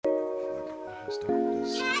to start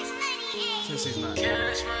this. Since he's not.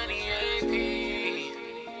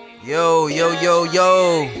 Yo. I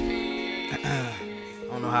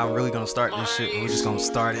don't know how I'm really gonna start this shit, but we're just gonna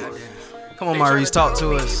start it. Come on, Maurice, talk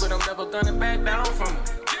to us. We got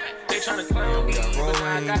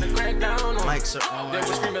rolling. Mics are on.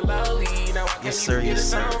 Yes, sir. Get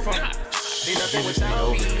this nigga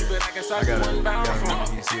over here. I gotta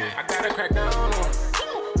remember he's here.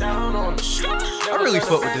 I really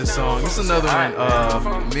fuck with this song. It's another one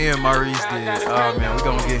me and Maurice did. Oh man, we're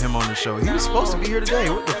gonna get him on the show. He was supposed to be here today.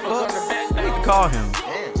 What the fuck? I need to call him.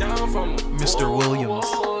 Mr. Williams.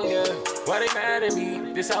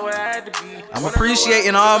 I'm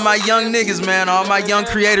appreciating all my young niggas, man. All my young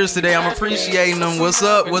creators today. I'm appreciating them. What's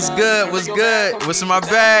up? What's good? What's good? What's in my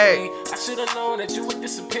bag?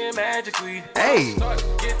 Hey.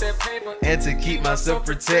 And to keep myself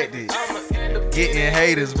protected. Getting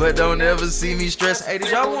haters, but don't ever see me stress. Hey, did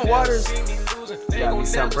y'all want waters? Got me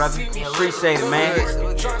some, brother. Appreciate it, man.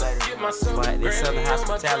 But this other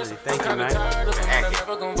hospitality. Thank you, man.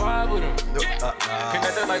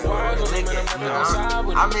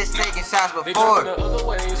 I missed taking shots before. So,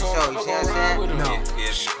 you see what I'm saying?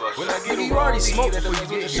 No. You already smoked before you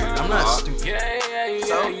get here. I'm not stupid.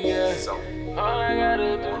 So. We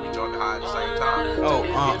joined the high at the same time.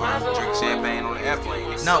 Drink champagne on the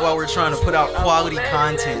airplane. Not while we're trying to put out quality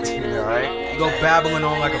content. Alright? You go babbling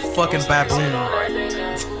on like a fucking baboon.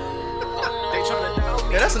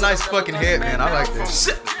 Yeah, that's a nice fucking head, man. I like this.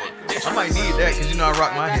 I might need that because you know I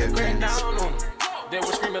rock my headbands.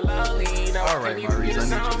 Alright, Maurice, I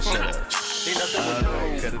need you to shut up.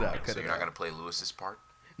 Cut it out. So you're not going to play Lewis's part?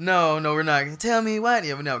 No, we're not. Tell me what?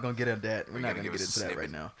 Yeah, we're not gonna get into that. We're not gonna get into that right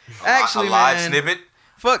now. Actually, a live snippet?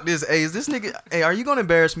 Fuck this. Hey, is this nigga? Hey, are you gonna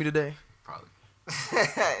embarrass me today? Probably.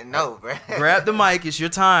 No, bro. Grab the mic. It's your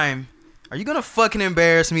time. Are you gonna fucking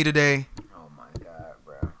embarrass me today? Oh my god,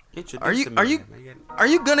 bro. Are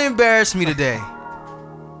you gonna embarrass me today?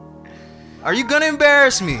 Are you gonna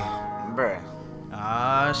embarrass me? Bruh.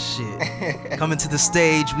 Ah shit. Coming to the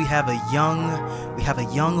stage, we have a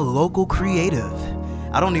young local creative.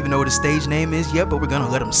 I don't even know what his stage name is yet, but we're gonna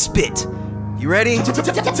let him spit. You ready?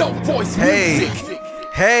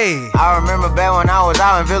 Hey. I remember back when I was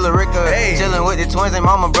out in Villa Rica, chilling with the twins and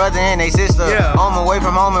mama, brother, and they sister. Yeah. Home away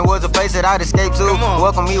from home, it was a place that I'd escape to.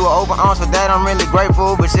 Welcome me with open arms, for that I'm really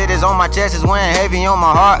grateful. But shit is on my chest, is weighing heavy on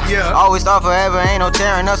my heart. Yeah. Always thought forever, ain't no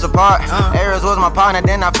tearing us apart. Eras was my partner,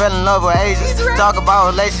 then I fell in love with Asians. Talk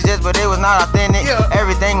about relationships, but it was not authentic. Yeah.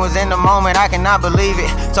 Everything was in the moment, I cannot believe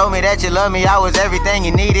it. Told me that you love me, I was everything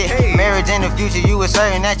you needed. Marriage in the future, you were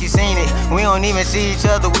certain that you seen it. We don't even see each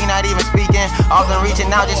other, we not even speaking. Often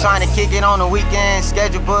reaching out, just trying to kick it on the weekend.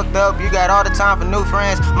 Schedule booked up, you got all the time for new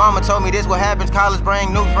friends. Mama told me this what happens, college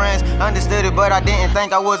bring new friends. Understood it, but I didn't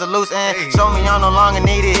think I was a loose end. Show me I'm no longer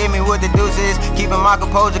needed, hit me with the deuces. Keeping my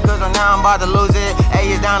composure, cause now I'm about to lose it. A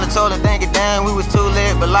is down the toilet, thinking damn, we was too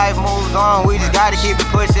lit. But life moves on, we just gotta keep it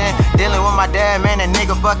pushing. Dealing with my dad, man, that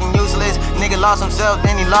nigga fucking useless. Nigga lost himself,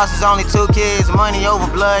 then he lost his only 2 kids. Money over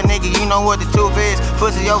blood, nigga, you know what the truth is.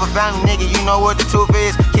 Pussy over family, nigga, you know what the truth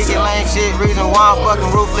is. Kicking lame shit, reason why I'm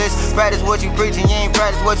fucking ruthless. Practice what you preaching, you ain't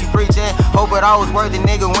practice what you preaching. Hope it always worth it,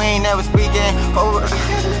 nigga, we ain't never speaking.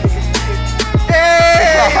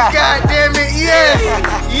 Hey, god damn it, yes.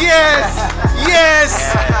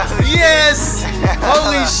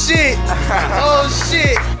 Holy shit. Oh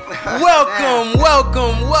shit. Welcome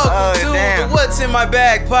to the What's in My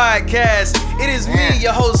Bag podcast. It is me,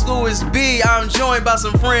 your host Louis B. I'm joined by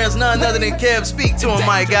some friends, none other than Kev. Speak to him,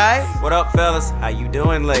 my guy. What up, fellas? How you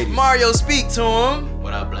doing, ladies? Mario, speak to him.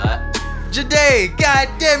 What up, blood? Jade, god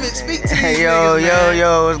damn it, speak to these Yo, niggas, man.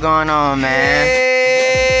 yo, what's going on, man?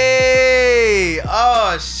 Hey,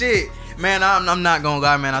 oh shit. Man, I'm not gonna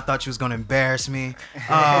lie, man. I thought you was gonna embarrass me.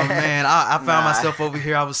 Oh man, I found myself over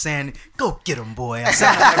here. I was saying, "Go get him, boy."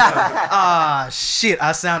 I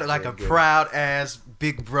sounded like a proud ass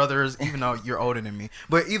big brother, even though you're older than me.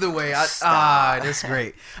 But either way, that's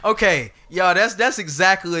great. Okay, y'all, that's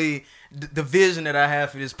exactly the vision that I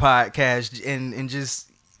have for this podcast, and just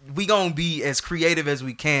we gonna be as creative as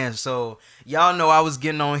we can. So y'all know I was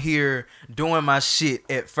getting on here doing my shit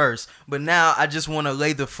at first, but now I just want to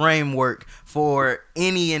lay the framework for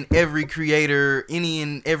any and every creator, any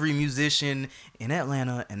and every musician in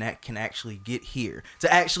Atlanta, and that can actually get here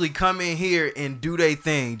to actually come in here and do their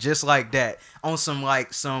thing just like that on some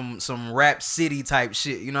like some Rap City type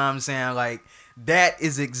shit. You know what I'm saying? Like that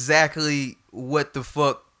is exactly what the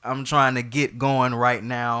fuck I'm trying to get going right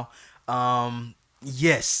now.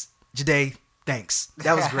 Yes, Jade, thanks.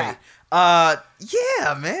 That was great.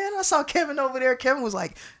 Yeah, man. I saw Kevin over there. Kevin was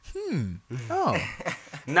like, Oh.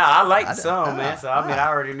 Nah, I like the I- song, man. So I mean, I- I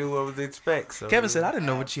already knew what was to expect. So Kevin said, "I didn't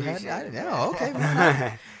know what you had." I didn't know. Okay,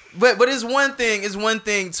 man. But it's one thing. It's one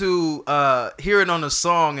thing to hear it on a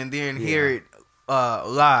song and then hear it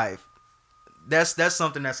live. That's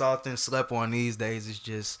something that's often slept on these days. It's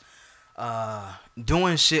just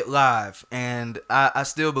doing shit live, and I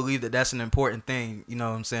still believe that that's an important thing. You know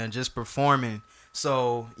what I'm saying? Just performing.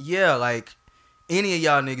 So yeah, like any of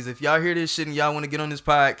y'all niggas, if y'all hear this shit and y'all want to get on this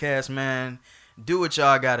podcast, man, do what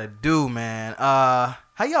y'all gotta do, man. How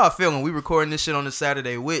y'all feeling? We recording this shit on a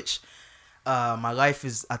Saturday, which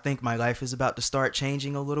I think my life is about to start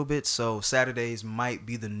changing a little bit, so Saturdays might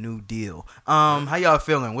be the new deal. How y'all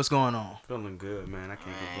feeling? What's going on? feeling good, man. I can't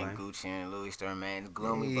Man, complain. Gucci and Louis store, man. It's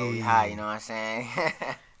gloomy, but we Hey. high, you know what I'm saying?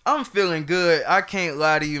 I'm feeling good. I can't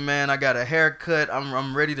lie to you, man. I got a haircut.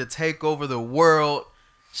 I'm ready to take over the world.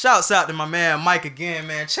 Shouts out to my man Mike again,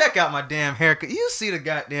 man. Check out my damn haircut. You see the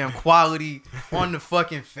goddamn quality on the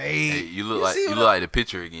fucking fade. Hey, you look see what like the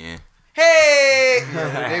picture again. Hey!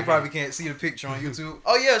 They probably can't see the picture on YouTube.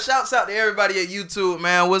 Oh yeah, shouts out to everybody at YouTube,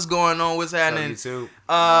 man. What's going on? What's happening? YouTube.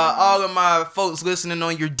 All of my folks listening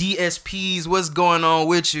on your DSPs, what's going on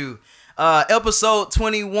with you? Episode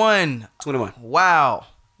 21. 21. Wow.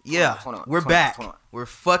 Yeah, 21, we're 21, back. 21. We're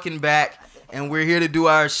fucking back, and we're here to do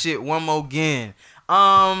our shit one more again.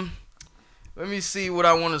 Let me see what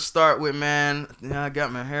I want to start with, man. Yeah, I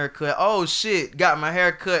got my hair cut. Oh shit, got my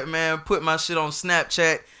hair cut, man. Put my shit on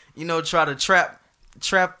Snapchat. You know, try to trap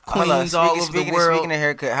Hold on, queens all over the world. Speaking of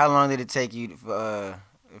haircut, how long did it take you for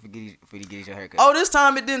you to get your haircut? Oh, this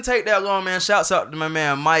time it didn't take that long, man. Shouts out to my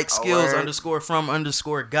man Mike Oh, Skills word.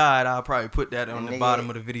 _from_guide. I'll probably put that on the Nigga- bottom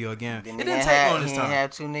of the video again. The It nigga didn't take had- long this he time. didn't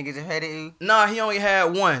have two niggas ahead of you. Nah, he only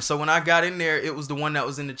had one. So when I got in there, it was the one that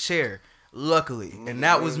was in the chair. Luckily, and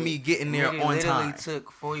that was me getting there Nigga on literally time. took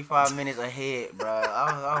 45 minutes ahead, bro.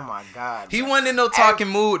 Oh my god. He bro. wasn't in no talking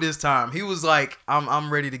mood this time. He was like, "I'm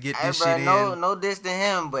ready to get Hey, this bro, shit in." no diss to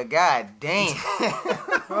him, but god damn.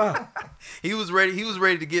 He was ready. He was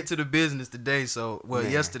ready to get to the business today. So,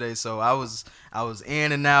 yesterday. So I was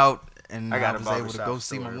in and out, and I got a was able to barbershop go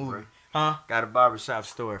see my story, movie. bro. Huh? Got a barbershop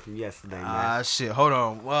story from yesterday, man. Ah, shit. Hold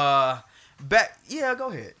on. Back. Yeah, go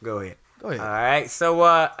ahead. Go ahead. Go ahead. All right. So,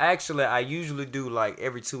 actually, I usually do like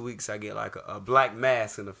every 2 weeks. I get like a black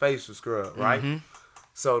mask and a facial scrub, right? Mhm.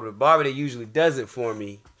 So the barber that usually does it for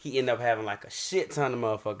me, he ended up having like a shit ton of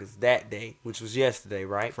motherfuckers that day, which was yesterday,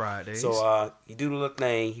 right? Fridays. So he do the little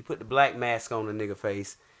thing. He put the black mask on the nigga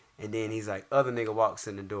face, and then he's like, other nigga walks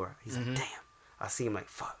in the door. He's like, damn. I see him like,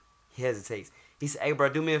 fuck. He hesitates. He said, hey, bro,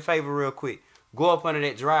 do me a favor real quick. Go up under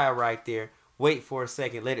that dryer right there. Wait for a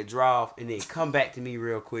second. Let it dry off, and then come back to me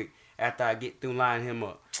real quick after I get through lining him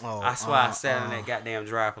up. Oh, I swear I sat on that goddamn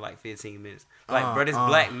dryer for like 15 minutes. Like, bro, this uh.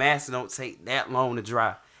 black mask don't take that long to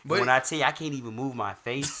dry. But- When I tell you I can't even move my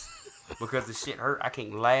face because the shit hurt, I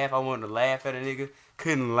can't laugh. I wanted to laugh at a nigga,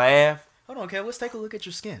 couldn't laugh. Hold on, Kev. Let's take a look at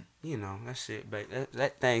your skin. You know, that shit, babe.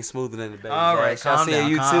 That thing smoother than the baby's All right, ass. Y'all calm see down.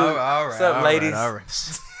 on YouTube? All right, What's up, all right, ladies? all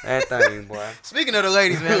right. That thing, boy. Speaking of the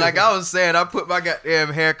ladies, man, like I was saying, I put my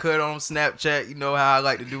goddamn haircut on Snapchat. You know how I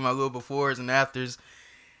like to do my little befores and afters,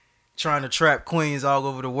 trying to trap queens all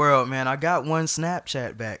over the world, man. I got one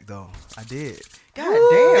Snapchat back, though. I did. God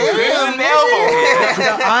damn.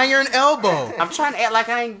 The iron elbow. I'm trying to act like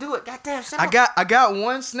I ain't do it. Goddamn, shut up. I got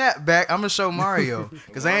one snap back. I'm gonna show Mario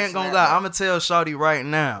because I ain't gonna lie. I'm gonna tell Shawty right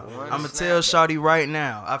now. I'm gonna tell Shawty right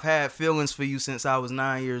now. I've had feelings for you since I was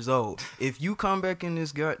 9 years old. If you come back in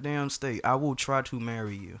this goddamn state, I will try to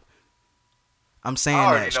marry you. I'm saying I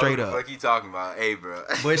already that straight know up. what the fuck you talking about. Hey, bro.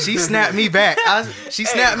 But she snapped me back. She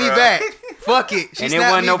snapped me bro. back. Fuck it. She And there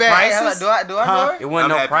snapped wasn't me no back. prices? Do I Huh? do It it? wasn't I'm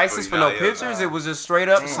no happy prices for for you. no Nah, yeah, pictures. nah. It was just straight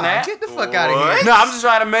up Damn. snap. Get the fuck out of What? here. No, I'm just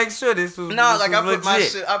trying to make sure this was. No, this like I was put my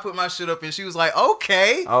legit. shit. I put my shit up, and she was like,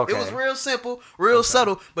 "Okay." Okay. It was real simple, real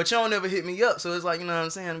subtle, but you don't ever hit me up. So it's like, you know what I'm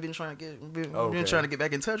saying. I've been trying to been Okay. trying to get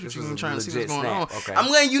back in touch with This you, was and a trying to see what's legit going on. snap. Okay. I'm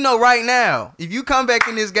letting you know right now. If you come back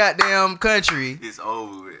in this goddamn country, It's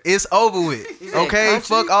over with. it's over with. said Okay, country?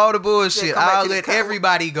 fuck all the You bullshit. said come back I'll to the let country?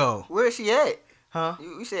 everybody go. Where is she at? Huh?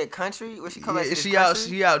 You said country? Where she come back Yeah, to this she out. country?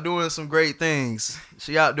 She out doing some great things.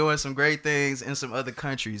 She out doing some great things in some other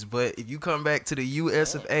countries. But if you come back to the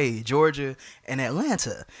U.S. of A., Georgia and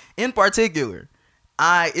Atlanta, in particular,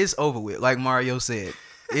 it's over with. Like Mario said,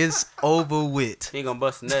 it's over with. He gonna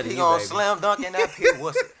bust a nut in He you, gonna baby. slam dunk in that pit.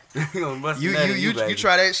 What's it? He gonna bust a You nut in you baby.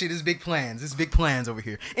 try that shit. It's big plans. It's big plans over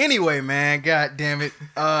here. Anyway, man. God damn it.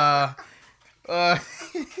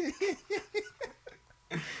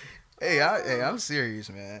 Hey, I'm serious,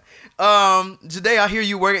 man. Today I hear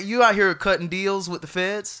you out here cutting deals with the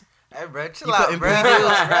feds. Hey, bro, chill You out, cutting bro. plea deals?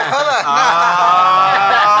 Hold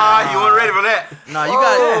up. You weren't ready for that. Nah, you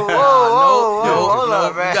got hold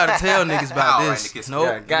up, bro. You gotta tell niggas about All right, this. niggas. Nope.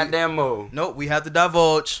 Yeah, goddamn mo. Nope, we have to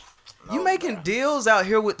divulge. You making deals out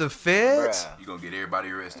here with the feds? Bruh. You gonna get everybody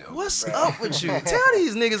arrested. What's Bruh. up with you? Tell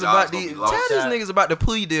these niggas Jobs about gonna the be lost.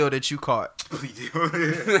 plea deal that you caught.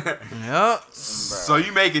 Yep. So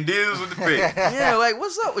you making deals with the feds? Yeah, like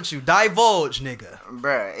what's up with you? Divulge, nigga.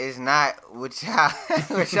 Bruh, it's not what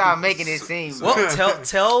y'all making it seem. Well,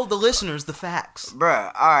 tell the listeners the facts.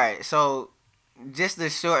 Bruh, alright, so just to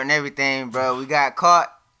shorten everything, bro, we got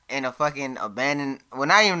caught in a fucking abandoned, well,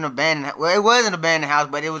 not even abandoned, well, it was an abandoned house,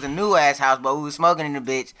 but it was a new ass house, but we was smoking in the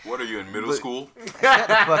bitch. What are you in middle school? Shut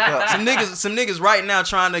the fuck up. Some niggas right now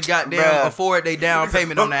trying to goddamn Bruh. afford their down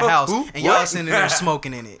payment on that house, Who? and y'all What? sitting there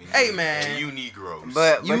smoking in it. Hey And man, you Negroes.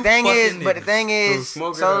 But You the thing is, fucking niggas.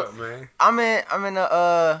 Smoke it so up, man. I'm in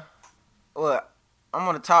the what? I'm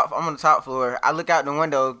on the top floor. I look out the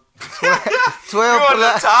window. 12 You're on the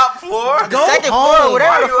plus. top floor? Go Second home. floor,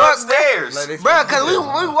 whatever Why the you fuck, upstairs? Like they- Bruh, cause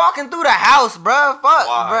we walking through the house, bruh. Fuck,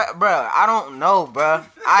 Why? bruh. I don't know, bruh.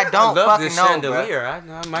 I don't I love fucking this know, bruh. chandelier.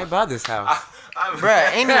 I might buy this house.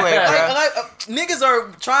 Bruh, anyway, bruh. Niggas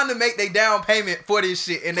are trying to make their down payment for this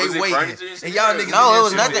shit, and they Was it waiting. furniture and shit? And y'all niggas, No, in it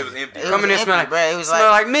was there nothing. It was empty. It Come in there, empty, smell like, bruh. It was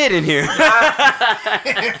smell like mid in here.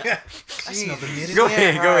 Jesus Go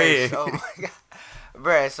ahead, go Christ. ahead. Oh my god,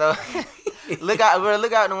 bruh. So look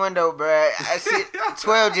out the window, bruh. I see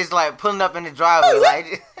 12 just like pulling up in the driveway,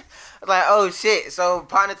 like oh shit. So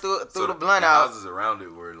partner threw So the blunt the out. houses around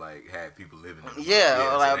it were like had people living in them.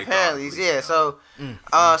 Yeah, so like they apparently, called the yeah.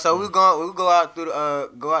 police. So we go out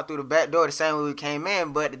through the back door the same way we came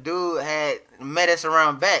in, but the dude had met us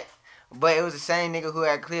around back. But it was the same nigga who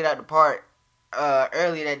had cleared out the part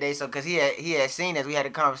earlier that day. So cause he had seen us, we had a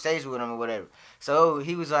conversation with him or whatever. So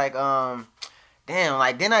he was like, damn,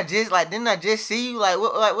 like didn't I just see you? Like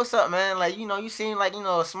what's up, man? Like, you know, you seem like, you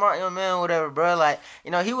know, a smart young man or whatever, bro. Like,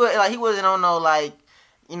 you know, he wasn't on no like,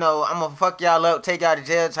 you know, I'm gonna fuck y'all up, take y'all to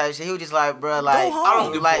jail type shit. He was just like, bro, like, home. I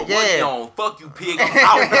don't give a like, fuck what you yeah. on. Fuck you, pig. I'm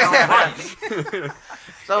out. Right.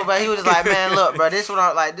 So, but he was just like, man, look, bro, this what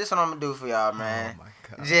I'm gonna do for y'all, man. Oh my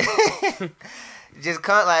god. Just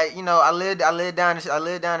come, like, you know, I live down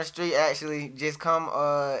the street actually. Just come,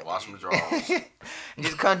 Wash my drawers.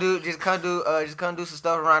 just come do some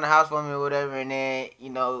stuff around the house for me or whatever, and then, you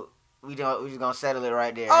know, we just gonna settle it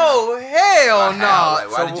right there. Oh hell Like, no!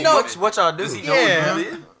 why did you no, do What y'all do? Does he know Yeah. where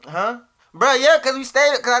you live? Huh? Bro, yeah, cause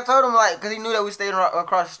I told him like, cause he knew that we stayed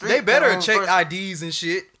across the street. they better When we check first- IDs and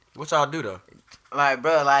shit. What y'all do though? Like,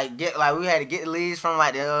 bro, we had to get the leaves from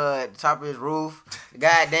like the top of his roof.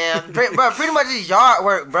 Goddamn, bro, pretty much just yard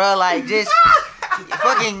work, bro. Like just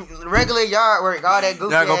fucking regular yard work, all that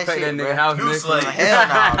goofy Y'all gonna ass pay shit, that nigga bro. house You next slave. week? Hell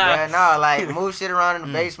no, bro. No, like move shit around in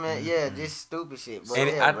the basement. Yeah, just stupid shit, bro. And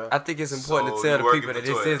Yeah, bro. I think it's important So to tell you the people working that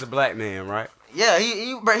for this 12. is a black man, right? Yeah,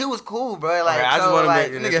 he was cool, bro. Like, Okay, I just so, wanna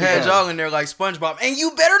like, make Nigga it- had Yeah. y'all in there like SpongeBob, and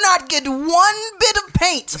you better not get one bit of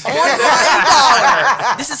paint on my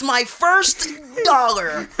dollar. This is my first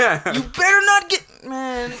dollar. You better not get,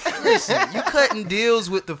 man. Listen, you cutting deals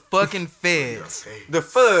with the fucking feds. The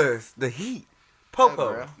fuzz, the heat, Popo.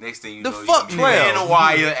 bro. Next thing you The know, fuck you man. man a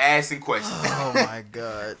wire asking questions. Oh my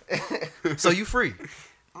god. So you free?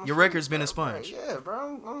 Your record's been expunged. Yeah,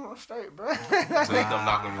 bro, I'm straight, bro. So they come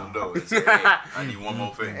knock on your door and say, hey, I need one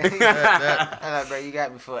more favor. I'm like, bro, you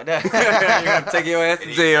got me fucked up. You gotta take your ass to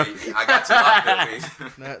And he jail. say, I got you locked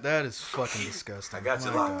up, man. That is fucking disgusting. I got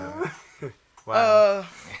you My locked God. up. Wow.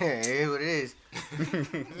 It is what it is.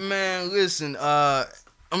 Man, listen, I'm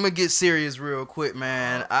gonna get serious real quick,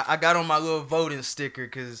 man. I got on my little voting sticker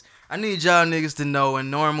because I need y'all niggas to know, and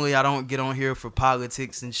normally I don't get on here for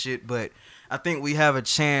politics and shit, but I think we have a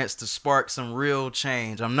chance to spark some real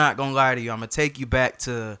change. I'm not gonna lie to you. I'm gonna take you back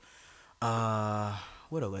to,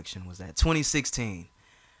 what election was that? 2016.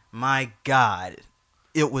 My God.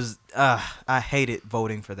 It was, I hated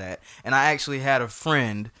voting for that. And I actually had a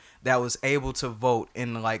friend that was able to vote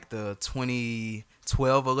in like the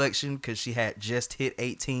 2012 election because she had just hit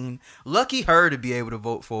 18. Lucky her to be able to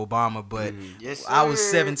vote for Obama, but Yes, I was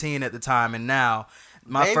sir. 17 at the time, and now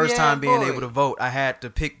my Baby first time ass being boy. able to vote, I had to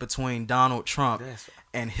pick between Donald Trump That's-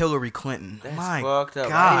 and Hillary Clinton. That's My fucked up. I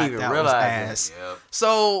God, didn't even that was realize that. ass. Yep.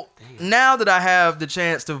 So now that I have the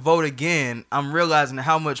chance to vote again, I'm realizing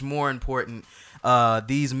how much more important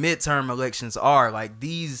these midterm elections are. Like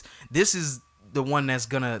this is the one that's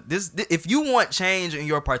gonna if you want change in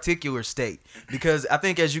your particular state, because I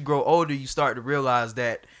think as you grow older, you start to realize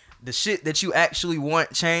that the shit that you actually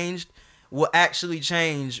want changed will actually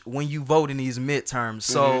change when you vote in these midterms.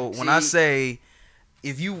 So when I say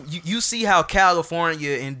if you see how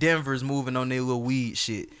California and Denver's moving on their little weed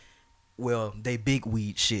shit. Well, they big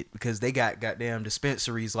weed shit because they got goddamn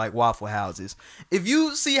dispensaries like Waffle Houses. If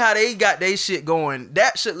you see how they got their shit going,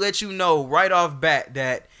 that should let you know right off bat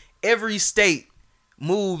that every state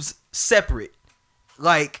moves separate.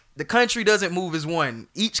 Like, the country doesn't move as one.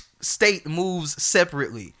 Each state moves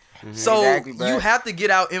separately. Mm-hmm. So exactly, you have to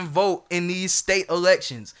get out and vote in these state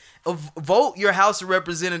elections. Vote your House of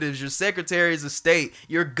Representatives, your secretaries of state,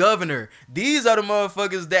 your governor. These are the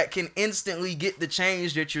motherfuckers that can instantly get the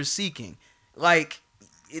change that you're seeking. Like,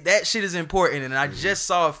 that shit is important. And I just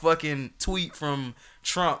saw a fucking tweet from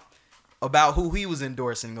Trump about who he was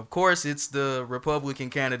endorsing. Of course, it's the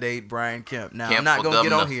Republican candidate, Brian Kemp. Now, I'm not going to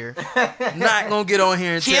get on here. Not going to get on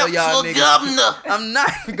here and tell y'all niggas. Governor. I'm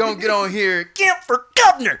not going to get on here. Kemp for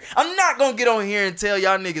governor. I'm not going to get on here and tell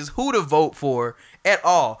y'all niggas who to vote for at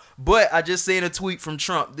all. But I just seen a tweet from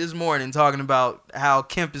Trump this morning talking about how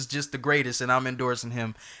Kemp is just the greatest and I'm endorsing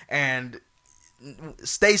him. And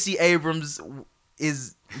Stacey Abrams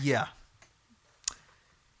is, yeah.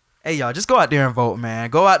 Hey y'all, just go out there and vote,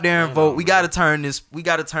 man. Go out there and vote. We gotta turn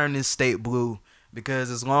this state blue,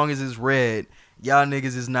 because as long as it's red, y'all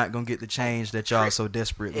niggas is not gonna get the change that y'all so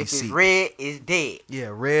desperately seek. If it's red, it's dead. Yeah,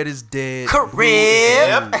 red is dead.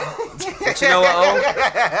 Correct. But you know what,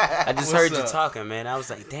 I just heard you talking, man. I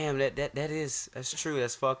was like, damn, that's true.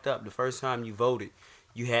 That's fucked up. The first time you voted,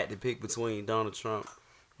 you had to pick between Donald Trump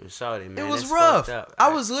and Shawty, man. It was rough. I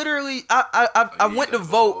was literally I went to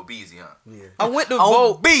vote. Obese, huh? Yeah. I went to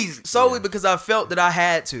vote solely because I felt that I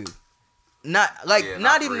had to. Not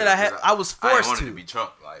even that I had. I was forced I wanted to be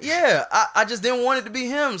Trump. Like, yeah, I just didn't want it to be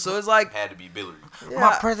him. So it's like, had to be Hillary. Yeah,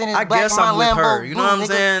 my president is I black guess and my I'm with Lambo her. You know blue, what I'm nigga.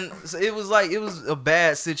 saying? So it was a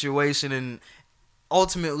bad situation, and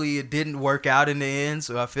ultimately it didn't work out in the end.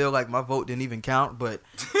 So I feel like my vote didn't even count. But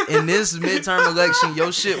in this midterm election,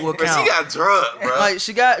 your shit will count. She got drugged, bro. Like,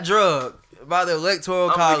 she got drugged by the Electoral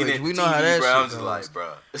College. We know how that shit goes. Like,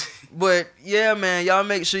 bro. But yeah, man, y'all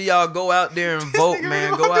make sure y'all go out there and vote,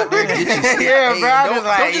 man. Go out there and get your stick. Yeah, bro.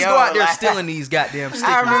 Don't just go out there stealing these goddamn stickers.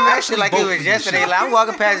 I remember that shit like it Vote was for yesterday. this shit. Like, I'm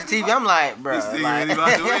walking past the TV. I'm like, bro. This thing Like, really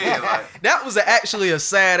about to win. Like, That was actually a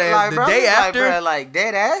sad ass. like, The bro, day like, after, bro, like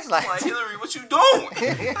dead ass. Like, Hillary, what you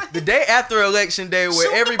doing? the day after election day, where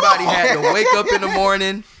Shoot the everybody ball. had to wake up in the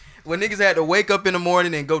morning, when niggas had to wake up in the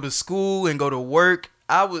morning and go to school and go to work,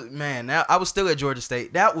 I was still at Georgia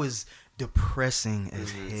State. That was depressing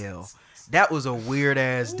as hell. That was a weird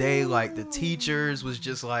ass day. Like, the teachers was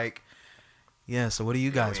just like, yeah. So what do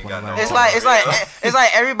you guys want to it's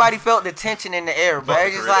like everybody felt the tension in the air, bro.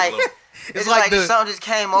 It's just like it's like something just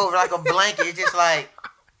came over like a blanket. It's just like.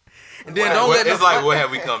 And then don't let it's like, what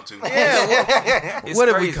have we come to? Yeah. It's What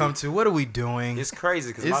have we crazy. come to? What are we doing? It's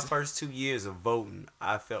crazy because my first 2 years of voting,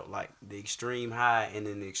 I felt like the extreme high and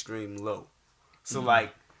then the extreme low. So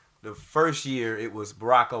like the first year, it was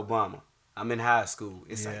Barack Obama. I'm in high school.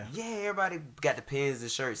 It's like, everybody got the pins, the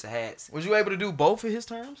shirts, the hats. Was you able to do both of his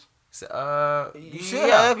terms? So, You should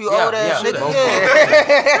have, you old ass nigga. both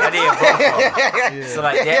Yeah. I did both of them. So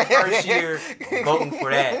like that first year, voting for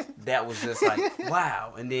that was just like,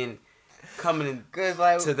 wow. And then coming in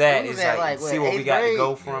Like, to that we was is at, like, what, see what we 8th got to grade?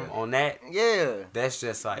 go from on that. Yeah. That's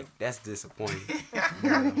just like, that's disappointing.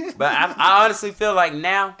 But I honestly feel like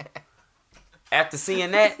now, after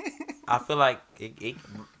seeing that, I feel like it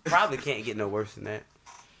probably can't get no worse than that.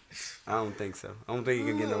 I don't think so. I don't think it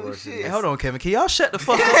can get no worse than Hey, that. hold on, Kevin. Can y'all shut the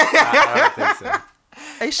fuck up? I don't think so.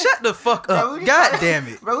 Hey, shut the fuck Bro, up. we God just- damn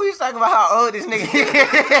it. Bro, we was talking about how old this nigga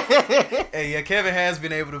is. Hey, yeah, Kevin has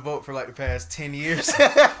been able to vote for like the past 10 years.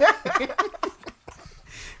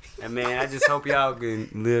 And man, I just hope y'all can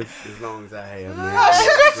live as long as I have, man.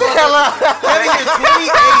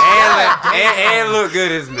 And look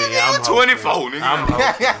good as me. I'm 24, nigga. I'm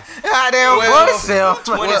hoping. Goddamn Well, self.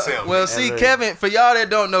 27. Well, see, look. Kevin, for y'all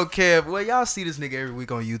that don't know Kev, well, y'all see this nigga every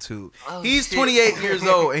week on YouTube. Oh, He's shit. 28 years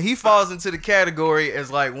old, and he falls into the category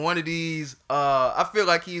as like one of these, I feel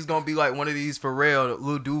like he's going to be like one of these Pharrell,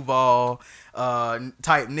 Lil Duval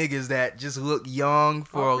type niggas that just look young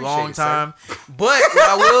for a long appreciate it, sir. time. But what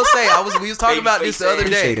I will say, we was talking about this the other day.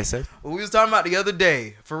 Appreciate it, sir. We was talking about the other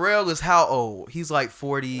day. Pharrell is how old? He's like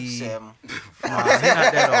 40. 7. Nah, he's not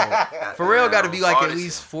that old. Pharrell got to be like at 47.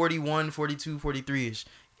 least 41, 42, 43-ish.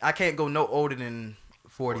 I can't go no older than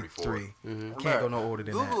 43. Mm-hmm. Can't go no older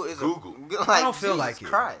than Google that. is Google. Like, I don't feel Jesus like it.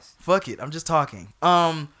 Christ. Fuck it. I'm just talking.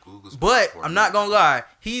 Google's But before I'm me. not gonna lie.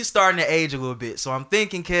 He's starting to age a little bit. So I'm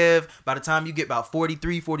thinking, Kev, by the time you get about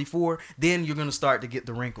 43, 44, then you're gonna start to get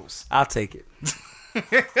the wrinkles. I'll take it.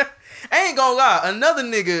 I ain't gonna lie. Another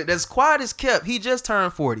nigga that's quiet as kept, he just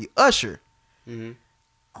turned 40. Usher. Mm-hmm.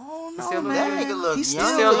 Oh no, still look man. that nigga look He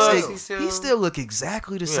young. still look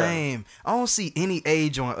exactly the same. I don't see any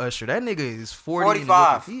age on Usher. That nigga is 40.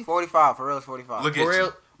 45. 45. For real, it's 45. Look For at real?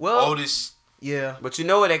 you. Well, Oldest. yeah. But you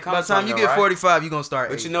know where that comes By the time from, you though, get right? 45, you gonna start.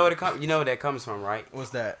 But aging. you know where that comes from, right?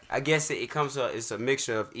 What's that? I guess it comes to it's a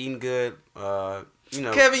mixture of eating good, you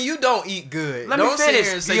know. Kevin, you don't eat good. Let don't me sit finish.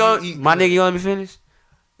 here and say You you eat my good. nigga, you let me finish?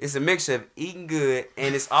 It's a mixture of eating good,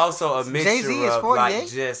 and it's also a mixture Jay-Z is of 48? like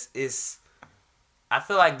just it's. I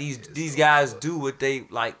feel like these guys do what they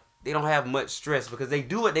like. They don't have much stress because they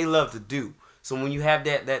do what they love to do. So when you have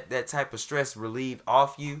that type of stress relieved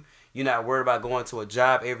off you, you're not worried about going to a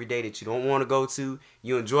job every day that you don't want to go to.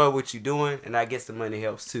 You enjoy what you're doing, and I guess the money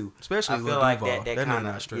helps too. Especially I feel Lil like Duval. that That nigga kind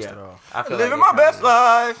not stressed at all. I feel Living like my best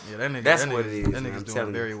life. Yeah, that nigga. That's that what nigga's- it is, That man, I'm nigga's doing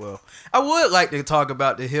telling very you. well. I would like to talk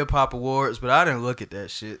about the hip hop awards, but I didn't look at that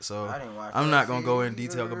shit, so I didn't watch I'm that not gonna go in shit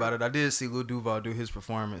detail either. about it. I did see Lil Duval do his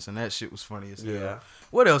performance, and that shit was funny as hell. Yeah.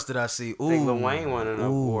 What else did I see? Ooh, I think Lil Wayne won an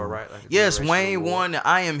award, right? Like a Yes, Generational Wayne Award. won the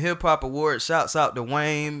I Am Hip Hop Award. Shouts out to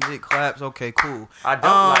Wayne. Big claps. Okay, cool. I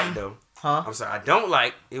don't like though. Huh? I'm sorry, I don't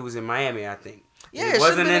like. It was in Miami, I think. Yeah, it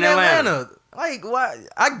wasn't in Atlanta. Like, why?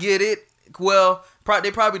 I get it. Well,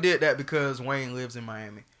 they probably did that because Wayne lives in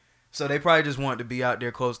Miami. So they probably just wanted to be out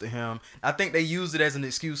there close to him. I think they used it as an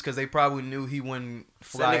excuse because they probably knew he wouldn't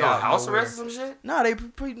fly That nigga out on house nowhere. arrest or some shit? Nah,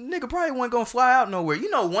 nigga probably wasn't gonna fly out nowhere. You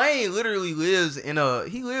know, Wayne literally lives in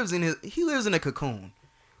a cocoon.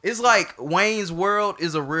 It's like Wayne's world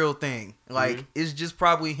is a real thing. Like it's just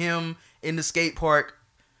probably him in the skate park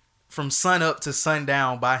from sun up to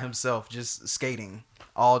sundown by himself, just skating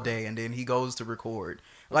all day, and then he goes to record.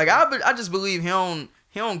 Like I just believe he don't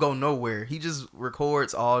go nowhere. He just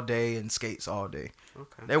records all day and skates all day.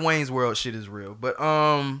 Okay. That Wayne's World shit is real. But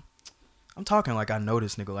I'm talking like I know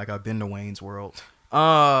this nigga, like I've been to Wayne's World.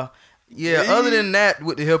 Yeah, other than that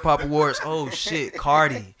with the hip hop awards, oh shit,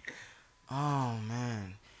 Cardi. Oh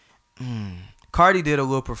man. Cardi did a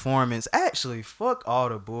little performance. Actually, fuck all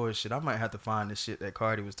the bullshit. I might have to find the shit that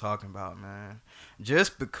Cardi was talking about, man.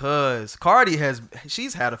 Just because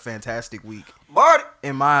she's had a fantastic week. Marty.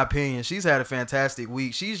 In my opinion, she's had a fantastic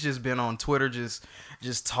week. She's just been on Twitter just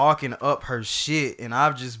talking up her shit, and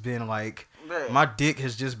I've just been like, my dick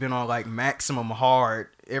has just been on like maximum hard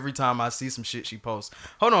every time I see some shit she posts.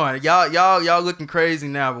 Hold on, y'all looking crazy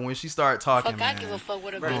now, but when she started talking, Fuck, I man, give a fuck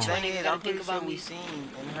what a Bro, bitch or a thing nigga is, gotta I'm think pretty about sure me. we seen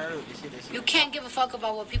and heard the shit that she You can't give a fuck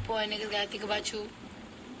about what people and niggas gotta think about you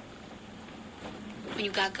when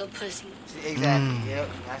you got good pussy. Exactly. Yep.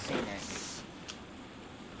 I seen that.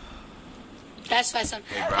 That's why some.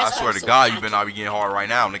 Hey, bro, I swear to God, you better not be getting hard right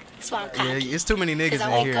now, nigga. That's why I'm yeah, cocky. it's too many niggas 'Cause I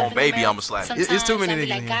in wake here. up in the Baby, mirror, I'ma slap you. It's too many sometimes I be niggas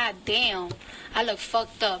like, in God damn, I look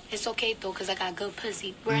fucked up. It's okay though, cause I got good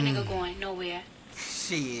pussy. Where a nigga going? Nowhere.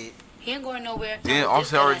 Shit. He ain't going nowhere. Then Not with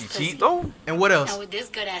this Offset already good ass pussy. cheat though. And what else? Now with this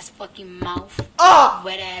good ass fucking mouth,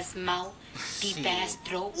 wet ass mouth, deep ass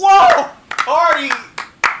throat, Whoa,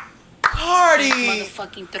 Cardi.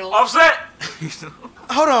 motherfucking throat. Offset.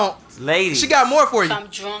 Hold on, Lady. she got more for If you. I'm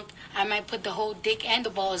drunk, I might put the whole dick and the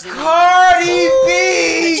balls in. Cardi Bet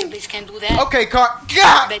your B. bitch can't do that. Okay, God.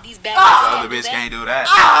 Bet these bad The bitches other can't do bitch that. can't do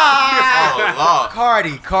that. Oh Lord.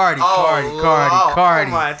 Cardi. Oh,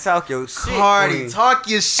 Come on, talk your shit. Cardi, queen. talk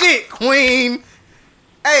your shit, queen.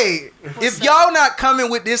 Hey, if y'all not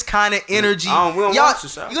coming with this kind of energy, we don't y'all want you,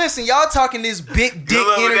 sir. listen. Y'all talking this big dick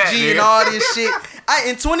luck with that, energy and nigga. all this shit.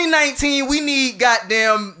 In 2019, we need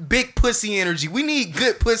goddamn big pussy energy. We need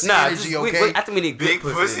good pussy Nah, energy. just, Okay. I think we need good Big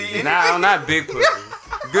pussy. pussy? Nah, not big pussy.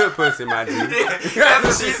 Good pussy, my G. That's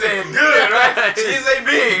what she said. Good, right? She didn't say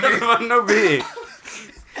big. nigga. No big.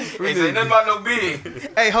 Ain't say nothing about no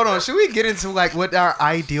big. Hey, hold on. Should we get into like what our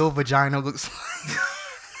ideal vagina looks like?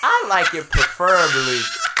 I like it preferably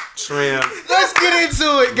trim, Let's get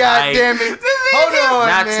into it. God damn it. Hold on,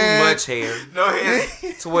 not man. too much hair. No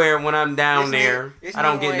hands. To where when I'm down there, I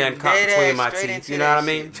don't get nothing caught between my teeth. You know what I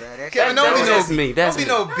mean? Kevin, don't be That's no, me. That's don't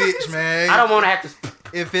be me. no bitch, man. I don't want to have to.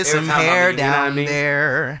 If it's Every some time I hair meet you, you know what I down mean?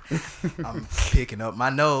 there, I'm picking up my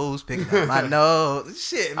nose. Shit,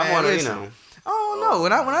 man. I want to, you listen. know. I don't know.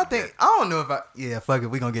 When I think, I don't know if I. Yeah, fuck it.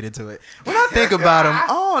 We gonna get into it. When I think about them, I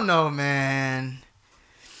don't know, man.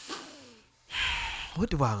 What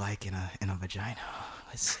do I like in a vagina?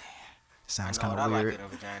 Let's see. Sounds kind of weird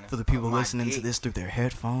for the people listening to this through their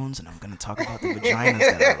headphones, and I'm gonna talk about the vaginas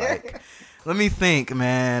that I like. Let me think,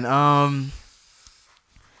 man. I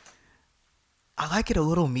like it a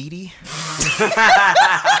little meaty.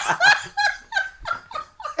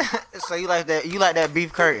 So you like that? You like that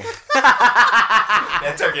beef curtain?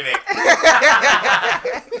 That turkey neck.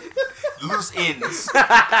 Loose ends.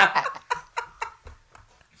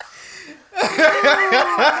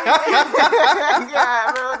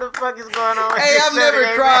 God, bro, what the fuck is going on? Hey, I've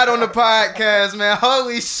never cried on the podcast, man.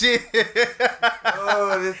 Holy shit.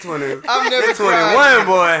 Oh, this 20. I've never This cried. 21,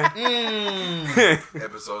 boy.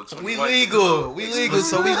 Episode 21. We legal. We legal,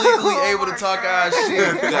 so we legally able to talk our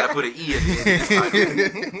shit. You gotta put an E at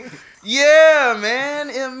the end. Yeah, man.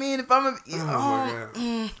 I mean, if I'm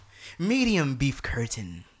my medium beef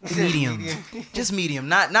curtain. Medium. Just medium.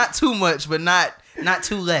 Not too much, but not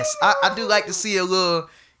too less. I do like to see a little,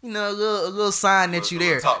 a little sign that you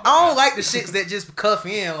there. Talk I don't like the shits that just cuff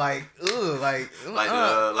in like like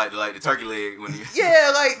the turkey leg when you.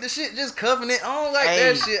 yeah, like the shit just cuffing it. I don't like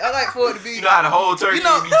that shit. I like for it to be. You know how the whole turkey. You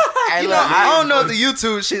know, be, Hey, you look, know, I don't know if the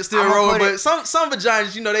YouTube shit still I'ma rolling, put it- but some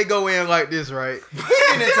vaginas, they go in like this, right?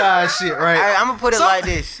 In entire shit, right? I'm gonna put it like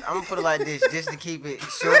this. Just to keep it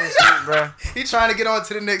short and sweet, bro. He trying to get on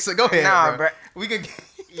to the next. So go ahead, Nah, bro. bruh. We can.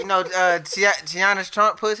 You know, Tiana's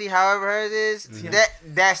trunk pussy, however hers is.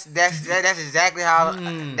 That's exactly how.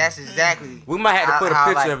 That's exactly. We might have to put a how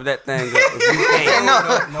I picture like of that thing up. If we can.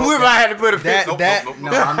 No. We might have to put a picture.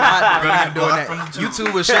 No, I'm not doing that.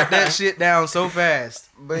 YouTube will shut that shit down so fast.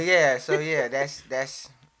 But yeah, that's.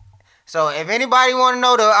 So if anybody want to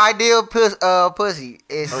know the ideal pussy,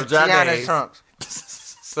 it's Tiana's trunks.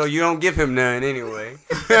 So you don't give him none anyway.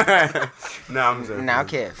 No, I'm joking. Now,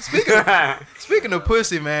 Kev. Speaking of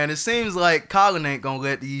pussy, man, it seems like Colin ain't gonna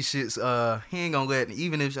let these shits. He ain't gonna let,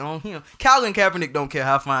 even if on him. Colin Kaepernick don't care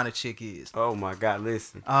how fine a chick is. Oh my God,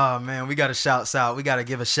 listen. Oh man, we gotta shout out. We gotta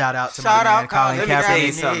give a shout out to Shout my man out, Colin Colin. Let me tell you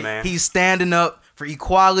Kaepernick. something, man. He's standing up for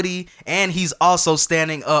equality, and he's also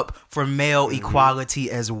standing up for male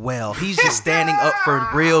equality as well. He's just standing up for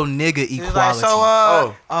real nigga He was equality.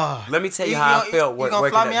 like, Oh, let me tell you You how I gonna- felt you gonna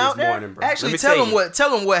waking fly up me this out there? morning, bro. actually, Let me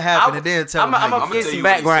tell him what happened, and then tell him. I'm how gonna you- get tell some you what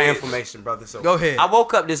he background said. information, brother. So Go ahead. I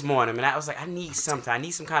woke up this morning and I was like, I need something. I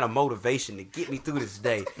need some kind of motivation to get me through this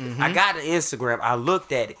day. I got the Instagram. I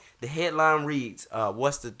looked at it. The headline reads,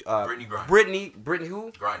 "What's the Brittany Griner. Brittany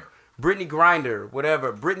who? Grinder. Brittany Grinder,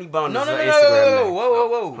 whatever. Brittany Bundles. No, her no, Instagram no, name.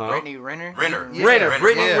 whoa. Huh? Brittany Renner. Renner. Yeah. Renner,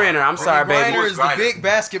 Brittany Yeah. Renner. I'm sorry, baby. Griner is the Griner. big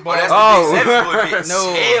basketball. Oh, that's Oh. the big 7 foot bitch.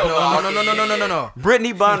 No, Hell no.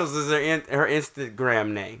 Brittany Bundles is her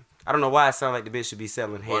Instagram name. I don't know why it sounds like the bitch should be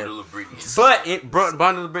selling hair. Bundle of Britney. But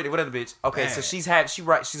Bundle of Brittany, whatever bitch. Okay, so Man.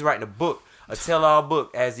 she's writing a book, a tell-all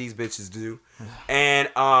book, as these bitches do. And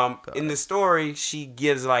in the story, she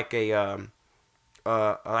gives like a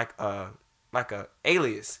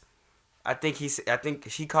alias. I think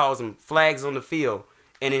she calls them flags on the field,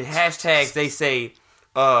 and in hashtags they say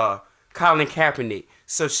Colin Kaepernick.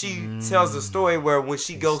 So she tells a story where when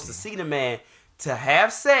she goes to see the man to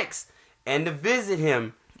have sex and to visit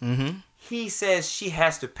him, he says she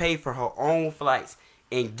has to pay for her own flights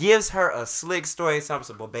and gives her a slick story.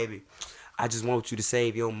 Something, well, baby, I just want you to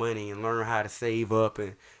save your money and learn how to save up,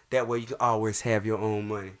 and that way you can always have your own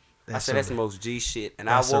money. I said that's the most G shit, and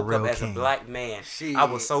I that's a woke up real as king. a black man. Shit. I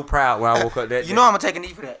was so proud when I woke up that day. You know I'm gonna take a knee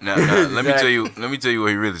for that. Now, let me tell you what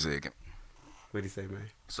he really said. What'd he say, man?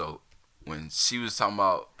 So when she was talking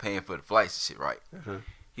about paying for the flights and shit, right?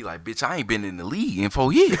 He like, bitch, I ain't been in the league in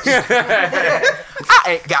 4 years. I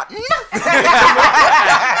ain't got nothing.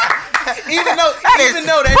 Even though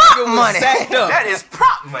that nigga was money. sacked up. That is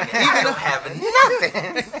prop money. I don't have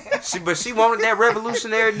nothing. But she wanted that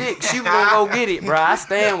revolutionary dick. She was gonna go get it, bro. I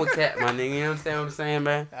stand with Cat, my nigga. You understand what I'm saying,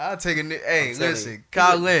 man? I'll take a. Hey, telling listen, you.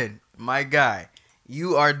 Colin, my guy,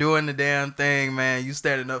 you are doing the damn thing, man. You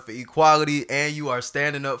standing up for equality, and you are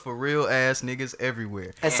standing up for real ass niggas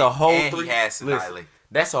everywhere. That's a whole and three. he has Sinai.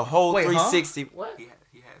 That's a whole Wait, huh? 360. What? He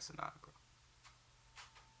has Sinai, bro.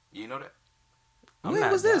 You know that? I'm When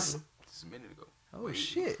not was this? down. Just a minute ago. Oh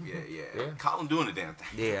shit. Yeah. Colin doing the damn thing.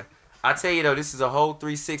 Yeah. I tell you though, this is a whole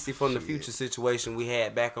 360 from the future situation we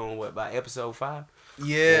had back on by episode 5.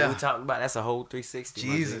 Yeah. We talked about that's a whole 360.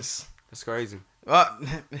 my G. Jesus. That's crazy,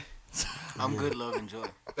 I'm good, love, and joy.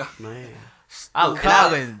 man.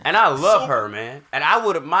 Colin. And I love her, man. And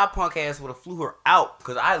my punk ass would have flew her out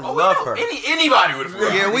because I love her. Anybody would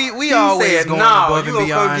have. Yeah, we He always said, going "Nah, above you and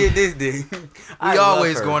gonna come beyond. get this dick." We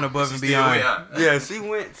always going above and beyond. Yeah, she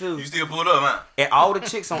went too. You still pulled up, man. And all the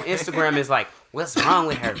chicks on Instagram is like, "What's wrong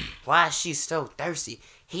with her? Why is she so thirsty?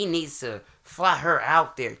 He needs to fly her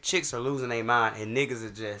out there." Chicks are losing their mind, and niggas are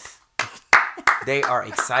just. They are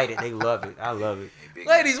excited. They love it. I love it.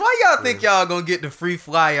 Ladies, why y'all think y'all gonna get the free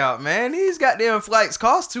fly out, man? These goddamn flights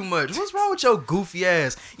cost too much. What's wrong with your goofy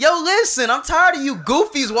ass? Yo, listen, I'm tired of you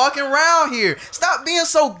goofies walking around here. Stop being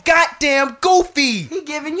so goddamn goofy. He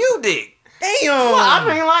giving you dick. Damn. Well, I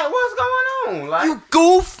mean, like, what's going on? Like, You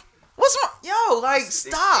goof. What's wrong? Yo, like,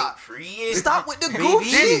 stop. Free. Stop with the goof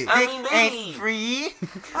shit. I mean, Ain't free.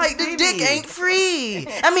 Like, the dick ain't free.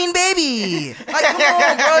 I mean, baby. Like, come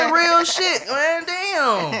on, bro. Real shit, man.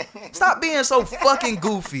 Damn. Stop being so fucking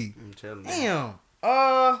goofy. I'm telling you.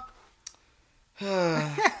 Damn.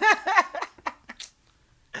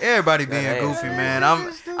 Everybody being goofy, man. I'm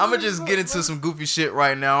gonna just get into some goofy shit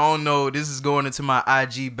right now. I don't know. This is going into my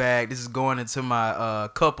IG bag. This is going into my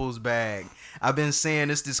couples bag. I've been seeing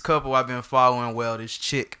this couple I've been following. Well, this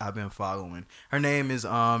chick I've been following. Her name is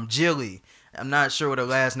Jilly. I'm not sure what her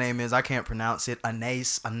last name is. I can't pronounce it. Anais,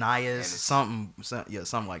 something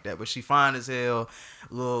like that. But she fine as hell.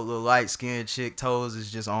 Little light skinned chick. Toes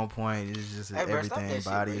is just on point. It's just Hey, bro, stop everything. that shit,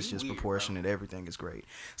 Body bro. is You just weird, proportionate. Everything is great.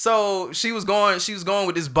 So she was going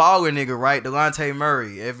with this baller nigga, right? Delonte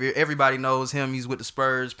Murray. Everybody knows him. He's with the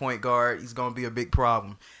Spurs, point guard. He's gonna be a big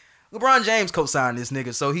problem. LeBron James co-signed this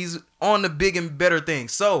nigga, so he's on the big and better thing.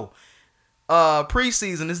 So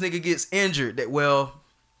preseason, this nigga gets injured.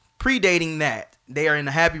 Predating that, they are in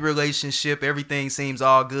a happy relationship. Everything seems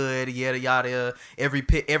all good. Yada yada.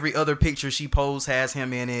 Every other picture she posts has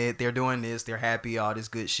him in it. They're doing this. They're happy. All this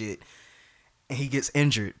good shit. And he gets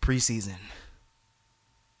injured preseason.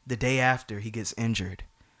 The day after he gets injured,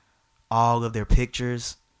 all of their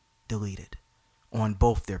pictures deleted on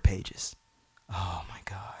both their pages. Oh my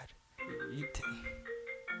god.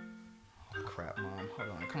 Oh crap, Mom. Hold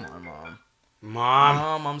on. Come on, Mom.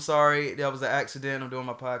 Mom, I'm sorry. That was an accident. I'm doing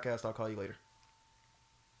my podcast. I'll call you later.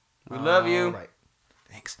 we love you. All right.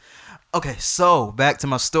 Thanks. Okay, so back to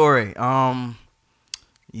my story.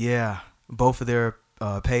 Yeah, both of their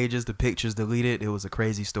pages, the pictures deleted. It was a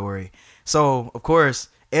crazy story. So, of course,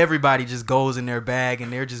 everybody just goes in their bag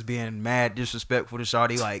and they're just being mad disrespectful to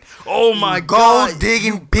Shawty. Like, oh my God,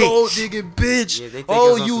 digging bitch. gold digging bitch. Yeah, they think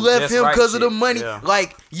Oh, it's on you some left just him right because of the shit. money. Yeah.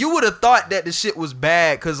 Like, you would have thought that the shit was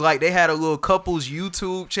bad because, like, they had a little couples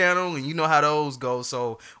YouTube channel and you know how those go.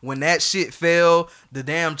 So when that shit fell, the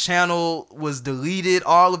damn channel was deleted,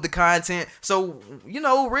 all of the content. So, you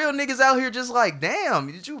know, real niggas out here just like, damn,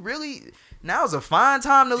 did you really? Now's a fine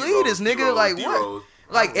time to leave this nigga. Like, what?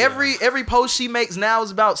 Like every post she makes now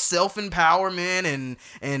is about self-empowerment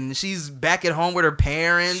and she's back at home with her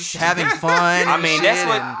parents having fun. I and mean, shit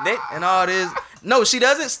that's what and all this. No, she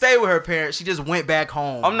doesn't stay with her parents. She just went back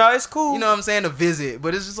home. Oh no, it's cool. You know what I'm saying? To visit,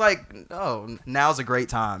 but it's just like, oh, now's a great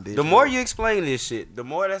time, bitch. The more you explain this shit, the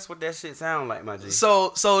more that's what that shit sound like, my G.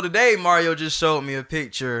 So today Mario just showed me a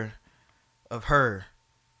picture of her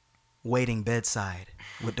waiting bedside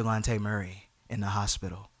with Delonte Murray in the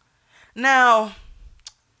hospital. Now,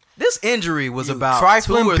 this injury was about 2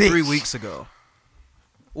 trifling or 3 bitch. weeks ago.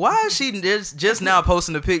 Why is she just now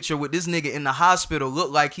posting a picture with this nigga in the hospital?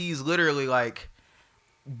 Look like he's literally like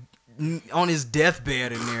on his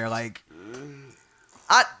deathbed in there. Like,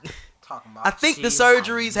 I think the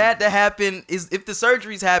surgeries had to happen. If the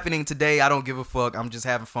surgery's happening today, I don't give a fuck. I'm just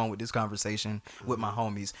having fun with this conversation with my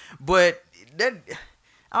homies. But that.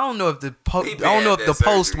 I don't know if the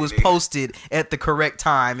post was posted at the correct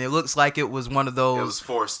time. It looks like it was one of those. It was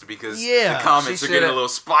forced because Yeah, the comments she are getting a shoulda- little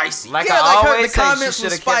spicy. Like Yeah, I like her- always the say, comments she should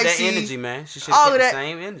was have kept that spicy. energy, man. She should All have of kept that. the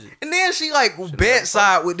same energy. And then she like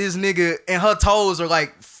bedside with this nigga, and her toes are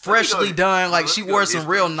like freshly done. Like she wore some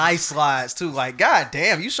real nice slides too. Like, god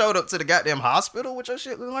damn, you showed up to the goddamn hospital with your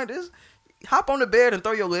shit looking like this. Hop on the bed and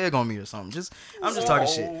throw your leg on me or something. I'm just talking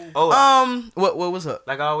shit. What was up?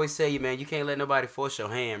 Like I always say, man, you can't let nobody force your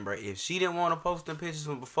hand, bro. If she didn't want to post them pictures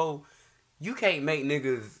from before, you can't make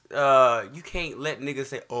niggas. You can't let niggas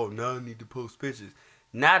say, "Oh, now I need to post pictures."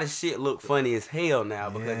 Now the shit look funny as hell now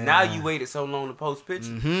because now you waited so long to post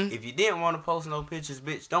pictures. Mhm. If you didn't want to post no pictures,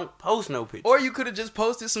 bitch, don't post no pictures. Or you could have just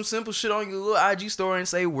posted some simple shit on your little IG story and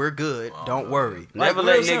say, "We're good. Don't worry." Never Like,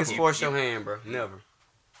 let real niggas simple. force your hand, bro. Never.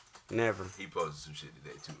 He posted some shit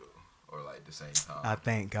today too, though, or like the same time. I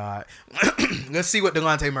thank God. Let's see what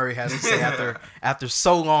Delonte Murray has to say after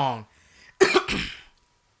so long.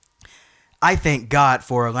 I thank God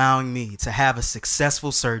for allowing me to have a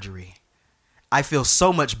successful surgery. I feel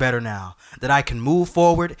so much better now that I can move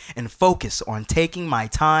forward and focus on taking my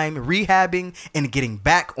time, rehabbing, and getting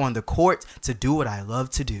back on the court to do what I love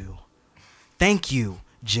to do. Thank you,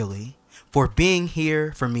 Jilly, for being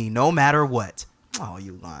here for me no matter what. Oh,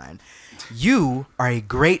 you lying. You are a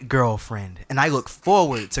great girlfriend, and I look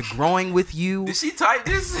forward to growing with you. Did she type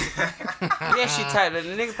this? Yeah, she typed it. The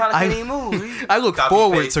nigga probably can't even move. I look Copy,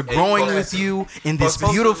 forward paste. to Hey, growing post with it. you in this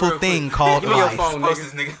Post it beautiful real thing quick. called Give me your life. phone, Post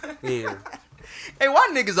nigga. this nigga. Yeah. Hey, why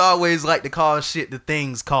niggas always like to call shit the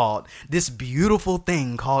things called this beautiful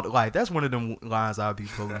thing called life? That's one of them lines I'll be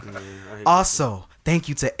pulling. Also, Thank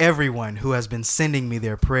you to everyone who has been sending me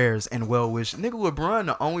their prayers and well wishes. Nigga, LeBron,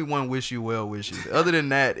 the only one wish you well wishes. Other than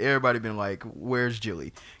that, everybody been like, "Where's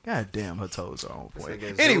Jilly?" God damn, her toes are on point.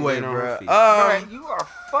 Anyway, bro, Bro, you are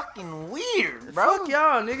fucking weird, bro. fuck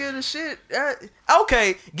y'all, nigga. The shit.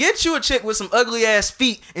 Okay, get you a chick with some ugly ass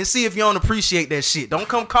feet and see if you don't appreciate that shit. Don't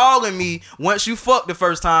come calling me once you fuck the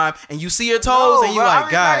first time and you see her toes and you bro, like, I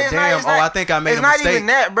mean, God it's damn. not- I think I made a It's not mistake. even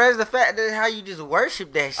that, bro. It's the fact that how you just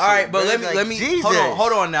worship that shit. All right, but bro. let It's me like, let me Jesus.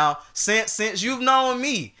 hold on now. Since you've known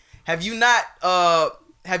me, have you not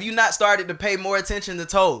started to pay more attention to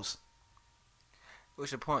toes?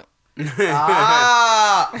 What's your point?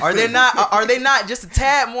 Are they not just a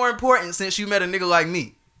tad more important since you met a nigga like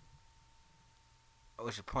me?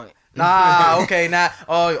 What's your point? Okay,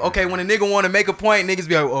 okay, when a nigga want to make a point, niggas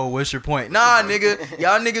be like, "Oh, what's your point?" Nah, nigga,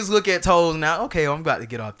 y'all niggas look at toes now. Okay, I'm about to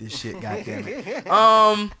get off this shit, goddamn it.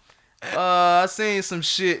 I seen some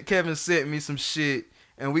shit. Kevin sent me some shit,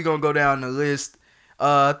 and we gonna go down the list.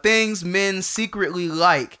 Things men secretly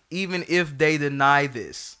like, even if they deny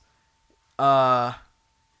this. I'm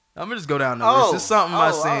gonna just go down the list. It's something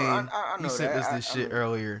I seen. I know He sent that. us this shit I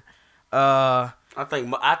earlier. I think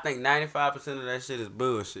 95% of that shit is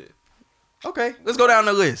bullshit. Okay, let's go down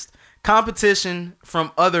the list. Competition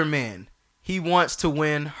from other men. He wants to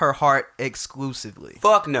win her heart exclusively.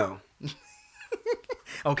 Fuck no.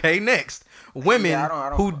 Okay, next. Women Yeah, I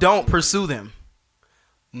don't who don't pursue them.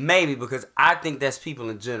 Maybe because I think that's people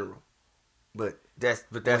in general. But that's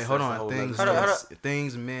Wait, hold that's a on. whole Things, nother men, story.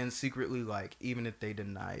 things men secretly like, even if they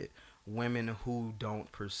deny it. Women who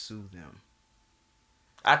don't pursue them.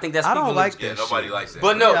 I think that's I people don't in- like Yeah, that nobody shit. likes that.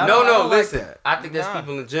 But no, Yeah, I no, don't like listen. that. I think that's Nah.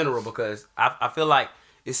 people in general because I feel like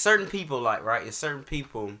it's certain people like, right? It's certain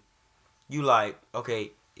people you like,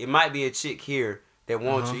 okay, it might be a chick here that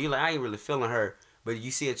wants you. You like, I ain't really feeling her. But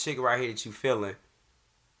you see a chick right here that you feeling,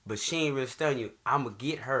 but she ain't really stunning you. I'm going to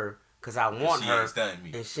get her because I want She her. ain't stunning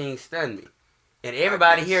me. And she ain't stunning me. And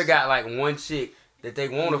everybody guess. here got like one chick that they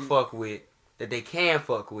want to fuck with, that they can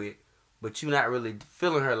fuck with, but you not really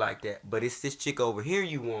feeling her like that. But it's this chick over here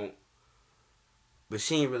you want, but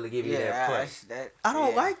she ain't really giving you that play. I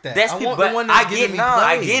don't like that. That's I people, want but the one I that's get giving it. me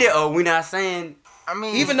I play. get it. Oh, we're not saying. I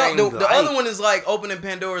mean, Even though things the like- other one is like opening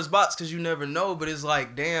Pandora's box because you never know, but it's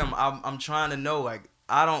like, damn, I'm trying to know. Like,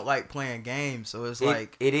 I don't like playing games, so it's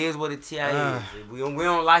like, it is what it is. We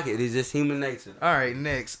don't like it. It's just human nature. all right,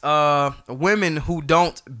 next, women who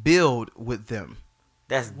don't build with them.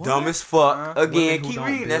 That's dumb as fuck. Again, Women who keep don't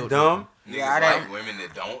reading. That's build dumb. Niggas Yeah, I like didn't- women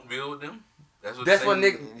that don't build them. That's what. That's they what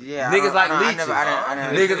say? niggas. Yeah, Niggas like I leeches.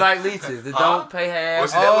 never- Niggas like leeches that don't pay half.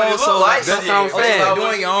 What's that what it look like? so that's what I'm Based saying. off what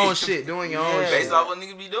doing your niggas own be- shit, doing your own Yeah. shit. Based off what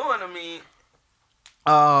niggas be doing, I mean,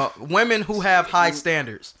 Women who have high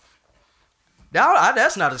standards.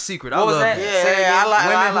 That's not a secret. I What was love that? that. Yeah, Say it again. I like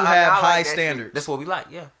Women who I have like high that shit. standards. That's what we like.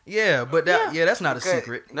 Yeah, Yeah, but that's not a Okay.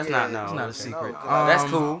 secret. that's Yeah, not It's not a secret. That's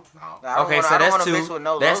cool. I don't Okay, wanna- so I don't that's wanna two. mix with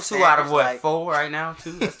no That's low two out of standards, what? like- 4 right now.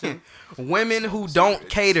 2. That's 2. Women who don't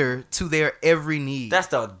cater to their every need. That's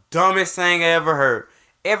the dumbest thing I ever heard.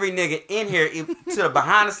 Every nigga in here, to the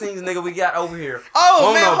behind the scenes nigga we got over here. Oh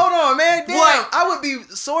won't man, know- hold on, man. Damn, What? I would be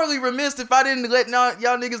sorely remiss if I didn't let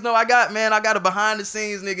y'all niggas know I got a behind the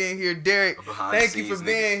scenes nigga in here, Derek. A behind Thank the you for scenes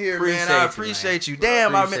being here, Appreciate man. I you, appreciate you. man.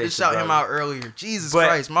 Damn, I meant to Appreciate you, shout him brother. out earlier. Jesus But-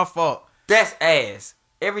 Christ, my fault. That's ass.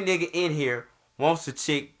 Every nigga in here wants a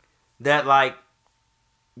chick that like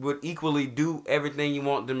would equally do everything you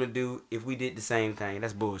want them to do if we did the same thing.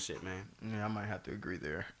 That's bullshit, man. Yeah, I might have to agree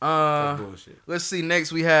there. That's bullshit. Let's see.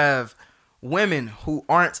 Next, we have women who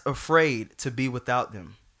aren't afraid to be without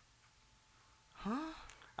them.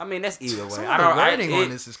 I mean, that's either way. Some I of don't. the wording on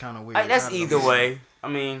this is kind of weird. That's I don't either know. way. I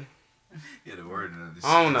mean, yeah, the word of this.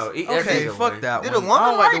 I don't know. That's Okay, either fuck way. that Did one. a woman I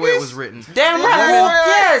don't like the write way it this? was written. Damn Did right. a Well, woman write-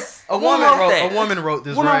 yes. A woman wrote wrote. that. A woman wrote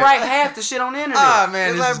this. Women right? write half the shit on the internet. Ah man,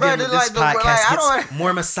 It's this like, is bro, getting this this like the- podcast like, I don't gets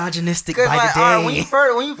more misogynistic Cause by like, the alright, day. when you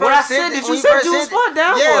first What I sent said, it- did when you say first you was sent it- fucked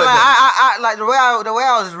down yeah, for it, like though? I like the way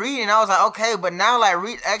I was reading, I was like, okay, but now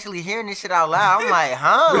like actually hearing this shit out loud, I'm like,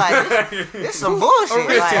 huh, like this some A bullshit.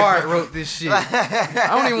 retard wrote this shit. I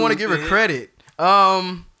don't even want to give her credit.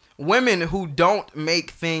 Women who don't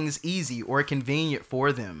make things easy or convenient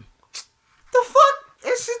for them. The fuck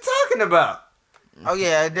is she talking about? Oh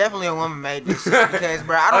yeah, definitely a woman made this shit because,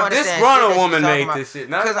 bro, I don't This understand. grown woman made this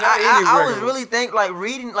shit. Not Because any I was regular. really think like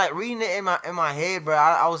reading it in my head, bro.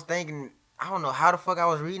 I was thinking, I don't know how the fuck I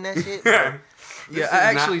was reading that shit. bro. Yeah, I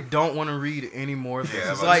actually don't want to read any more of this.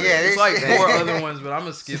 Yeah, It's but- like Yeah, it's this like shit- 4 other ones, but I'm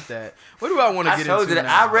gonna skip that. What do I want to I get told into you that.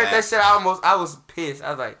 now? I read that shit. I was pissed. I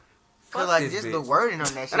was like, fuck Cause like this just bitch. the wording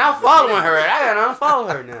on that shit. And I'm following her. I gotta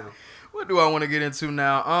unfollow her now. What do I want to get into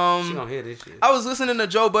now? She gonna hear this shit. I was listening to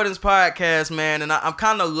Joe Budden's podcast, man, and I'm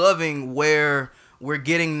kind of loving where we're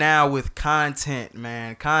getting now with content,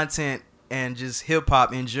 man. Content and just hip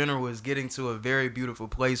hop in general is getting to a very beautiful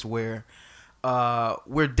place where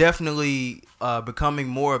we're definitely becoming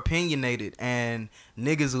more opinionated, and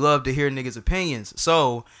niggas love to hear niggas' opinions.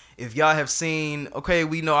 So if y'all have seen, okay,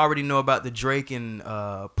 we already know about the Drake and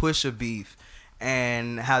Pusha beef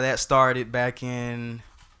and how that started back in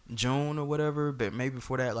June or whatever, but maybe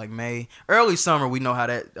before that, like May, early summer, we know how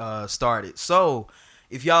that started. So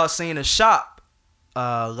if y'all seen a shop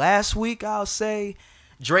last week, I'll say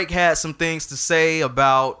Drake had some things to say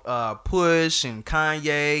about Push and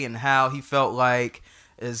Kanye and how he felt like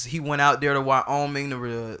as he went out there to Wyoming to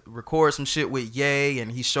record some shit with Ye,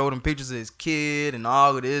 and he showed him pictures of his kid and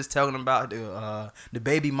all of this, telling him about the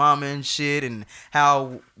baby mama and shit, and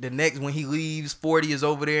how the next when he leaves, 40 is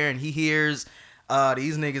over there and he hears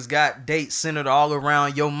these niggas got dates centered all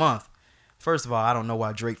around your month. First of all, I don't know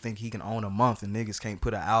why Drake think he can own a month and niggas can't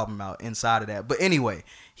put an album out inside of that. But anyway,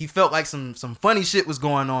 he felt like some funny shit was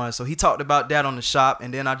going on, so he talked about that on the shop.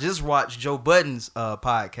 And then I just watched Joe Budden's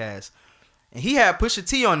podcast, and he had Pusha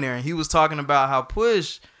T on there, and he was talking about how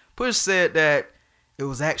Push said that it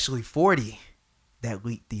was actually 40 that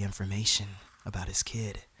leaked the information about his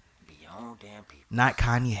kid, Beyond damn people. not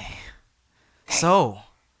Kanye. So,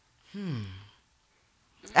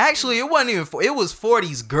 actually, it wasn't even. It was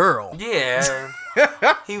 40's girl. Yeah.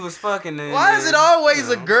 He was fucking. Why is it always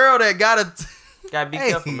a girl that gotta? Gotta be Hey,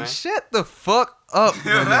 careful, man. shut the fuck up,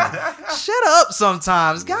 women. Shut up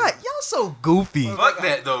sometimes. God, y'all so goofy. Fuck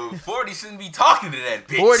that though. 40 shouldn't be talking to that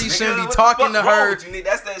bitch. 40 shouldn't be What the talking fuck to wrong her. with you, nigga?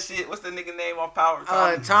 That's that shit. What's the nigga name on Power?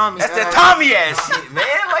 Tommy. That's that Tommy ass shit, man.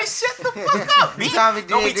 Like shut the fuck up, B. Tommy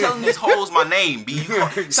Don't be did telling this. these hoes my name, B. She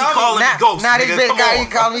calling me Ghost. Now this nigga. bitch Come got on, you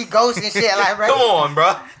call me Ghost and shit like right. Come on,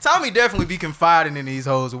 bro. Tommy definitely be confiding in these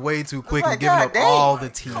hoes way too quick like, and giving God up damn. all the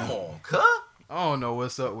tea. Come on, cuz. I don't know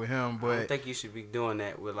what's up with him, I but think you should be doing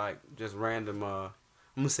that with like just random. I'm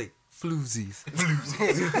gonna say floozies.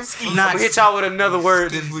 I'm not gonna hit y'all with another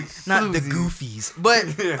word this week. not the goofies. But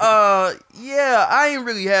yeah, I ain't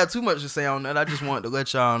really had too much to say on that. I just wanted to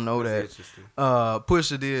let y'all know that Interesting.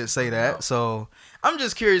 Pusha did say that. So I'm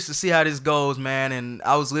just curious to see how this goes, man. And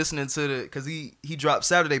I was listening to because he dropped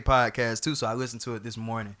Saturday podcast too, so I listened to it this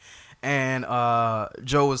morning. And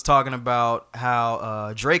Joe was talking about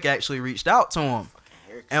how Drake actually reached out to him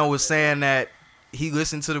and was saying that he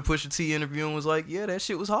listened to the Pusha T interview and was like, yeah, that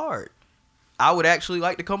shit was hard. I would actually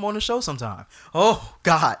like to come on the show sometime. Oh,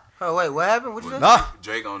 God. Oh wait, what happened? What you said? Nah,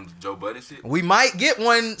 Drake on Joe Budden shit. we might get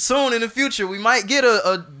one soon in the future. We might get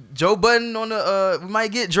a Joe Budden on the we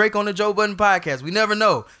might get Drake on the Joe Budden podcast. We never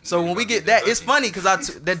know. So Yeah, when we gonna get get that, that it's hooking. funny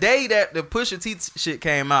because the day that the Pusha T shit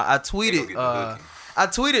came out, I tweeted I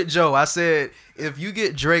tweeted Joe. I said, if you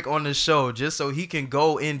get Drake on the show just so he can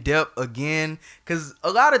go in depth again, because a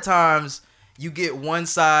lot of times you get one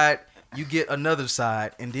side, you get another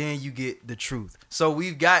side, and then you get the truth. So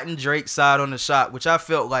we've gotten Drake's side on the shot, which I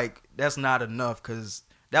felt like that's not enough because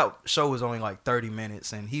that show was only like 30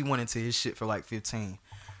 minutes and he went into his shit for like 15.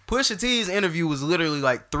 Pusha T's interview was literally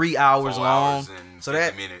like 3 hours 4 long. hours and So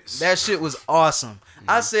 50 minutes. that shit was awesome.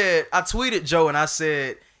 I tweeted Joe and I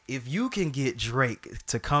said, if you can get Drake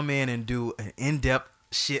to come in and do an in-depth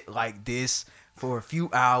shit like this for a few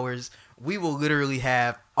hours, we will literally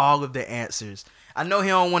have all of the answers. I know he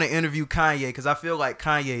don't want to interview Kanye because I feel like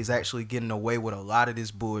Kanye is actually getting away with a lot of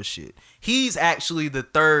this bullshit. He's actually the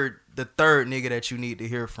third nigga that you need to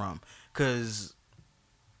hear from because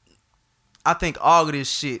I think all of this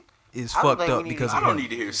shit is I don't fucked think up we need- because I of don't him. need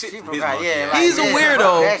to hear shit She from his forgot, monkey yeah, ass. like, He's a yeah, weirdo.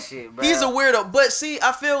 fuck that shit, bro. He's a weirdo. But see,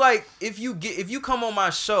 I feel like if you come on my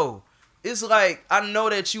show, it's like I know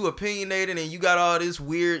that you opinionated and you got all this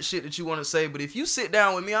weird shit that you want to say. But if you sit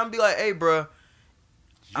down with me, I'm be like, hey, bro,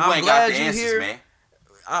 You ain't got the answers, man.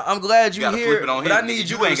 I'm glad You you gotta here, flip it on but him, I need nigga.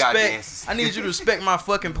 you You to ain't got the respect. answers. I need you to respect my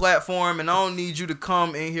fucking platform, and I don't need you to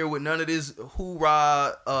come in here with none of this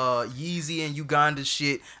hoorah, Yeezy and Uganda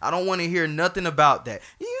shit. I don't want to hear nothing about that.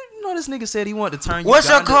 You know, this nigga said he wanted to turn. What's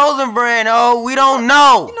your Uganda- clothing brand? Oh, we don't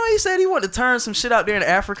know. You know, he said he wanted to turn some shit out there in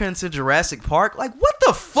Africa into Jurassic Park. Like, what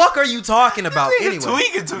the fuck are you talking about anyway?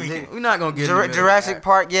 Tweaking. We're not gonna get into that. Jurassic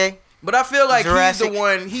Park, yeah. But I feel like Jurassic. he's the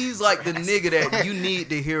one. He's like the nigga that you need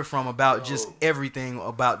to hear from about just everything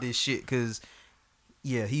about this shit. Cause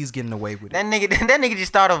yeah, he's getting away with it. That nigga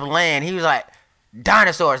just thought of land. He was like,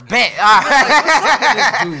 dinosaurs, bet.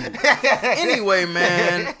 Anyway,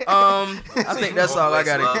 man, I think that's all I Love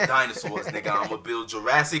got. dinosaurs, nigga. I'm gonna build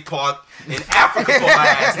Jurassic Park in Africa for my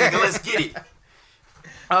ass, nigga. Let's get it.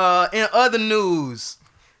 In other news,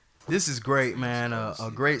 This is great, man. A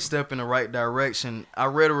great step in the right direction. I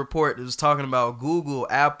read a report that was talking about Google,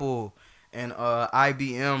 Apple, and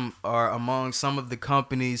IBM are among some of the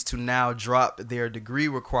companies to now drop their degree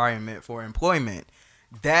requirement for employment.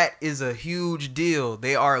 That is a huge deal.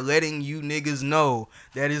 They are letting you niggas know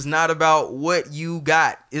that it's not about what you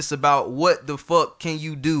got. It's about what the fuck can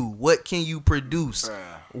you do? What can you produce? Bruh.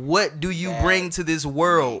 What do you bring to this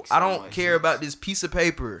world? I don't care about this piece of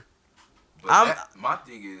paper. But my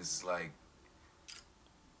thing is, like,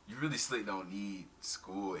 you really slick don't need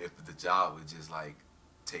school if the job would just, like,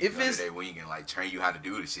 take you under their wing and, like, train you how to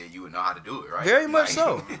do the shit. You would know how to do it, right? Very much Like,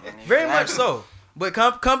 so. Very much so. But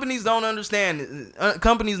companies don't understand.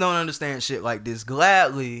 Companies don't understand shit like this.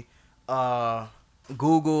 Gladly,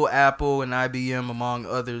 Google, Apple, and IBM, among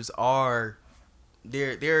others, are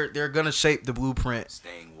they're gonna shape the blueprint.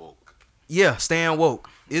 Staying woke. Yeah, staying woke.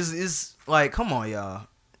 Is like, come on, y'all.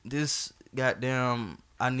 This goddamn,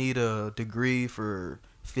 I need a degree for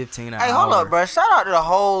 15 hours. Hey, hold up, bro. Shout out to the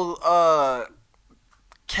whole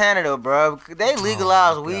Canada, bro. They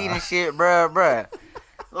legalized weed and shit, bro.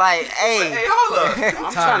 Like, hey, hold up.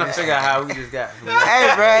 I'm trying to figure out how we just got from there.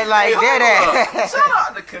 hey, bro, like that. Shout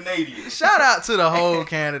out to Canadians. Shout out to the whole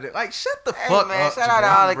Canada. Like, shut the Hey, fuck man, up. shout out to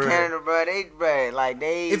all the Jabbar. Canada, bro.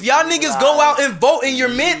 They. If y'all niggas go out and vote in your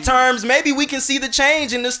midterms, maybe we can see the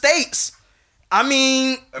change in the states. I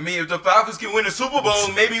mean, if the Falcons can win the Super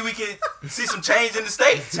Bowl, maybe we can see some change in the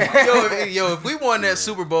States. yo, if we won that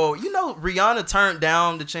Super Bowl, you know, Rihanna turned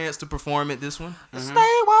down the chance to perform at this one.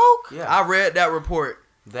 Stay woke. Yeah, I read that report.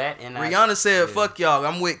 that and Rihanna said, yeah. "Fuck y'all,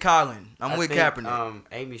 I'm with Colin. I'm with think, Kaepernick."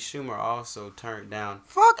 Amy Schumer also turned down.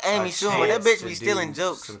 Fuck a Amy Schumer. That chance bitch to be stealing do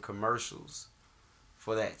jokes. Some commercials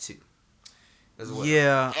for that too. As well.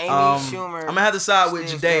 Yeah, Amy Schumer I'm gonna have to side with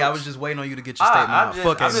steals Jade. I jokes. was just waiting on you to get your statement out.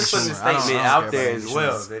 Fuck I'm Amy just putting the Schumer. I don't statement care out about there Amy as Schumer.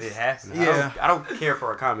 well that it happened. Yeah. I don't care for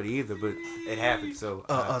her comedy either, but it happened. So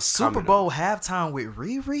A Super Bowl halftime with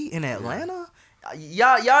Riri in Atlanta.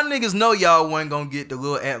 Y'all niggas know y'all wasn't gonna get the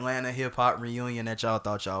little Atlanta hip hop reunion that y'all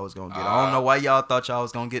thought y'all was gonna get. I don't know why y'all thought y'all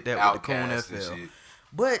was gonna get that with the Coon Outkast and FL. shit.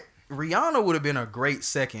 But Rihanna would have been a great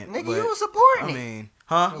second. Nigga, but, you was supporting I it. mean,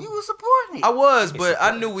 huh? You was supporting it. I was, but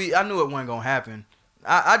I knew it wasn't gonna happen.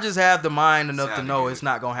 I just have the mind enough to Sounded know good. it's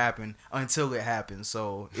not gonna happen until it happens.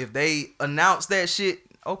 So if they announce that shit,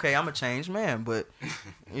 okay, I'm a changed man. But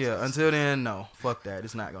yeah, until then, no, fuck that.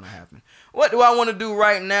 It's not gonna happen. What do I want to do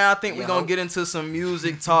right now? I think we're gonna get into some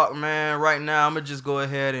music talk, man. Right now, I'm gonna just go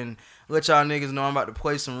ahead and let y'all niggas know I'm about to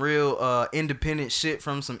play some real independent shit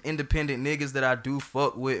from some independent niggas that I do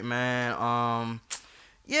fuck with, man.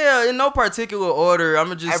 Yeah, in no particular order. I'm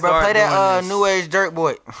gonna just Hey, bro, start play that doing this. New Age Jerk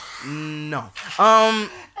Boy. No. I'm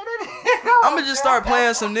gonna just start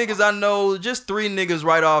playing some niggas I know. Just 3 niggas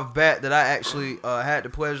right off bat that I actually had the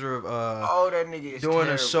pleasure of Oh, that nigga is doing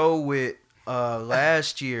terrible. a show with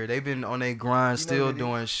last year. They've been on their grind, You know still what it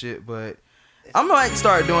doing shit, but I might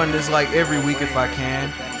start doing this like every week if I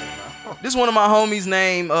can. This one of my homies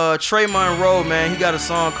named Trey Monroe, man. He got a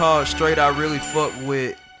song called Straight I Really Fuck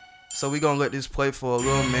With. So we gonna let this play for a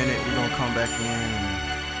little minute. We gonna come back in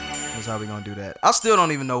and that's how we gonna do that. I still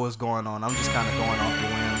don't even know what's going on. I'm just kind of going off the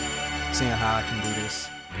whim, seeing how I can do this.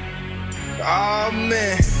 Oh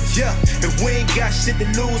man, yeah, if we ain't got shit to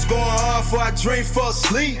lose, going hard for our dream for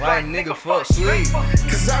sleep. Right, nigga, fuck sleep.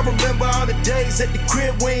 Cause I remember all the days at the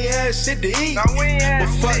crib we ain't had shit to eat. But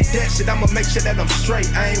fuck that shit, I'ma make sure that I'm straight.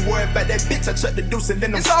 I ain't worried about that bitch, I chuck the deuce and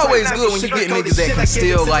then I'm It's always good when you get niggas that can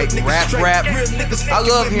still like rap. I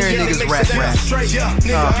love hearing niggas rap. Yeah,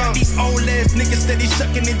 nigga, got these old ass niggas steady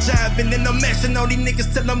shucking and jiving. And I'm mashing all these niggas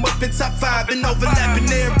till I'm up in top 5 and overlapping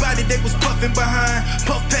everybody they was puffing behind.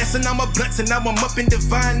 Puff passing on my blunts and now I'm up in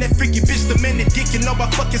divine. That freaky bitch, the man that dick, you know I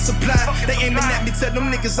fucking supply. They aiming at me, tell them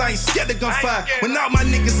niggas I ain't scared of gunfire. When all my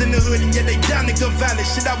niggas in the hood, and yeah, they down to gun violence.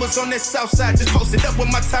 Shit, I was on that south side, just posted up with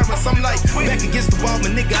my tyrants. I'm like, back against the wall, my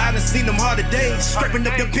nigga, I done seen them harder days. Scraping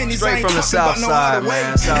up them pennies, I Straight ain't from the talking south about no side, harder way.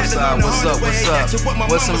 man. South side, what's up, what's up?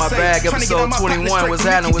 What's in my bag, episode 21, what's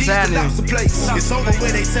happening, what's happening? It's over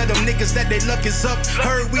where they tell them niggas that they luck is up.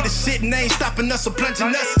 Heard we the shit and they ain't stopping us or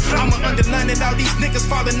plunging us. I'ma underline it, all these niggas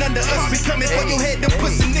falling under us. We coming for your head, them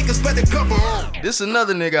pussy niggas better cover up. This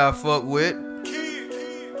another nigga I fuck with.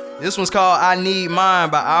 This one's called I Need Mine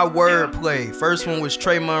by Our Wordplay. First one was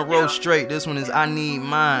Trey Monroe Straight. This one is I Need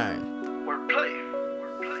Mine.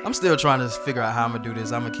 I'm still trying to figure out how I'm gonna do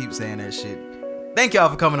this. I'm gonna keep saying that shit. Thank y'all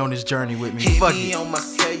for coming on this journey with me. Fuck me it. on my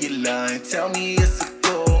cellular and tell me it's a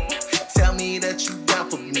go. Tell me that you down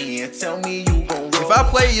for me and tell me you gon' roll. If I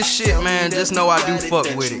play your shit, man, just know I do fuck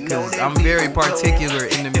with it. Cause I'm very particular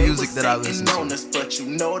in the music that I listen to. But you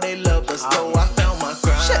know they love us, so I found my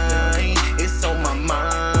grind. It's on my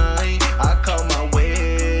mind.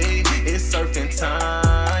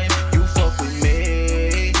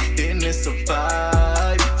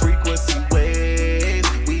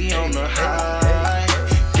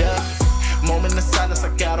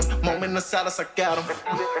 honest, I got 'em.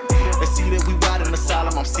 They see that we ride in the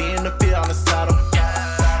asylum, I'm seeing the fear on the side of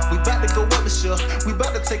 'em. We bout to go up the shell, we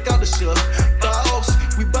bout to take out the shell. Dogs,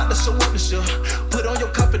 we bout to show up the shell. Put on your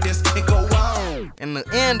confidence and go on. And to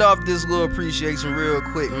end off this little appreciation real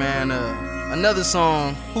quick, man, another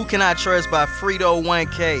song, Who Can I Trust by Frito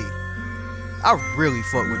 1K. I really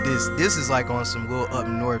fuck with this. This is like on some little up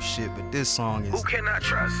north shit, but this song is. Who can I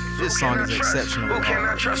trust? This song is exceptional. Who can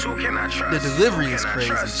I trust? Who can I trust? The delivery is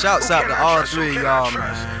crazy. Shouts out to all three of y'all,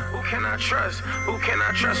 man. Who can I trust? Who can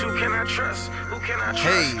I trust? Who can I trust? Who can I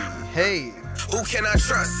trust? Hey. Who can I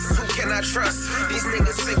trust? Who can I trust? These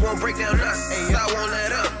niggas fake won't break down us. I won't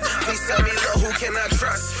let up. Please tell me, Lord, who can I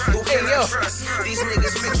trust? Who can I trust? These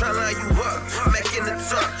niggas fake try line you up. Mac in the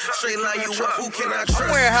tuck, straight line you up. Who can I trust?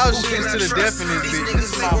 I'm wearing house shoes to the death in this bitch.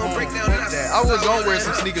 This is my home. I was gonna wear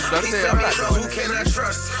some sneakers, but I said I'm not doing Who can I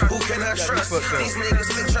trust? Who can I trust? These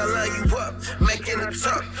niggas fake try line you up. Mac in the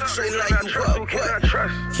tuck, straight line you up. Who can I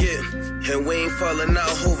trust? Yeah, and we ain't falling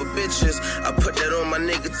out over bitches. I put that on my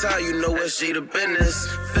nigga Ty, you know what she the business.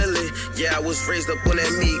 Philly, yeah, I was raised up on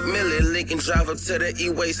that Meek Millie. Lincoln drive up to the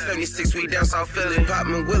E-Way 76, we down South Philly,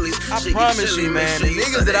 poppin' willies. I promise you, man, the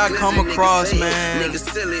niggas that I come across, man,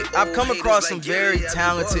 I've come across some very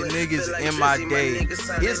talented niggas in my day.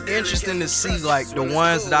 It's interesting to see, like, the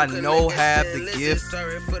ones that I know have the gift,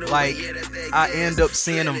 like, I end up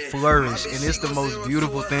seeing them flourish, and it's the most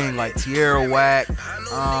beautiful thing, like Tierra Whack.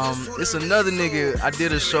 It's another nigga I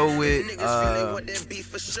did a show with,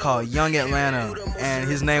 it's called Young Atlanta, and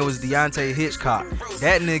his name was Deontay Hitchcock.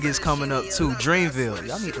 That nigga is coming up too, Dreamville.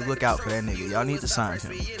 Y'all need to look out for that nigga. Y'all need to sign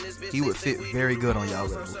him. He would fit very good on y'all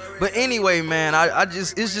level. But anyway, man,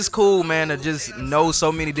 it's just cool, man, to just know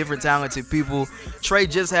so many different talented people. Trey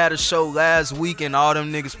just had a show last week and all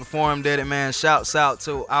them niggas performed at it, man. Shouts out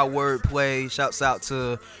to our wordplay. Shouts out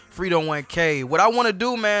to Frito 1K. What I want to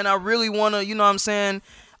do, man, I really want to, you know what I'm saying?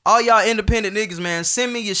 All y'all independent niggas, man,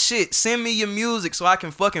 send me your shit. Send me your music so I can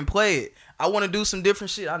fucking play it. I want to do some different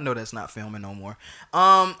shit. I know that's not filming no more.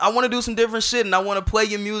 I want to do some different shit, and I want to play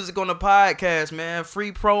your music on the podcast, man.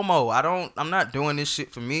 Free promo. I'm not doing this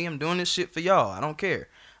shit for me. I'm doing this shit for y'all. I don't care.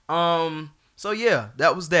 So yeah,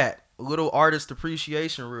 that was that. A little artist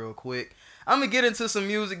appreciation real quick. I'm going to get into some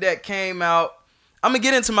music that came out. I'm going to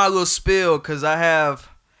get into my little spill because I'm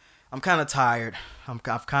kind of tired.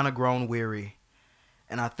 I've kind of grown weary.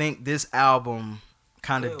 And I think this album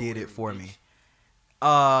kind of did it for me.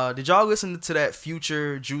 Did y'all listen to that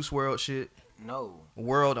Future Juice WRLD shit? No.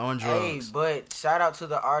 World on Drugs. Hey, but shout out to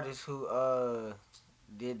the artist who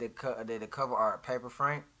did the cover art, Paper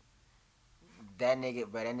Frank. That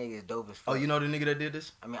nigga is dope as fuck. Oh, you know the nigga that did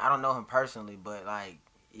this? I mean, I don't know him personally, but like,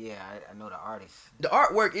 yeah, I know the artist. The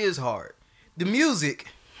artwork is hard. The music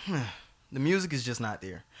is just not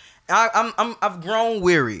there. I've grown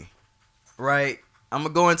weary, right? I'm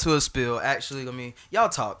gonna go into a spill. Actually, y'all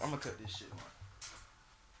talk. I'm gonna cut this shit on.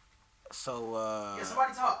 So yeah,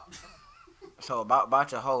 somebody talk. So about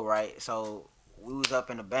your hoe, right? So we was up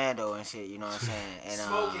in the bando and shit, you know what I'm saying? And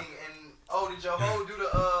smoking and did your hoe do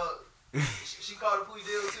the she called a plea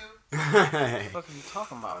deal too? What the fuck are you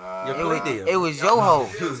talking about? Your plea deal. It was your hoe.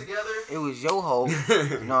 Together? It was your hoe.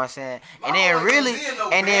 You know what I'm saying? And then really,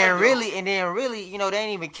 you know, they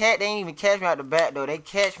ain't even catch me out the back door. They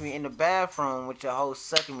catch me in the bathroom with your hoe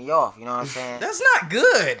sucking me off. You know what I'm saying? That's not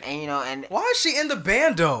good. And you know, and why is she in the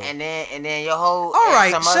bando? And then your hoe. All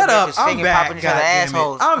right, shut up. I'm back.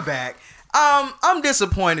 I'm back. I'm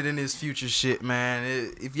disappointed in this Future shit,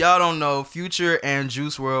 man. If y'all don't know, Future and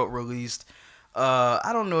Juice WRLD released,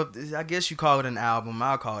 I don't know if, I guess you call it an album.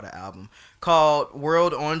 I'll call it an album called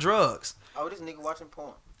World on Drugs. Oh, this nigga watching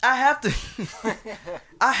porn. I have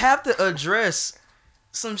to address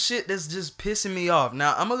some shit that's just pissing me off.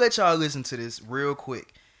 Now, I'm gonna let y'all listen to this real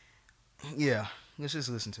quick. Yeah, let's just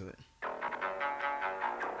listen to it.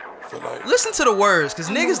 Listen to the words, cause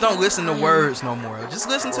niggas don't listen to words no more. Just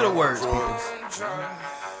listen to the words, people.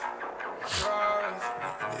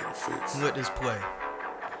 Let this play.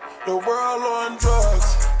 The world on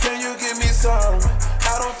drugs, can you give me some?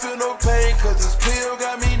 I don't feel no pain, cause this pill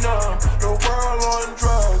got me numb. The world on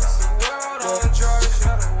drugs. The world on drugs,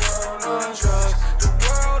 yeah, the world on drugs. The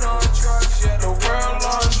world on drugs, yeah, the world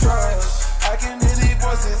on drugs. I can hear these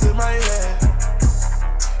voices in my head.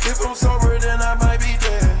 If I'm sober, then I might be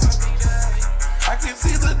dead. I can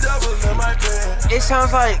see the devil in my bed. It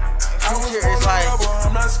sounds like Future is like,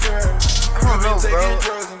 I'm not scared. I don't know, bro.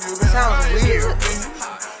 It sounds weird.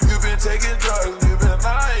 You've been taking drugs, you've been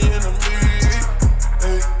lying to me.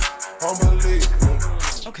 Hey,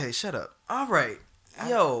 unbelievable. Okay, shut up. All right,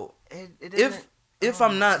 yo. If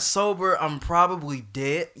I'm not sober, I'm probably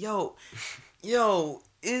dead. Yo,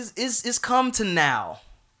 it's come to now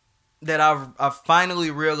that I've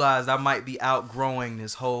finally realized I might be outgrowing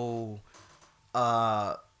this whole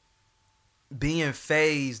being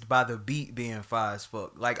phased by the beat being fire as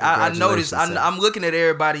fuck. Like I noticed, I'm looking at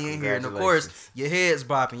everybody in here, and of course your head's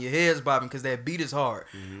bopping because that beat is hard.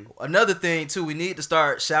 Another thing too, we need to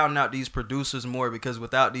start shouting out these producers more, because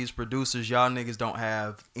without these producers, y'all niggas don't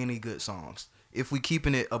have any good songs. If we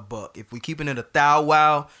keeping it a buck, if we keeping it a thou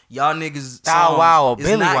wow, y'all niggas songs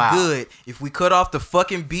is not good. If we cut off the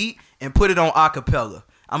fucking beat and put it on acapella,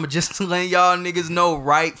 I'ma just letting y'all niggas know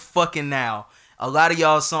right fucking now. A lot of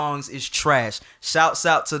y'all songs is trash. Shouts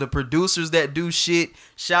out to the producers that do shit.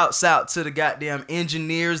 Shouts out to the goddamn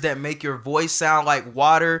engineers that make your voice sound like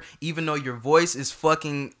water, even though your voice is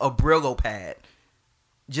fucking a Brillo pad.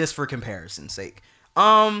 Just for comparison's sake.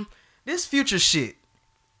 This Future shit.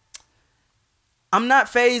 I'm not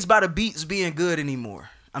fazed by the beats being good anymore.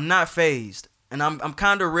 I'm not fazed. And I'm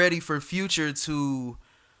kind of ready for Future to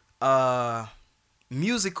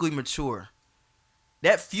musically mature.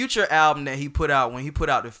 That Future album that he put out, when he put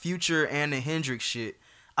out the Future and the Hendrix shit,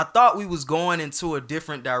 I thought we was going into a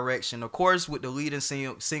different direction. Of course, with the leading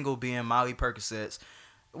single being Molly Percocets,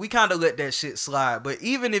 we kind of let that shit slide. But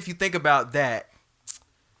even if you think about that,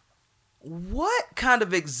 what kind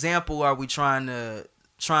of example are we trying to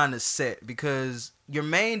set? Because your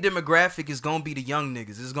main demographic is gonna be the young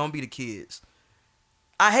niggas. It's gonna be the kids.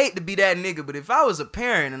 I hate to be that nigga, but if I was a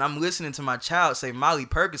parent and I'm listening to my child say Molly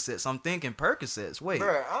Percocets, I'm thinking Percocets. Wait.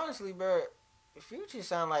 Bruh, honestly, bruh, Future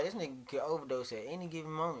sound like this nigga could overdose at any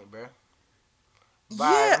given moment, bruh.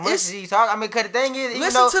 Yeah, as much as he talk, I mean, cause the thing is,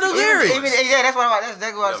 listen to the lyrics. Yeah, that's what that's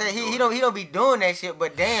exactly what I'm saying. He don't be doing that shit,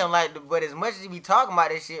 but damn, like, but as much as he be talking about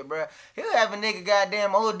that shit, bro, he'll have a nigga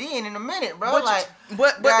goddamn ODing in a minute, bro.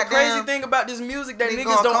 But the crazy thing about this music that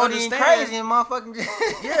niggas don't understand, crazy and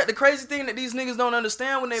motherfucking yeah, the crazy thing that these niggas don't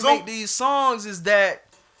understand when they make these songs is that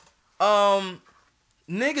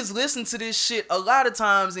niggas listen to this shit a lot of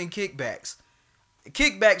times in kickbacks.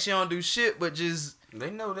 Kickbacks, you don't do shit, but just. They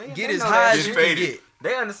know they get as high as you can get.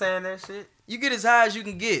 They understand that shit. You get as high as you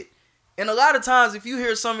can get. And a lot of times, if you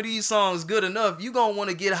hear some of these songs good enough, you gonna want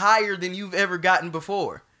to get higher than you've ever gotten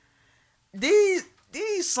before. These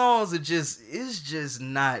songs are it's just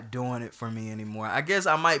not doing it for me anymore. I guess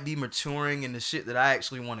I might be maturing in the shit that I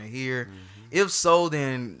actually want to hear. If so,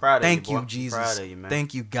 then thank you, Jesus. Proud of you, man.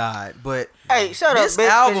 Thank you, God. But hey, shut up, bitch,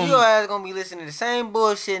 because your ass gonna be listening to the same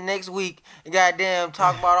bullshit next week and goddamn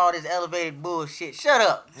talk about all this elevated bullshit. Shut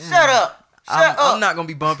up. Shut up. I'm not gonna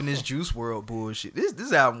be bumping this Juice WRLD bullshit.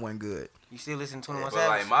 This album wasn't good. You still listen to 21 Savage?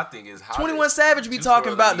 Savage? Like, my thing is, how 21 Savage be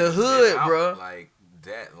talking about the hood, bro. Like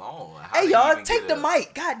that long. Hey y'all, take the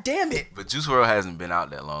mic. God damn it. But Juice WRLD hasn't been out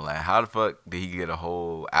that long. Like, how the fuck did he get a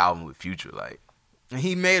whole album with Future? Like, and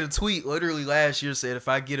he made a tweet literally last year, said if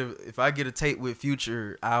I get a tape with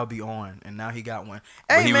Future, I'll be on. And now he got one.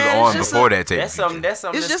 But he was on before that tape. That's something. It's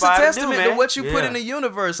just a testament to what you put in the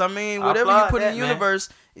universe. I mean, whatever you put in the universe,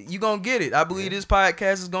 you gonna get it. I believe this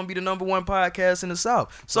podcast is gonna be the #1 podcast in the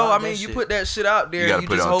South. So I mean, you put that shit out there, you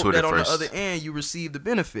just hope that on the other end you receive the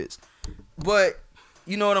benefits. But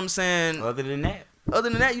you know what I'm saying? Other than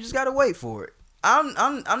that, you just gotta wait for it.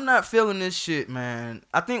 I'm not feeling this shit, man.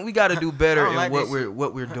 I think we gotta do better in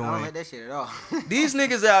what we're doing. I don't like that shit at all. These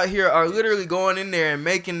niggas out here are literally going in there and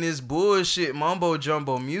making this bullshit mumbo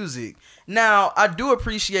jumbo music. Now, I do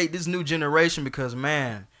appreciate this new generation because,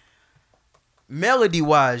 man, melody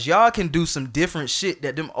wise, y'all can do some different shit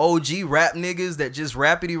that them OG rap niggas that just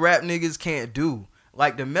rapidy rap niggas can't do.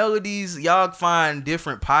 Like the melodies, y'all find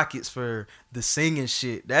different pockets for the singing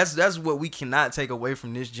shit. That's what we cannot take away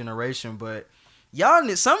from this generation. But y'all,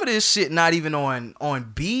 some of this shit not even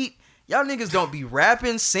on beat. Y'all niggas don't be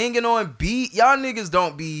rapping, singing on beat. Y'all niggas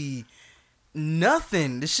don't be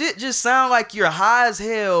nothing. The shit just sound like you're high as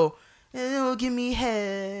hell. Oh, give me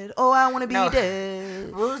head. Oh, I want to be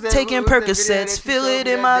dead. Taking Percocets, feel it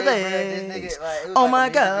in my legs. Oh my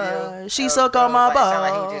God, she suck on my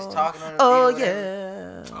balls. Oh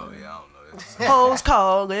yeah. Oh yeah, I don't know. Hoes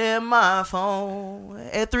calling my phone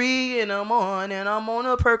at 3 a.m. I'm on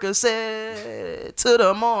a Percocet till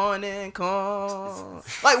the morning come.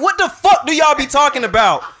 Like, what the fuck do y'all be talking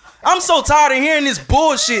about? I'm so tired of hearing this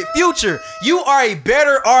bullshit. Future, you are a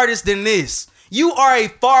better artist than this. You are a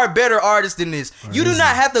far better artist than this. You do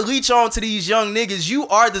not have to leech on to these young niggas. You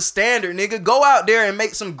are the standard, nigga. Go out there and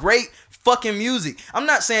make some great fucking music. I'm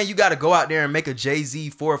not saying you got to go out there and make a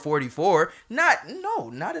Jay-Z 444. Not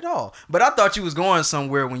at all. But I thought you was going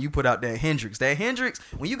somewhere when you put out that Hendrix. That Hendrix,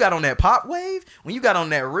 when you got on that pop wave, when you got on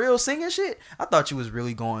that real singing shit, I thought you was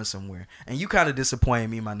really going somewhere. And you kind of disappointed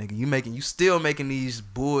me, my nigga. You still making these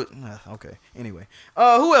okay. Anyway,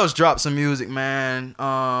 who else dropped some music, man?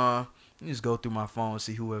 Let me just go through my phone and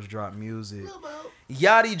see who else dropped music.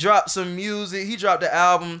 Yachty dropped some music. He dropped the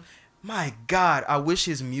album. My God, I wish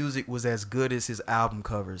his music was as good as his album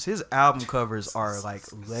covers. His album covers are like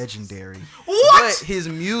legendary. What? But his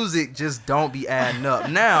music just don't be adding up.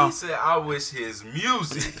 Now he said, "I wish his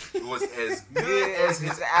music was as good as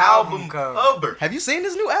his album cover." Have you seen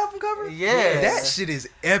this new album cover? Yeah, that shit is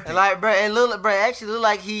epic. And like, bro, actually look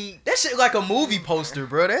like that shit like a movie poster,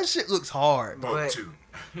 bro. That shit looks hard. But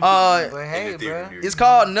hey, bro, it's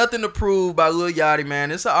called Nothing to Prove by Lil Yachty,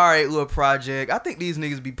 man. It's an alright little project. I think these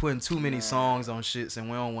niggas be putting too many songs on shits and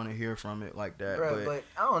we don't want to hear from it like that. Bro, but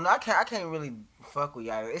I don't know. I can't really fuck with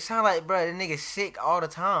Yachty. It sounds like, bro, the nigga sick all the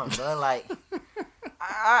time, bro. Like,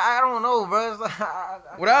 I don't know, bro. It's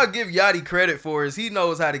like, what I'll give Yachty credit for is he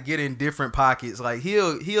knows how to get in different pockets. Like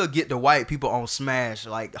he'll get the white people on smash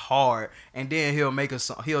like hard, and then he'll make a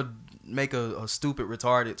stupid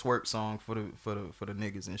retarded twerk song for the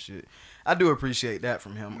niggas and shit. I do appreciate that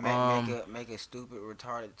from him. Make a stupid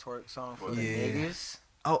retarded twerk song for the niggas.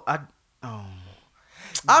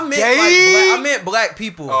 I meant black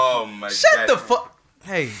people. Oh my god. Shut the fuck.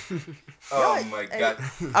 Hey. Oh my god.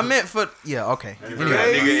 I meant for okay. Anyway. That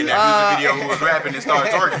nigga in that music video who was rapping and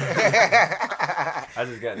started twerking. I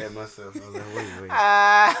just got that myself. I was like, wait.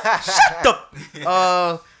 Shut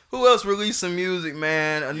the. Who else released some music,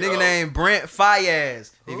 man? A nigga named Brent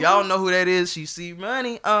Faiyaz. If y'all know who that is, she see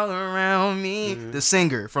money all around me. Mm-hmm. The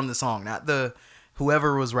singer from the song, not the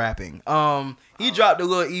whoever was rapping. He dropped a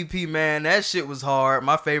little EP, man. That shit was hard.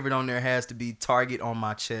 My favorite on there has to be Target on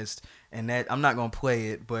My Chest. And that I'm not gonna play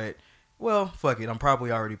it, but well, fuck it. I'm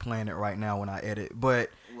probably already playing it right now when I edit. But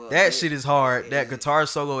that shit is hard. That guitar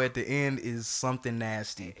solo at the end is something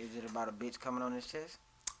nasty. Is it about a bitch coming on his chest?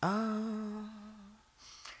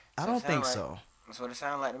 I don't think so. That's what it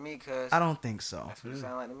sounds like to me, cuz. I don't think so. That's what it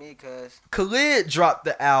sounds like to me, cuz. Khalid dropped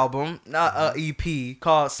the album, not EP,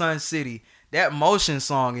 called Sun City. That Motion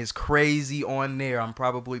song is crazy on there. I'm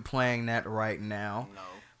probably playing that right now. No.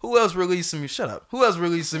 Who else released some music? Shut up. Who else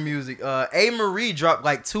released some music? A. Marie dropped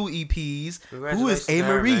like 2 EPs. Who is A.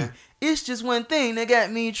 Marie? It's just one thing that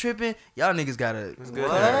got me tripping. Y'all niggas gotta. That's good.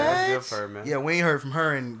 That's good for her, man. Yeah, we ain't heard from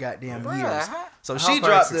her in goddamn years. So she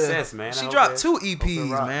dropped she dropped 2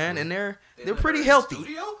 EPs, man, and they're pretty healthy.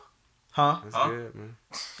 Studio? Huh? That's good, man.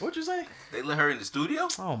 What'd you say? They let her in the studio?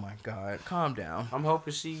 Oh my god, calm down. I'm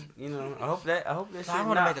hoping she, I hope that shit. I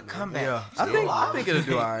want to make a comeback. Yeah, I think it'll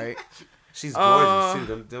do all right. She's gorgeous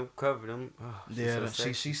too. Them cover them. Oh, yeah,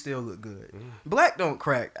 she still look good. Yeah. Black don't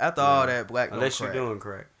crack. After all that, black don't crack. Unless you're doing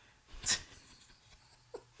crack.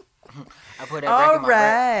 I put that all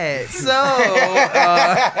right. So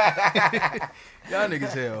y'all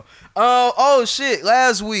niggas hell. Oh shit!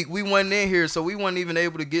 Last week we wasn't in here, so we wasn't even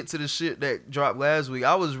able to get to the shit that dropped last week.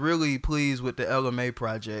 I was really pleased with the LMA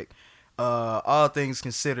project. All things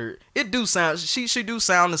considered, it do sound she do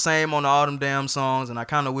sound the same on all them damn songs, and I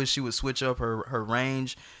kind of wish she would switch up her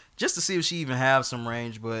range just to see if she even have some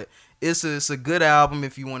range. But it's a good album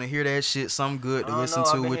if you want to hear that shit, something good to listen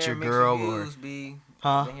to with your girl reviews,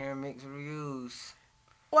 I've been hearing mixed reviews.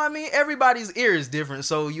 Well, I mean, everybody's ear is different,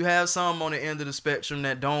 so you have some on the end of the spectrum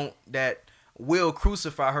that will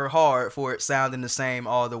crucify her hard for it sounding the same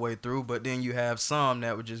all the way through, but then you have some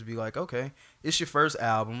that would just be like, okay, it's your first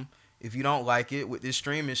album. If you don't like it with this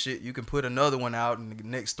streaming shit, you can put another one out in the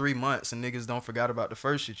next 3 months and niggas don't forget about the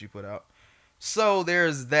first shit you put out. So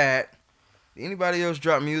there's that. Anybody else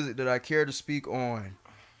drop music that I care to speak on?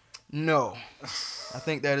 No. I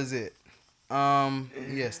think that is it.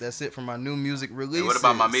 Yes, that's it for my new music releases. Hey, what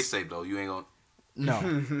about my mixtape though? You ain't gonna... No.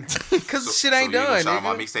 Cause shit ain't done, nigga.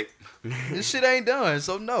 My mixtape? This shit ain't done,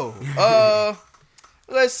 so no.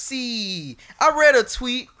 Let's see. I read a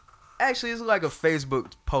tweet. Actually, it's like a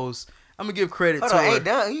Facebook post. I'm gonna give credit to her. Hey,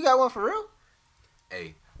 done. You got one for real?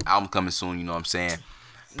 Hey, album coming soon. You know what I'm saying?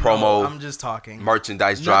 Promo. No, I'm just talking.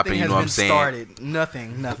 Merchandise dropping. You know what I'm saying? Started.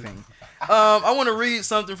 Nothing. I want to read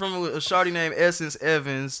something from a shawty named Essence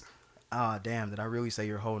Evans. Ah, damn, did I really say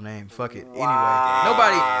your whole name? Fuck it. Wow. Anyway,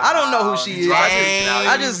 nobody, I don't know who she is.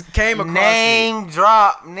 I just came across name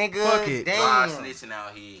drop, nigga. Fuck it. Damn.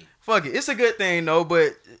 Fuck it. It's a good thing, though,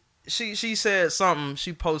 but she said something.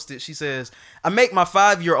 She posted, she says, I make my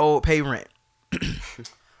 5-year-old pay rent.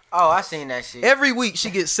 Oh, I seen that shit. Every week she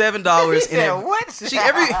gets $7 in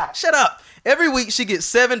what? Shut up. Every week she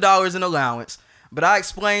gets $7 in allowance. But I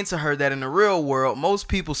explained to her that in the real world, most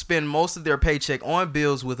people spend most of their paycheck on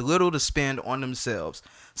bills with little to spend on themselves.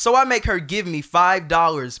 So I make her give me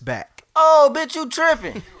 $5 back. Oh, bitch, you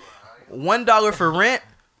tripping. $1 for rent,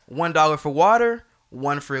 $1 for water,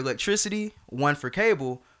 $1 for electricity, $1 for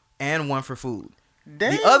cable, and $1 for food.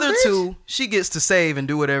 Damn, the other bitch. $2 she gets to save and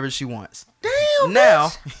do whatever she wants. Damn, now,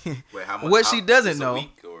 Wait, how much, what she doesn't it's know, a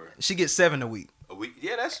week or she gets $7 a week. a week?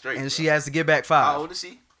 Yeah, that's straight. And bro. she has to give back $5. How old is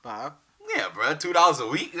she? 5. Yeah, bro, $2 a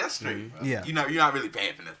week. That's straight. Bro. Yeah. you're not really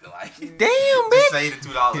paying for nothing. Like, Damn, just bitch. say the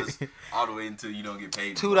 $2 all the way until you don't get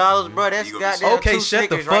paid. $2, bro. That's You gonna be goddamn Okay, 2 shut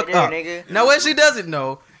the Snickers fuck right there, up. nigga. Now, what she doesn't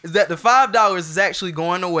know is that the $5 is actually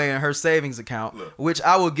going away in her savings account, Look. which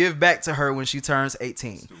I will give back to her when she turns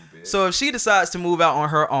 18. Stupid. So if she decides to move out on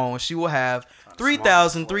her own, she will have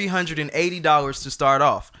 $3,380 to start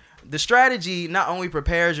off. The strategy not only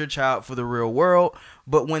prepares your child for the real world,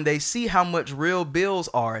 but when they see how much real bills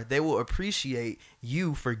are, they will appreciate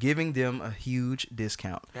you for giving them a huge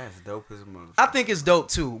discount. That's dope as a motherfucker. I think it's dope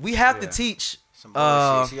too. We have to Yeah. teach. Some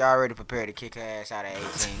bullshit. She already prepared to kick her ass out of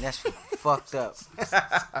 18. That's fucked up.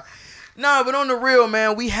 No, but on the real,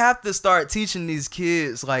 man, we have to start teaching these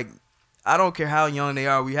kids, like, I don't care how young they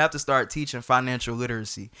are, we have to start teaching financial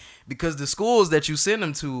literacy, because the schools that you send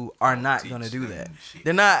them to are not going to do that.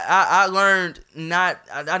 They're not.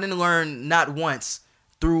 I didn't learn not once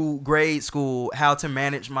through grade school how to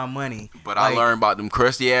manage my money. But Like, I learned about them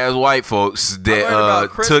crusty ass white folks I learned about that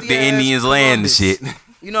took the crusty-ass Indians' land and Columbus. shit.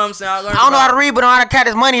 You know what I'm saying? I learned I don't know how to about- read, but I know how to count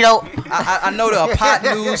his money, though. I know the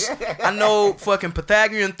hypotenuse. I know fucking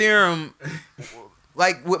Pythagorean theorem,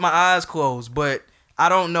 like with my eyes closed. But I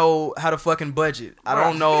don't know how to fucking budget. I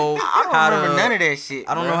don't know I don't how remember to. none of that shit.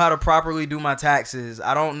 I don't bro. know how to properly do my taxes.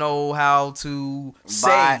 I don't know how to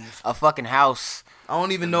Buy save. a fucking house. I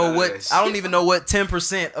don't even know None of what. that I don't shit. even know what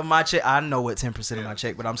 10% of my check. I know what 10% of my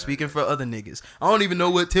check, but I'm speaking for other niggas. I don't even know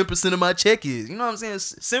what 10% of my check is. You know what I'm saying?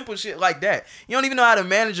 Simple shit like that. You don't even know how to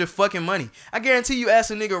manage your fucking money. I guarantee you, ask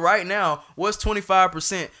a nigga right now, what's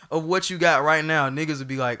 25% of what you got right now? Niggas would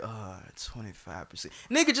be like, 25%.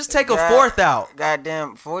 Nigga, just take a fourth out.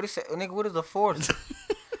 Goddamn 40. Nigga, what is a fourth?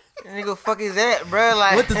 Nigga, fuck is that, bro?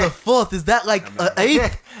 Like, What is a fourth? Is that like an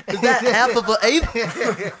eighth? Is that half of an eighth?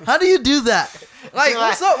 How do you do that? Like,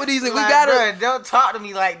 what's up with these? We gotta. Bruh, don't talk to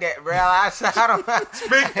me like that, bro. I don't.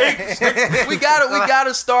 We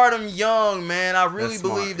gotta start them young, man. I really That's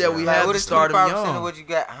smart, believe that we yeah. have What to is start them 25% young. of what you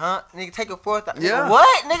got, huh? Nigga, take a fourth. Yeah. Nigga,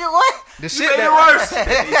 what? Nigga, what? The shit Made it that worse.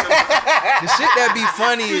 the shit that be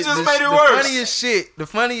funny You is just the, made it the worse. The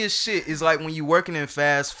funniest shit is like when you working in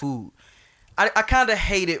fast food. I kind of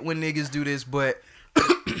hate it when niggas do this, but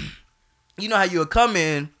you know how you'll come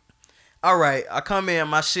in. All right, I come in.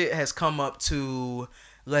 My shit has come up to,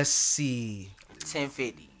 let's see.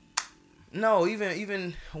 1050. No,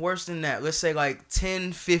 even worse than that. Let's say like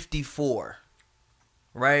 1054.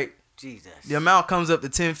 Right? Jesus. The amount comes up to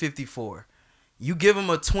 1054. You give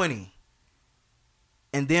them a 20.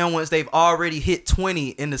 And then once they've already hit 20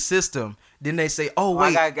 in the system, then they say, "Oh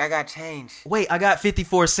wait, I got change. wait, I got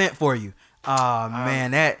 54 cents for you." Oh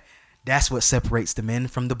man, that's what separates the men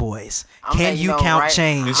from the boys. I'm Can letting you you know, count right?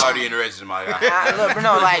 change? It's already interested, my guy. Look, bro,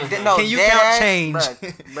 no, like, no. Can you dead count ass, change?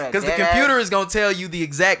 bruh, Because the dead computer ass. is gonna tell you the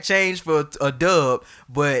exact change for a dub,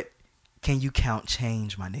 but can you count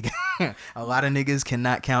change, my nigga? A lot of niggas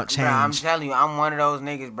cannot count change. Bro, I'm telling you, I'm one of those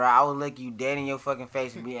niggas, bro. I would look you dead in your fucking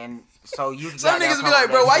face and so you. Some goddamn niggas come be like,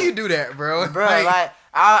 with "Bro, that why shit." you do that, bro?" Bro, like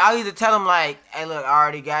I'll either tell them like, "Hey, look, I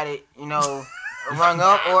already got it," you know, rung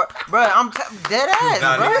up, or, bro, I'm dead ass,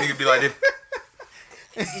 Nah, bro. nigga be like this.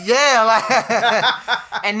 Yeah,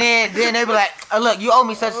 like, and then they be like, "Oh, look, you owe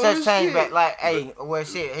me such and such change back." Like, hey, well,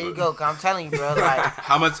 shit, here you go. Cause I'm telling you, bro. Like,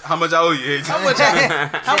 How much I owe you? how much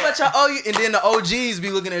I owe you? And then the OGs be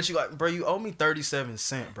looking at you like, "Bro, you owe me 37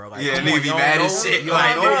 cents, bro." Like, Yeah, come nigga on, be you don't mad know? as shit. You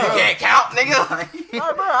Like, don't nigga, know? you can't count, nigga. like,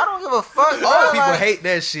 bro, I don't give a fuck. Bro. Old people like, hate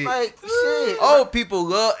that shit. Like, shit. Old people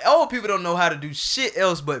don't know how to do shit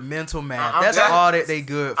else but mental math. I'm That's just- all that they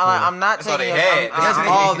good for. I'm not That's all taking. they had. That's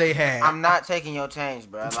all they had. I'm not taking your change,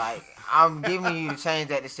 bro. Like, I'm giving you the change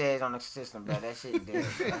that it says on the system, bro. That shit dead.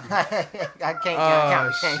 Bro. I can't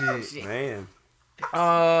count change for shit. Man.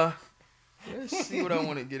 Let's see what I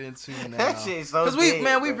want to get into now. That shit's so Because we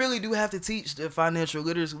dead, bro. really do have to teach the financial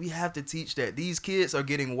literacy. We have to teach that these kids are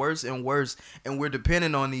getting worse and worse, and we're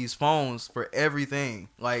depending on these phones for everything.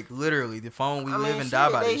 Like literally, the phone we I live mean, and die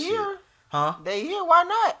shit, by they this here. shit. Huh? They here. Why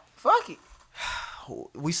not? Fuck it.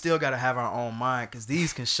 We still gotta have our own mind because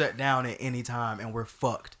these can shut down at any time, and we're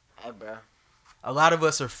fucked. Hey, bro. a lot of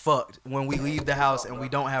us are fucked when we leave the house and we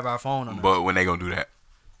don't have our phone on us. But when they gonna do that?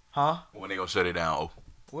 Huh? When they gonna shut it down? Oh.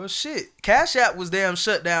 Well, shit. Cash App was damn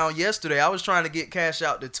shut down yesterday. I was trying to get cash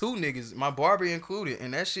out to 2 niggas, my barber included,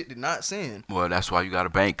 and that shit did not send. Well, that's why you got a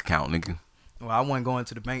bank account, nigga. Well, I wasn't going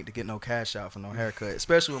to the bank to get no cash out for no haircut,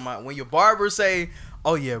 especially when your barber say,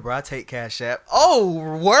 "Oh yeah, bro, I take Cash App."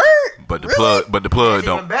 Oh, word? But the really? plug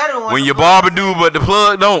don't. When your barber do, but the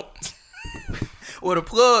plug don't. Well, the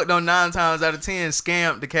plug don't 9 times out of 10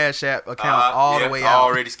 scammed the Cash App account all the way I out.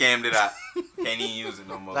 already scammed it out. Can't even use it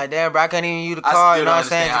no more. Like, damn, bro, I can't even use the card. You know what I'm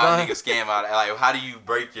saying? How niggas scam out. Like, how do you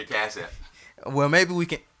break your Cash App? Well, maybe we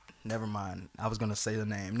can. Never mind. I was gonna say the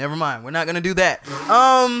name. Never mind. We're not gonna do that.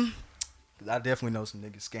 I definitely know some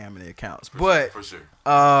niggas scamming their accounts, but for sure.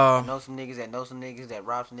 Know some niggas that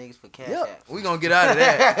rob some niggas for cash apps. We gonna get out of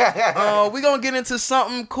that. We gonna get into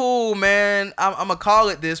something cool, man. I'm gonna call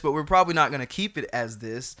it this, but we're probably not gonna keep it as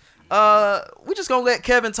this. We just gonna let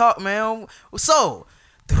Kevin talk, man. So,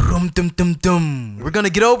 we're gonna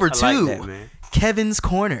get over to that, man. Kevin's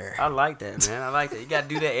Corner. I like that, man. I like that. You gotta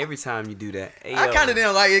do that every time you do that. Hey, I kind of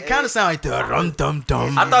didn't like it. It kind of sounded like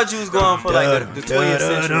dum-dum-dum. I thought you was going for like the 20th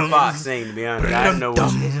Century Fox thing, to be honest. I didn't know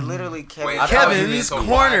what you It's literally Kevin's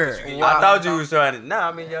Corner. I thought you was trying to. Nah,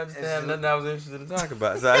 I mean, y'all just didn't have nothing I was interested in talking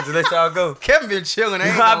about. So I just let y'all go. Kevin been chilling.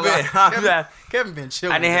 Kevin been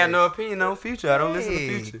chilling. I didn't have no opinion on Future. I don't listen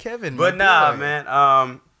to Future. Kevin, but nah,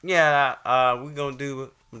 man. We gonna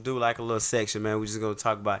do like a little section, man. We're just gonna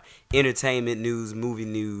talk about entertainment news, movie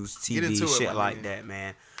news, TV, shit like that,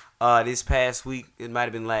 man. This past week, it might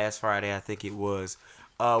have been last Friday, I think it was.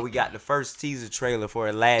 We got the first teaser trailer for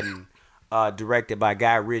Aladdin, directed by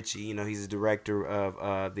Guy Ritchie. You know, he's the director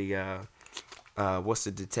of what's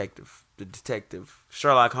the detective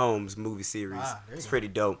Sherlock Holmes movie series. It's pretty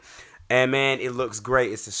dope. And man, it looks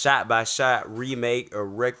great. It's a shot-by-shot remake or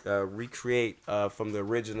recreate from the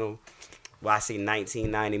original. Well, I see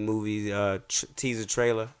 1990 movie teaser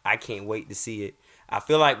trailer. I can't wait to see it. I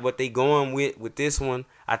feel like what they going with this one,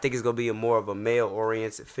 I think it's gonna be more of a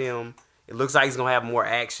male-oriented film. It looks like it's gonna have more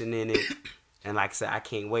action in it. And like I said, I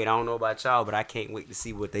can't wait. I don't know about y'all, but I can't wait to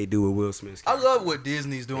see what they do with Will Smith's character. I love what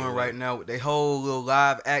Disney's doing right now with their whole little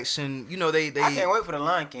live action. You know, they I can't wait for the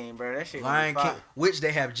Lion King, bro. That shit Lion King, which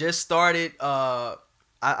they have just started.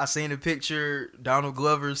 I seen the picture, Donald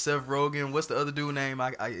Glover, Seth Rogen. What's the other dude name?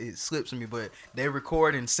 It slips me, but they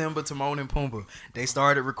recording Simba, Timon, and Pumbaa. They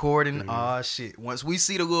started recording. Shit. Once we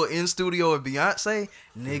see the little in studio of Beyonce,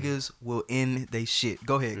 niggas will end they shit.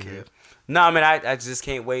 Go ahead, Kev. No, I mean, I just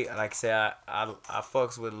can't wait. Like I said, I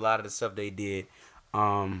fucks with a lot of the stuff they did.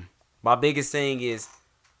 My biggest thing is,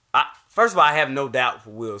 first of all, I have no doubt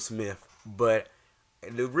for Will Smith, but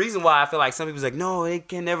the reason why I feel like some people's like, no, they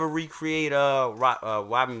can never recreate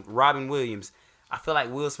Robin Williams. I feel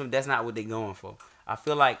like Will Smith, that's not what they're going for. I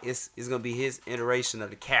feel like it's gonna be his iteration of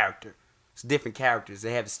the character. It's different characters.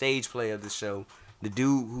 They have the stage play of the show. The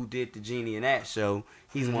dude who did the genie in that show,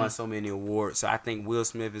 he's won so many awards. So I think Will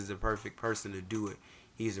Smith is the perfect person to do it.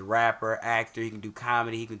 He's a rapper, actor. He can do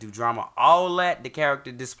comedy. He can do drama. All that the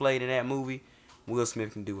character displayed in that movie, Will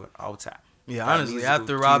Smith can do it all the time. Yeah, honestly,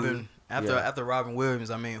 after Robin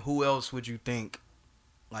Williams, I mean, who else would you think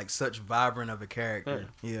like such vibrant of a character?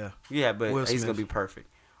 Yeah, but he's gonna be perfect.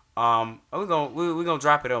 We're gonna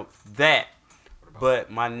drop it on that.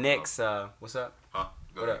 But my next what's up?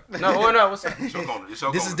 What up? No, what's up?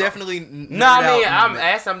 This is definitely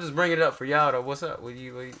I'm just bringing it up for y'all though. What's up?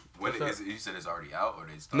 You said it's already out or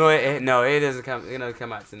they No, it doesn't come. It doesn't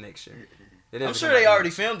come out till next year. I'm sure they already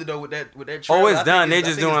filmed it though with that trailer. Oh, it's done. They're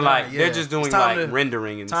just doing like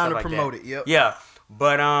rendering and stuff like that. Time to promote it. Yep. Yeah,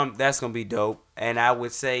 but that's gonna be dope. And I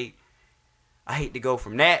would say, I hate to go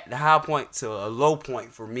from that the high point to a low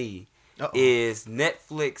point for me is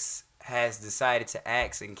Netflix has decided to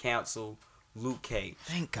axe and cancel Luke Cage.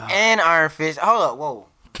 Thank God. And Iron Fist. Hold up, whoa.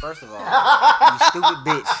 First of all, you stupid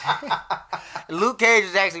bitch. Luke Cage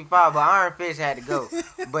was actually fine, but Iron Fist had to go.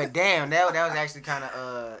 But damn, that was actually kind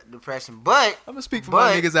of depressing. But I'm gonna speak for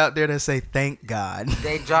my niggas out there that say thank God.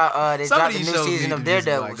 They dropped the new season of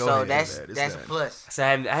Daredevil, so that's a plus. So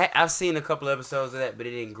I've seen a couple episodes of that, but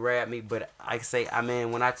it didn't grab me. But I say,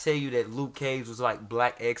 when I tell you that Luke Cage was like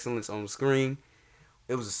black excellence on screen.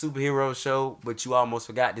 It was a superhero show, but you almost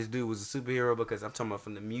forgot this dude was a superhero because I'm talking about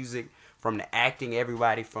from the music, from the acting,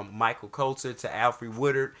 everybody from Michael Coulter to Alfred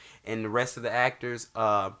Woodard and the rest of the actors.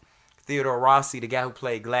 Theodore Rossi, the guy who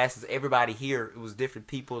played Glasses. Everybody here, it was different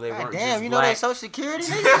people. They weren't Damn, just you know black. that Social Security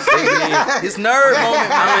nigga? It's nerd moment,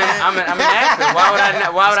 man. I'm an actor. Why would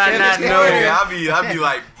I not know that? I be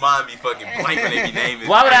like, mine be fucking blank when they be naming.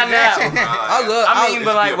 Why would I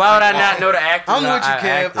not? Why would I not know the actor? I'm with you,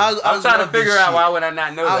 Kev. I'm trying to figure out why would I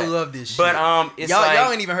not know that. I love this shit. But it's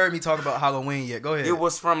y'all ain't even heard me talk about Halloween yet. Go ahead. It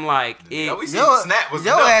was from like Yo, we seen Your Snap was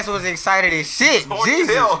your ass was excited as shit.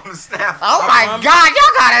 Jesus. Snap. Oh my God,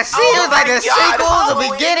 y'all gotta see. It was like the my God, sequel, the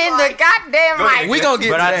Halloween, beginning, the goddamn Go ahead. like. we gonna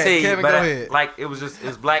get but to I that. tell you, Kevin, but go I- ahead. like it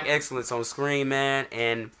was black excellence on screen, man.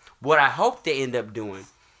 And what I hope they end up doing,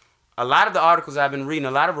 a lot of the articles I've been reading,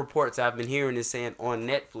 a lot of reports I've been hearing is saying on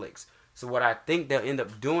Netflix. So what I think they'll end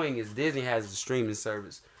up doing is Disney has a streaming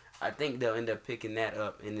service. I think they'll end up picking that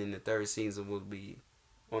up, and then the third season will be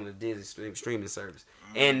on the Disney streaming service.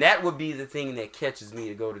 And that would be the thing that catches me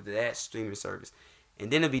to go to that streaming service. And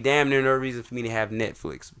then it'd be damn near no reason for me to have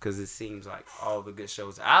Netflix because it seems like all the good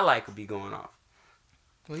shows I like would be going off.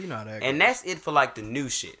 Well, you know how that. And goes. that's it for like the new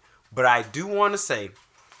shit. But I do want to say,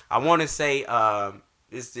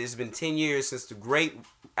 it's been 10 years since the great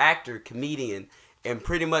actor, comedian, and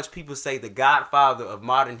pretty much people say the godfather of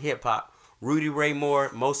modern hip hop, Rudy Ray Moore,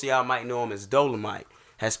 most of y'all might know him as Dolomite,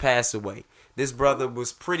 has passed away. This brother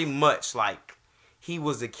was pretty much like, he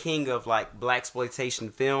was the king of like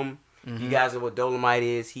blaxploitation film. You guys know what Dolomite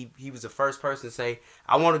is. He was the first person to say,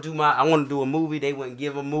 I want to do a movie. They wouldn't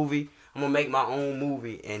give a movie. I'm gonna make my own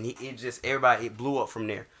movie, and it blew up from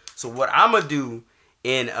there. So what I'm gonna do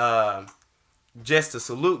just to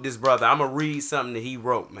salute this brother, I'm gonna read something that he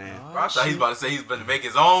wrote, man. I thought he was about to say he's going to make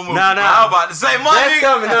his own movie. No. I was about to say money.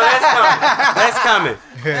 That's coming.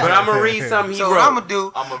 But I'm gonna read something he So wrote. what I'm gonna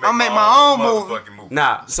do? I'm gonna make my own movie. motherfucking movie.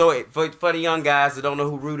 Nah, so for the young guys that don't know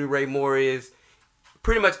who Rudy Ray Moore is,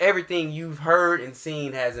 pretty much everything you've heard and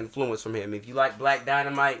seen has influence from him. If you like Black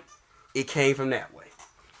Dynamite, it came from that way.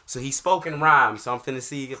 So he spoke in rhyme, so I'm finna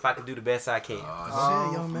see if I can do the best I can.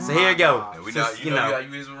 So here we go. Yeah, we know, Since, you know how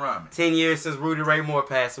you is with rhyming. 10 years since Rudy Ray Moore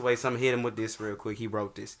passed away, so I'm gonna hit him with this real quick. He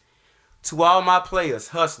wrote this. To all my players,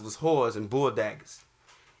 hustlers, whores, and bulldaggers,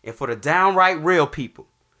 and for the downright real people,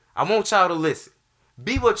 I want y'all to listen.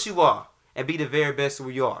 Be what you are, and be the very best of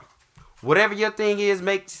who you are. Whatever your thing is,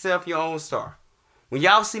 make yourself your own star. When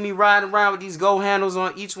y'all see me riding around with these gold handles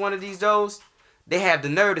on each one of these doors, they have the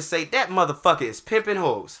nerve to say that motherfucker is pimping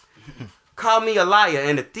hoes. Call me a liar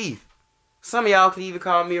and a thief. Some of y'all can even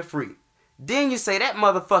call me a freak. Then you say that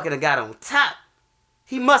motherfucker that got on top,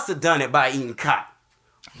 he must have done it by eating cock.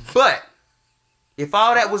 But if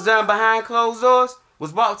all that was done behind closed doors,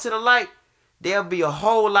 was brought to the light, there'll be a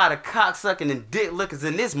whole lot of cocksucking and dick lookers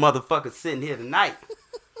in this motherfucker sitting here tonight.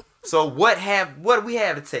 So what do we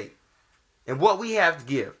have to take? And what we have to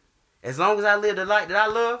give? As long as I live the life that I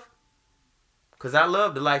love, because I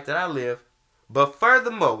love the life that I live. But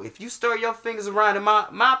furthermore, if you stir your fingers around in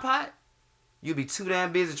my pot, you'll be too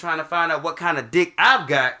damn busy trying to find out what kind of dick I've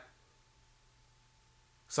got.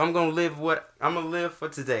 So I'm gonna live for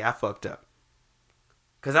today. I fucked up.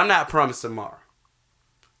 Cause I'm not promised tomorrow.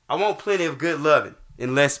 I want plenty of good loving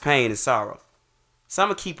and less pain and sorrow. So I'm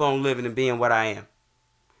gonna keep on living and being what I am.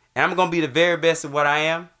 And I'm gonna be the very best of what I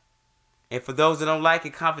am. And for those that don't like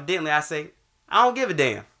it, confidently I say, I don't give a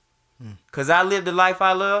damn. Cause I live the life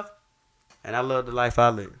I love. And I love the life I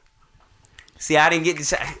live. See, I didn't get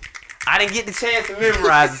the chance to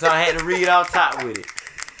memorize it, so I had to read off top with it.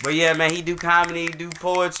 But yeah, man, he do comedy, he do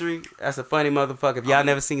poetry. That's a funny motherfucker. If y'all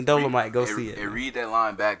never seen Dolomite, go see it. And read that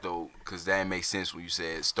line back though, cause that makes sense when you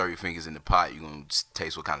said stir your fingers in the pot. You gonna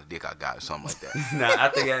taste what kind of dick I got or something like that. Nah, I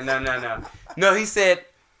think no. No, he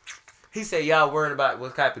said y'all worried about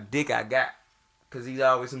what type of dick I got. Cause he's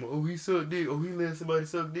always saying, oh, he sucked dick. Oh, he let somebody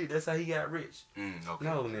suck dick. That's how he got rich. Okay.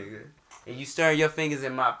 No, nigga. And you stirring your fingers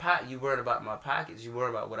in my pot, you worried about my pockets, you worried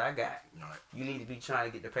about what I got. Right. You need to be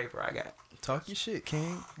trying to get the paper I got. Talk your shit,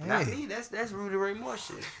 King. Not Hey. me, that's Rudy Ray Moore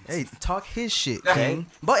shit. Hey, talk his shit, King.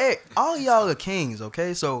 But hey, all y'all are kings,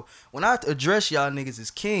 okay? So when I address y'all niggas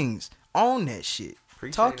as kings, own that shit.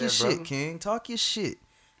 Appreciate Talk your that, shit, brother. King. Talk your shit.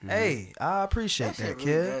 Hey, I appreciate that, That shit kid.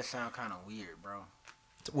 really does sound kind of weird, bro.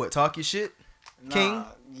 What, talk your shit? Nah, King?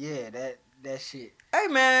 Yeah, that shit. Hey,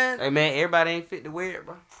 man. Hey man, everybody ain't fit to wear it,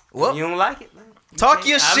 bro. Well, You don't like it, man. talk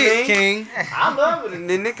your I shit, mean- King. I love it. And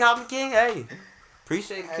then they call me King. Hey,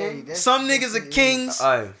 appreciate it, King. that's- Some niggas are kings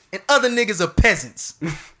Hey, and other niggas are peasants.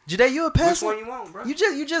 Jade, you a which peasant? one you want, bro?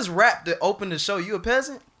 You just rapped to open the show. You a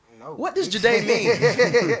peasant? No. What does Jade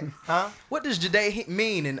mean? Huh? What does Jade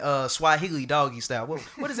mean in Swahili doggy style?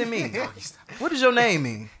 What does it mean? What does your name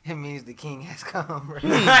mean? It means the king has come. So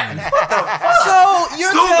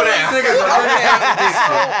you're Stupid telling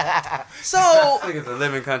ass So Nigga's a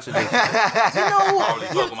living contradiction.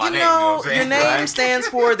 your name stands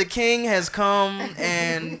for the king has come,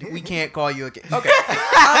 and we can't call you a king. Okay,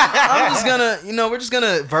 I'm just gonna, we're just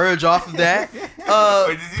gonna verge off of that.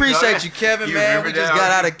 Appreciate you, Kevin, You man. remember We just that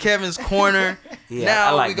got already? out of Kevin's corner. Yeah, Now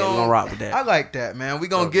I like we that. We're gonna rock with that. I like that, man. We're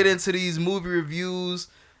gonna get into these movie reviews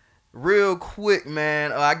real quick,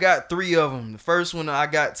 man. I got 3 of them. The first one I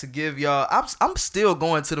got to give y'all. I'm still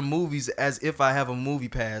going to the movies as if I have a movie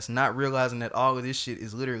pass, not realizing that all of this shit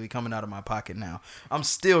is literally coming out of my pocket now. I'm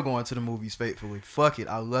still going to the movies faithfully. Fuck it,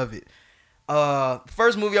 I love it.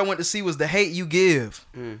 First movie I went to see was The Hate U Give.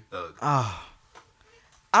 I'm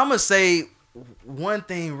gonna say one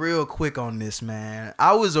thing real quick on this, man.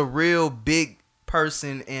 I was a real big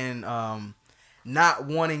person in not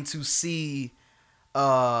wanting to see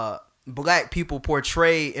black people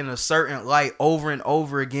portrayed in a certain light over and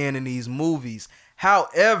over again in these movies.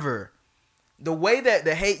 However, the way that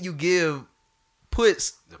The Hate U Give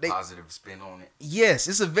puts the positive spin on it. Yes,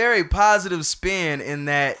 it's a very positive spin in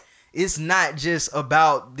that it's not just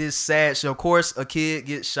about this sad shit. Of course, a kid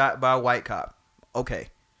gets shot by a white cop. Okay.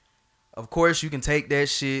 Of course, you can take that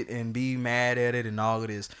shit and be mad at it and all of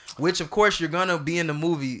this. Which, of course, you're going to be in the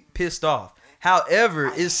movie pissed off.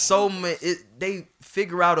 However, it's so much. They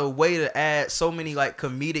figure out a way to add so many like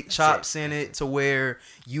comedic chops in it to where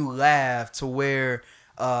you laugh, to where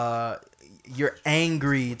you're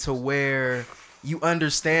angry, to where you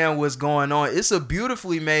understand what's going on. It's a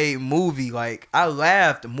beautifully made movie. Like, I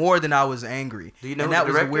laughed more than I was angry. Do you know and who that the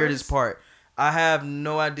was the director weirdest is? part. I have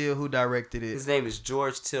no idea who directed it. His name is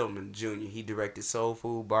George Tillman Jr. He directed Soul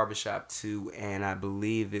Food, Barbershop 2, and I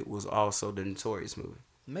believe it was also the Notorious movie.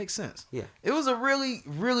 Makes sense. Yeah. It was a really,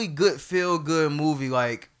 really good feel good movie.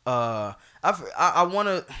 Like, I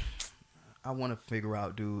wanna figure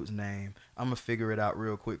out dude's name. I'm gonna figure it out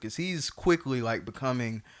real quick because he's quickly like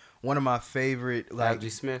becoming one of my favorite like Algie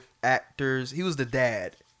Smith actors. He was the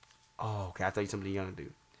dad. Oh, okay. I thought you were somebody young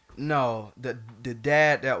dude. No, the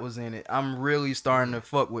dad that was in it. I'm really starting to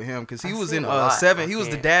fuck with him because he I've was seen in a lot. 7. He was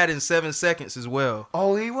the can't. dad in 7 Seconds as well.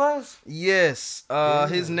 Oh, he was? Yes.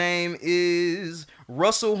 His name is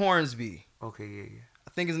Russell Hornsby. Okay, yeah.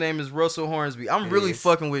 I think his name is Russell Hornsby. I'm It really is.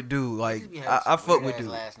 fucking with dude. Like, Niggas be having I some fuck with weird-ass dude.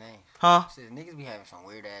 Last name. Huh? Says niggas be having some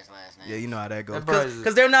weird ass last names. Yeah, you know how that goes. That brother's-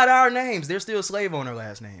 Because they're not our names. They're still slave owner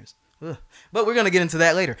last names. Ugh. But we're gonna get into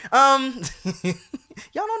that later. Y'all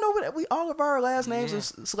don't know what all of our last names are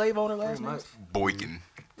slave owner last names. Boykin.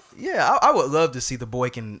 Yeah, I would love to see the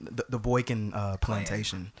Boykin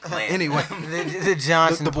plantation. Clan. Anyway, the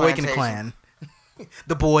Johnson the Boykin plantation. clan,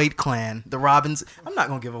 the Boyd clan, the Robbins. I'm not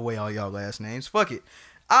gonna give away all y'all last names. Fuck it.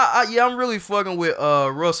 I'm really fucking with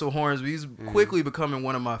Russell Hornsby. He's quickly becoming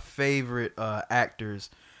one of my favorite actors.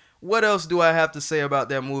 What else do I have to say about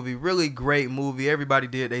that movie? Really great movie. Everybody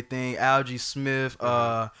did their thing. Algie Smith,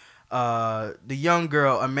 the young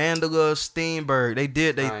girl, Amanda Steinberg. They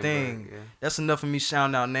did their thing. Yeah. That's enough of me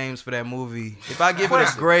shouting out names for that movie. If I give it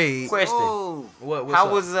a grade, Question. Oh, what's How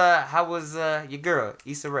up? was your girl,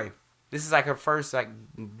 Issa Rae? This is like her first like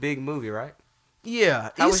big movie, right?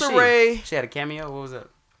 Yeah, How was Issa she? Rae. She had a cameo. What was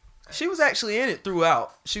up? She was actually in it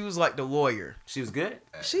throughout. She was like the lawyer. She was good.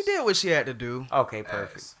 She did what she had to do. Okay,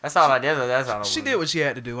 perfect. That's all I did. That's all. She did what she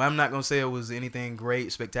had to do. I'm not gonna say it was anything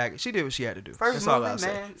great, spectacular. She did what she had to do. First That's all movie, I'll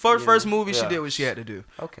say. man. First movie, she Yeah. did what she had to do.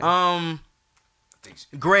 Okay.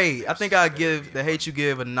 Grade. I think I'd give The Hate U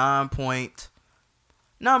Give a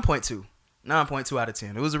 9.2. 9.2 out of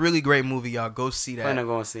 10. It was a really great movie, y'all. Go see I'm not that.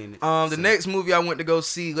 going to see it. The next movie I went to go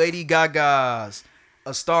see, Lady Gaga's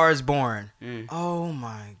A Star Is Born. Oh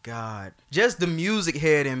my God. Just the music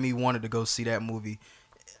head in me wanted to go see that movie.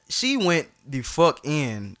 She went the fuck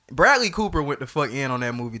in. Bradley Cooper went the fuck in on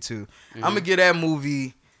that movie too. I'm gonna give that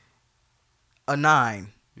movie a 9.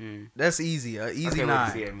 That's easy. Easy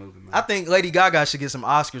 9. I think Lady Gaga should get some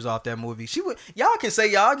Oscars off that movie. She would. Y'all can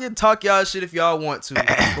say y'all can talk y'all shit if y'all want to,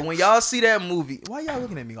 but when y'all see that movie, why y'all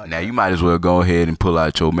looking at me like Now that? you might as well go ahead and pull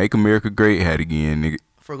out your "Make America Great" hat again, nigga.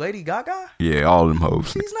 For Lady Gaga, Yeah, all them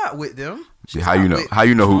hoes. she's not with them. She's How not you know? with How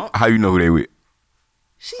you know who? Trump. How you know who they with?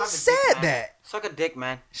 She Suck a said dick, man. that. Suck a dick,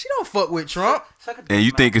 man. She don't fuck with Trump. Suck a dick, And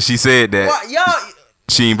you man. think 'cause she said that Why, y'all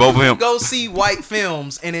she ain't vote for him? go see white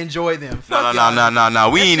films and enjoy them. Fuck No. y'all.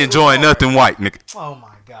 We That ain't shit was enjoying hard. nothing white, nigga. Oh my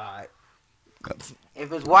God.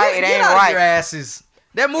 If it's white, it Get ain't out of your right. asses.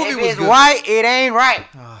 That movie If was it's good. white, it ain't right.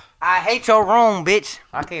 I hate your room, bitch.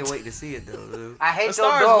 I can't wait to see it though, dude. I hate The your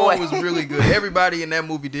Stars doorway. Born was really good. Everybody in that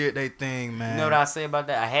movie did their thing, man. You know what I say about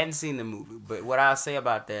that? I hadn't seen the movie, but what I say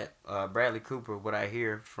about that, Bradley Cooper, what I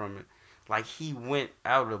hear from it, like he went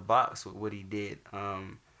out of the box with what he did.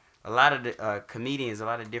 A lot of the comedians, a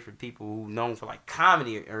lot of different people who known for like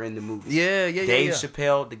comedy are in the movie. Yeah. Dave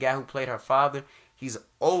Chappelle, the guy who played her father, he's an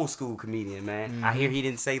old school comedian, man. Mm-hmm. I hear he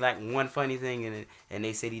didn't say like one funny thing in it, and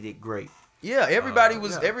they said he did great. Yeah, everybody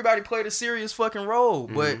played a serious fucking role,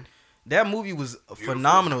 but that movie was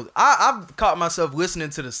phenomenal. I've caught myself listening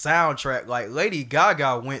to the soundtrack. Like Lady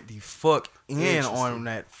Gaga went the fuck in on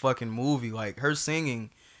that fucking movie. Like her singing,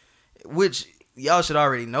 which y'all should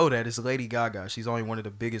already know that it's Lady Gaga. She's only one of the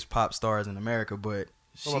biggest pop stars in America, but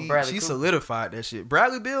she solidified that shit.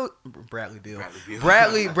 Bradley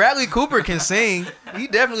Cooper can sing.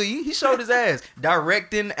 He showed his ass.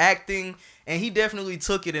 Directing, acting, and he definitely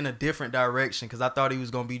took it in a different direction because I thought he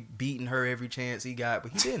was gonna be beating her every chance he got,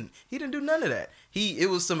 but he didn't. He didn't do none of that. It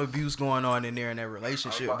was some abuse going on in there in that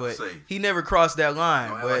relationship, but he never crossed that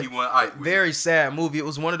line. But very sad movie. It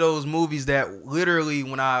was one of those movies that literally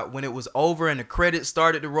when it was over and the credits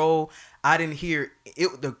started to roll, I didn't hear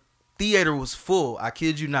it. The theater was full. I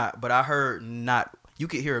kid you not, but I heard not. You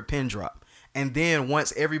could hear a pin drop. And then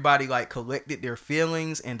once everybody like collected their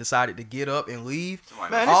feelings and decided to get up and leave,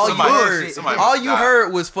 all you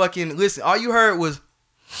heard was fucking listen. All you heard was.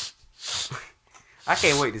 I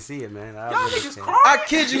can't wait to see it, man. Y'all niggas crying. I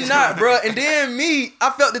kid you not, bro. And then I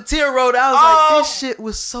felt the tear roll. I was like, this shit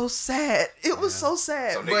was so sad. It was so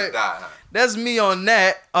sad. So niggas died, huh? That's me on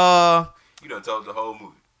that. You done told the whole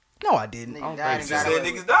movie. No, I didn't. You just said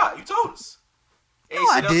niggas died. You told us. No,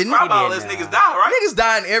 I didn't. Unless niggas die, right? Niggas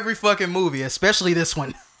die in every fucking movie, especially this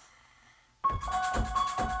one.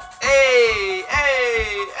 Hey.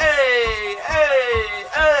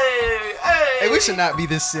 Hey, we should not be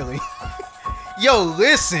this silly. Yo,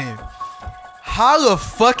 listen. Holla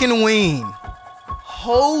fucking Ween.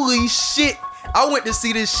 Holy shit. I went to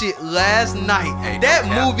see this shit last night. Hey, that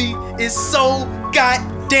movie is so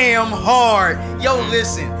goddamn hard. Yo,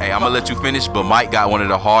 listen. Hey, I'm gonna let you finish, but Mike got one of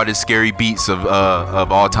the hardest scary beats of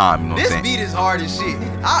all time. You know what I'm saying? This beat is hard as shit.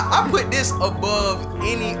 I put this above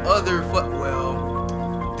any other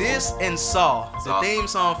this and Saw. The theme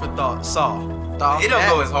song for Saw. It don't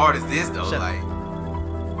go as hard as this though. Like,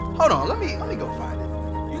 hold on, let me go find it.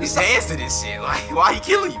 You dance to this shit. Like, why he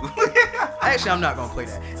killing you? Actually, I'm not gonna play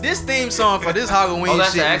that. This theme song for this Halloween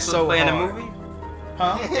shit is so hard. Play in the movie?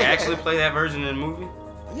 Huh? They actually play that version in the movie?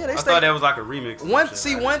 Yeah, I thought that was like a remix.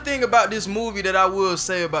 One thing about this movie that I will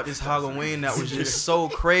say about this Halloween that was just so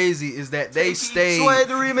crazy is that they stayed so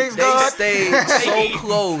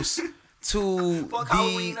close to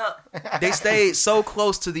they stayed so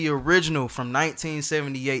close to the original from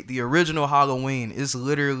 1978. The original Halloween is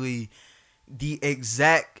literally the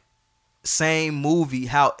exact same movie.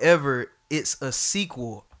 However, it's a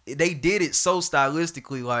sequel. They did it so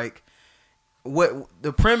stylistically. Like, what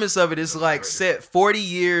the premise of it is like set 40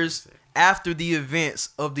 years after the events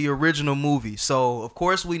of the original movie. So of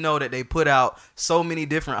course we know that they put out so many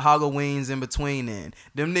different Halloweens in between. Then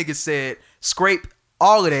them niggas said scrape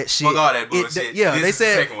all of that shit. Fuck all that bullshit. They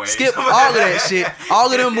said skip all of that shit.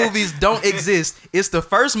 All of them movies don't exist. It's the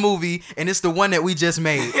first movie and it's the one that we just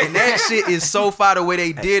made. And that shit is so far the way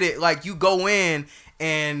they did it. Like, you go in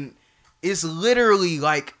and it's literally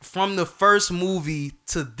like from the first movie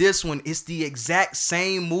to this one, it's the exact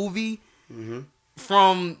same movie. Mm-hmm.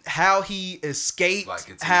 From how he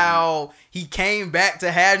escaped, how he came back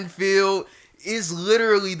to Haddonfield. It's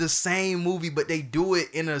literally the same movie, but they do it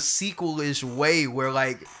in a sequel-ish way where,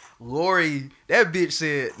 like, Lori, that bitch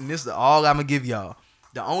said, and this is all I'm gonna give y'all.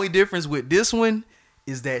 The only difference with this one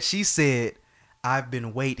is that she said, I've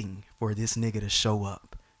been waiting for this nigga to show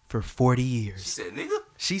up for 40 years. She said, nigga?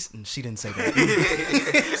 She didn't say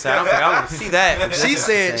that. So I don't think I want to see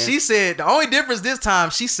that. She said, the only difference this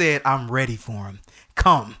time, she said, I'm ready for him.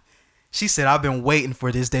 Come. She said, I've been waiting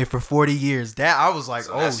for this day for 40 years. That I was like,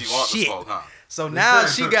 oh shit. Smoke, huh? So now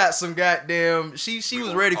she got some goddamn, she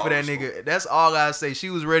was ready for that nigga. That's all I say. She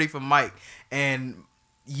was ready for Mike. And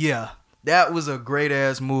yeah, that was a great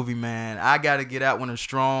ass movie, man. I got to get that one a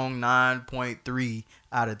strong 9.3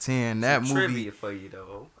 out of 10. That movie. Trivia for you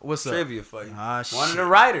though. What's up? Trivia for you. One of the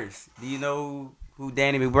writers. Do you know who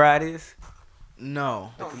Danny McBride is?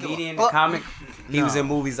 No. The comedian, the comic. He was in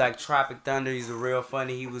movies like Tropic Thunder. He's a real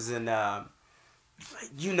funny. He was in,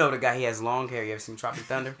 you know the guy, he has long hair. You ever seen Tropic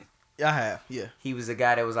Thunder? I have, yeah. He was the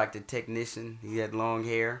guy that was like the technician. He had long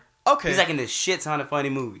hair. Okay. He's like in the shit ton of funny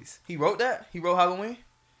movies. He wrote that? He wrote Halloween?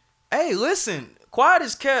 Hey, listen. Quiet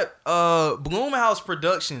as kept. Bloomhouse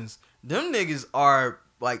Productions. Them niggas are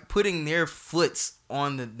like putting their foots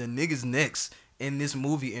on the niggas' necks in this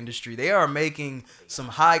movie industry. They are making some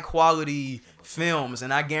high quality films,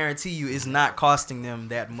 and I guarantee you it's not costing them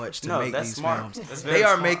that much to make these films. They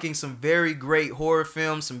are making some very great horror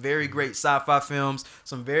films, some very great sci-fi films,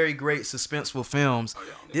 some very great suspenseful films.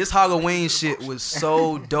 This Halloween shit was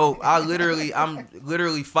so dope. I'm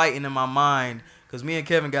literally fighting in my mind because me and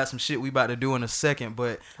Kevin got some shit we about to do in a second,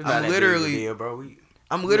 but I'm literally on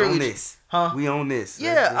this. Huh? We on this.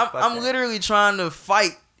 Yeah, I'm literally trying to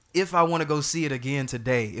fight if I want to go see it again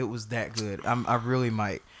today. It was that good. I really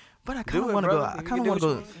might. But I kind of want to go. I kind of want to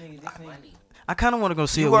go. I kind of want to go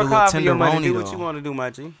see it with a little tenderoni. Do what you want to do,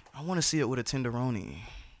 my G. I want to see it with a tenderoni.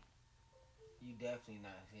 You definitely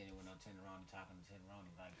not seeing it with no tenderoni, talking to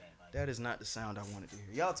tenderoni like that. That is not the sound I wanted to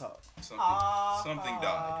hear. Y'all talk. Something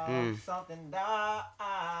died. Something died.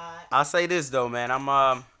 I'll say this though, man. I'm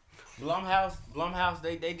Blumhouse.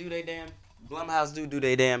 They do their damn. Blumhouse do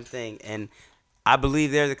their damn thing, and I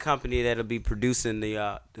believe they're the company that'll be producing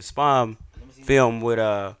the Spawn film with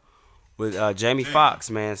Jamie Foxx,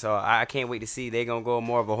 man. So I can't wait to see. They're gonna go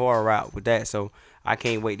more of a horror route with that. So I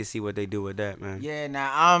can't wait to see what they do with that, man. Yeah,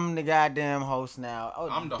 now I'm the goddamn host now. Oh,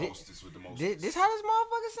 I'm the hostess with the most. This how this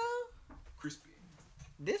motherfucker sound? Crispy.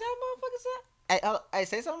 This how motherfucker sound? Hey,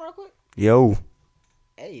 say something real quick. Yo.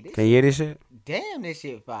 Hey, this can you hear this shit? Damn, this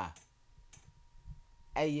shit fire.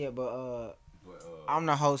 Hey, yeah, but I'm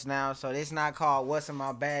the host now, so it's not called What's in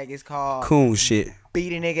My Bag. It's called Coon shit.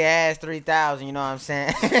 Beat a nigga ass 3,000. You know what I'm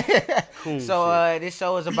saying? Coon so this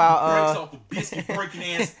show is about biscuit breaking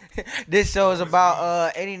ass. This show is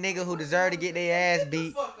about any nigga who deserve to get their ass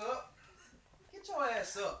beat. Get the fuck up. Get your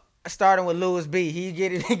ass up. Starting with Louis B. He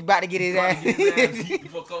about to get his ass. Beat the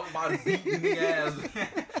fuck up, about to beat the nigga ass.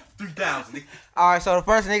 3,000. All right, so the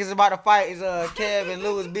first niggas about to fight is Kev and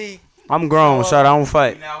Louis B. I'm grown, shut. I don't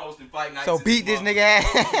fight. Now hosting fight nights. So beat this nigga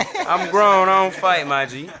ass. I'm grown, I don't fight, my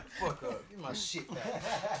G. Fuck up. Get my shit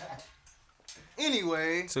back.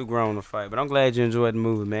 Anyway. Too grown to fight, but I'm glad you enjoyed the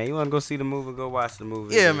movie, man. You want to go see the movie? Go watch the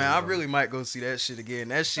movie. Yeah, man. I really might go see that shit again.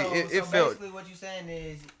 That shit, So it felt. basically, what you saying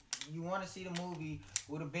is you want to see the movie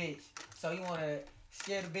with a bitch, so you want to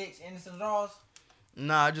scare the bitch into some draws.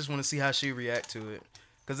 Nah, I just want to see how she react to it.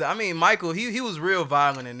 Cause I mean, Michael, he was real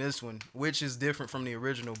violent in this one, which is different from the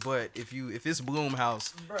original. But if it's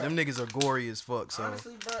Blumhouse, them niggas are gory as fuck. So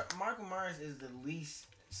honestly, bro, Michael Myers is the least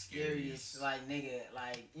scariest like nigga,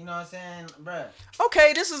 like, you know what I'm saying, bro.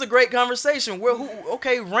 Okay, this is a great conversation.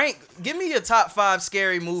 Rank. Give me your top 5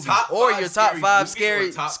 scary movies or your top 5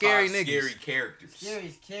 scary niggas. Scary characters.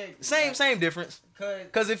 Scariest characters. Same difference.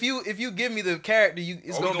 Cause if you give me the character,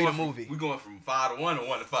 it's gonna be the movie. We going from 5 to 1 or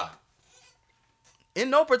 1 to 5. In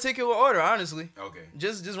no particular order, honestly. Okay.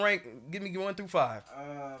 Just rank. Give me 1 through 5.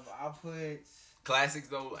 I'll put classics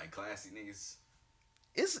though, like classic niggas.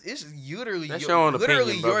 It's literally that's your own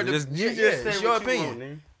opinion, your it's your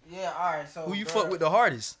opinion. Yeah, all right. So who you fuck with the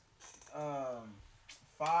hardest?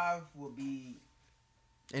 5 would be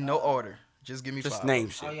in no order. Just give me 5. Just name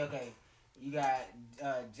shit. Oh yeah, okay. You got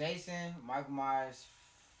Jason, Michael Myers,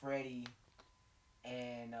 Freddy,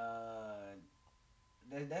 and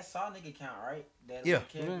that Saw nigga count, right? That yeah,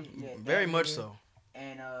 very much nigga. So.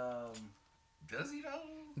 And does he though?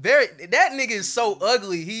 That nigga is so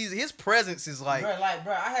ugly. His presence is like,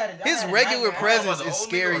 bro, his regular presence is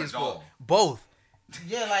scary as fuck. Both.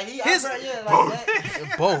 Yeah, like both.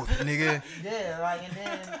 that. Both, nigga. Yeah, like, and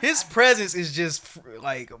then his presence is just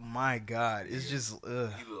like, my God, it's just. He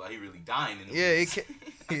look like he really dying in the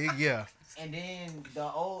movie. Yeah. And then the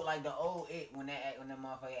old it when that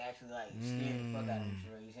motherfucker actually like scared the fuck out of me,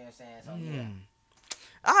 you see what I'm saying? So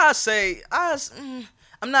yeah.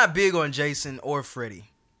 I'm not big on Jason or Freddy.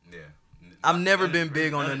 Yeah. I've never been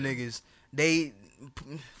big on them niggas.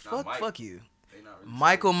 Fuck you. Really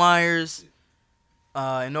Michael Myers,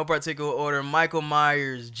 in no particular order. Michael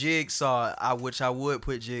Myers, Jigsaw, which I would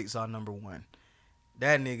put Jigsaw number 1.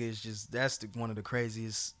 That nigga is that's one of the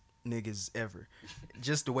craziest niggas ever.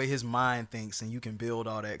 Just the way his mind thinks, and you can build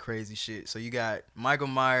all that crazy shit. So you got Michael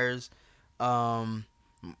Myers,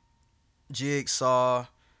 Jigsaw.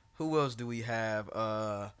 Who else do we have?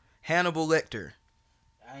 Hannibal Lecter.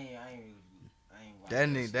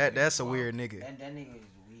 That's a weird nigga. That nigga is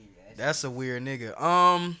weird. That's a weird nigga.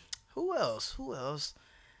 Who else?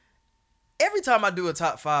 Every time I do a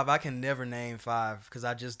top 5, I can never name 5 because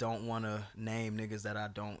I just don't want to name niggas that I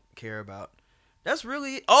don't care about. That's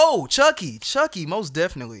really Chucky, most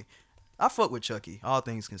definitely. I fuck with Chucky, all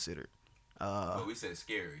things considered. But we said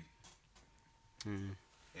scary. And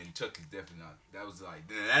Chucky's definitely not. That was like,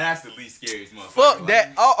 that's the least scariest motherfucker. Fuck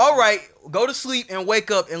that. All right, go to sleep and wake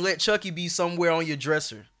up and let Chucky be somewhere on your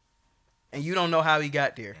dresser. and you don't know how he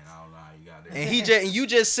got there. And I don't know how you got there. And you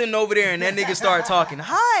just sitting over there, and that nigga start talking.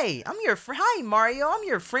 Hi, I'm your friend. Hi, Mario. I'm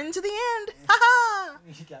your friend to the end. Ha ha.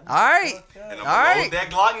 All right. And All right. that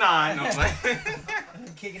Glock 9. I'm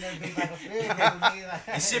like, Kicking that bitch like a field goal, nigga, like-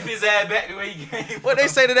 and ship his ass back the way he came. What they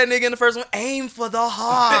say to that nigga in the first one? Aim for the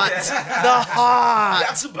heart. The heart.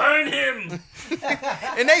 Got to burn him.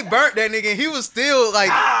 And they burnt that nigga, and he was still like,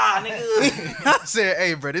 Nigga. I said,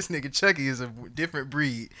 hey, bro, this nigga Chucky is a different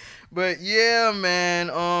breed. But yeah, man.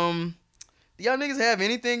 Do y'all niggas have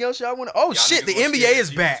anything else y'all want to? Oh, Y'all shit, the niggas wanna NBA see is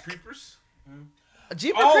Jeepers back. Creepers?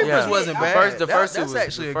 Jeepers Creepers wasn't bad. The first two That's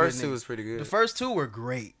actually a good two nigga. was pretty good. The first two were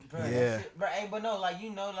great. Bro, Yeah. Bro, hey, but no, like,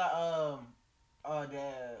 you know, like,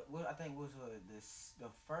 what I think was the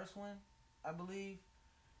first one, I believe.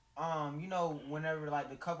 You know, whenever like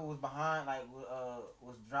the couple was behind, like,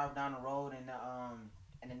 was driving down the road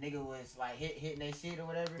and the nigga was like hitting their shit or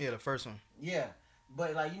whatever. Yeah, the first one. Yeah.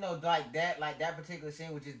 But like, you know, like that particular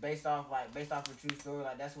scene was just based off a true story.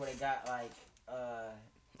 Like, that's where they got like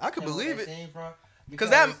I could believe it. Scene from. Because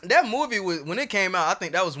that movie was, when it came out, I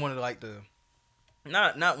think that was one of the, like the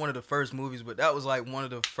not one of the first movies, but that was like one of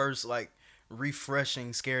the first like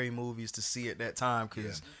refreshing scary movies to see at that time,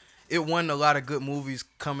 because it wasn't a lot of good movies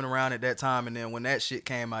coming around at that time, and then when that shit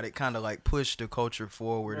came out, it kind of like pushed the culture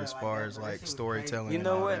forward as far as like storytelling. You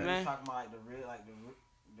know what, man? man? Talking about like the real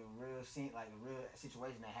scene, like the real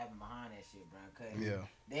situation that happened behind that shit, bro. Cause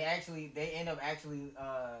they end up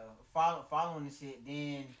following the shit.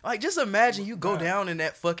 Then Like, just imagine you go down in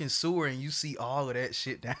that fucking sewer and you see all of that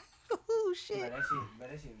shit down. Oh shit. Bro, that shit was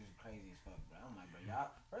crazy as fuck, bro. I'm like, bro, y'all.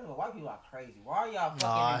 First of all, white people are crazy. Why are y'all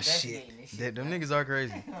fucking investigating this shit? Them niggas are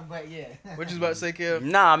crazy. But yeah. What you about to say, Kev?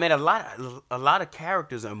 Nah, man, a lot of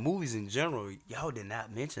characters and movies in general, y'all did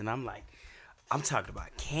not mention. I'm talking about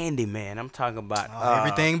Candyman. I'm talking about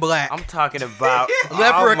everything black. I'm talking about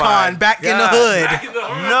Leprechaun back in the hood. Back in the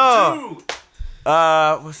hood, No.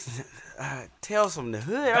 too. What's Tales from the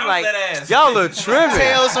Hood. I'm Bounce like, that ass. y'all look tripping.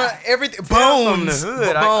 Tales from everything. Tales from Bones. the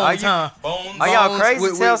Hood. Bones, huh? Bones. Are y'all crazy?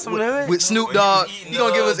 With- Tales from with- the Hood. With Snoop Dogg. Eating He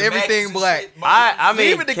gonna give us the everything maggots and black. shit. I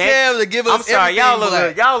mean, Leave it to Kev to give us I'm sorry, everything y'all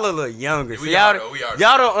black. look a little younger. So We are, y'all, though, we are.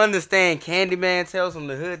 y'all don't understand Candyman, Tales from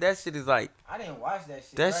the Hood. That shit is like, I didn't watch that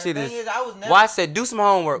shit. that bro. shit The thing is. I was never, Watch that. Do some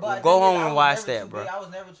homework. but Go the thing home is, I and was watch never that, too bro. big. I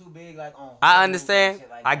was never too big like on. I horror understand. movies and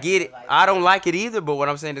shit like I that. get it. Like, I don't like it either. But what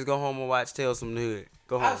I'm saying is, go home and watch Tales from the Hood.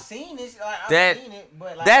 Go home. I've seen this. Like, That- I've seen it,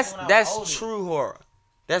 but like That's when I was that's older. true horror.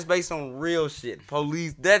 That's based on real shit.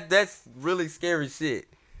 Police. That's really scary shit.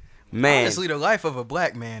 Man, Honestly, the life of a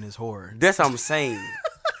black man is horror. that's what I'm saying.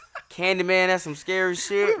 Candyman, that's some scary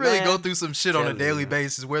shit. We really man. go through some shit on a Telling daily you.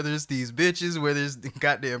 basis, whether it's these bitches, whether it's the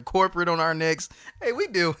goddamn corporate on our necks. Hey, we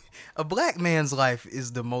do. A black man's life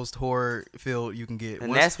is the most horror filled you can get.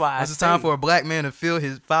 And that's why I once it's time say- for a black man to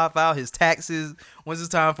file his taxes, once it's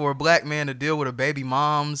time for a black man to deal with a baby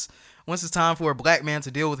moms, once it's time for a black man to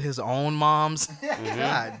deal with his own moms.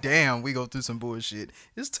 God damn, we go through some bullshit.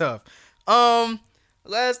 It's tough.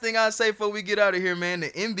 Last thing I say before we get out of here, man, the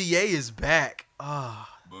NBA is back. Oh,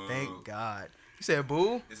 Boo. thank God. You said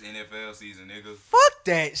boo? It's NFL season, nigga. Fuck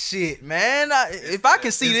that shit, man. If I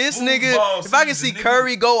can see this it's nigga, football if I can season, see nigga.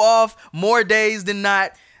 Curry go off more days than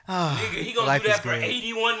not, Nigga, he gonna life do is that for great.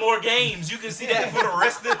 81 more games. You can see that for the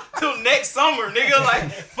rest of till next summer, nigga.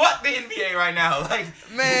 Like, fuck the NBA right now. Like,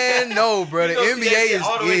 Man, no, bro. The you gonna see that NBA shit is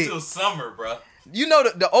all the way it. till summer, bro. You know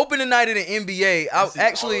the opening night of the NBA. That shit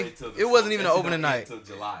Actually, all the way till the it wasn't summer. even That the shit opening don't night. end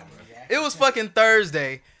Till July, bro. It was fucking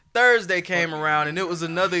Thursday. Thursday came around and it was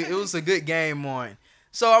a good game on.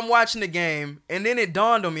 So I'm watching the game and then it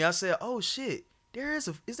dawned on me. I said, "Oh shit, is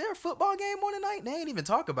there a football game on tonight?" They ain't even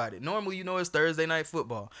talk about it. Normally, you know, it's Thursday night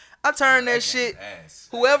football. I turned that shit. Ass.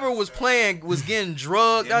 Whoever was playing was getting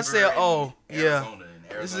drugged. I said, Denver "Oh and yeah." Arizona, and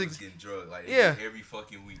This Arizona's is- getting drugged like yeah. every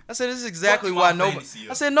fucking week. I said, "This is exactly Fuck why my nobody." fantasy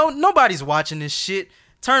I up. said, nobody's watching this shit.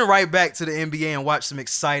 Turn right back to the NBA and watch some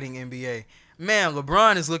exciting NBA. Man,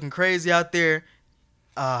 LeBron is looking crazy out there.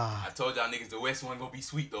 I told y'all niggas the West one gonna be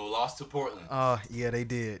sweet though. Lost to Portland. Yeah, they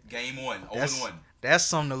did. Game 1, 0-1. That's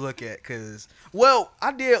something to look at, cause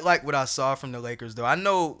I did like what I saw from the Lakers though. I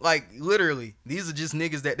know, like, literally, these are just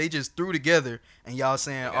niggas that they just threw together, and y'all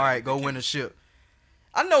saying, all right, go win a ship.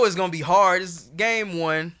 I know it's gonna be hard. It's game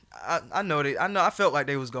 1. I know that. I felt like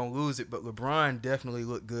they was gonna lose it, but LeBron definitely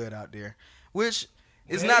looked good out there, which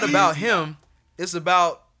is not about him. It's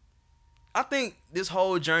about. I think this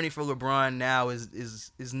whole journey for LeBron now is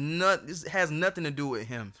not. This has nothing to do with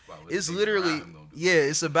him. about what It's the niggas literally around him gonna do.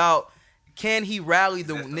 it's about. Can he rally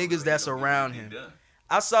the That's the niggas only way that's he gonna around get him? done.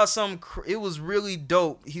 I saw some. It was really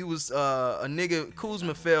dope. He was a nigga.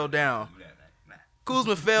 Kuzma fell down. Do that, man. Nah.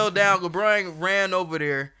 Kuzma fell down. LeBron ran over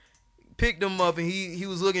there, picked him up and he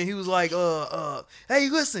was looking. He was like, hey,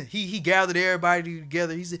 listen. He gathered everybody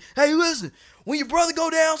together. He said, hey, listen. When your brother go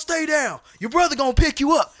down, stay down. Your brother gonna pick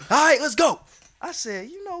you up. All right, let's go. I said,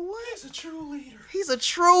 you know what? He's a true leader. He's a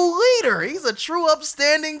true leader. He's a true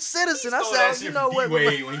upstanding citizen. I said, you know what?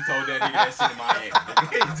 Wade when he told that nigga that shit in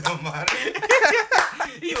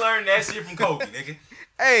Miami. He learned that shit from Kobe, nigga.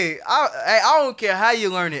 Hey, I don't care how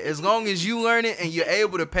you learn it, as long as you learn it and you're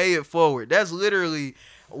able to pay it forward. That's literally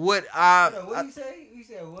what What you say? You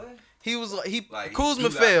said what? He was Like Kuzma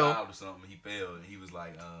he failed. Or something. He failed, and he was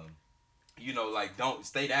like, you know, like don't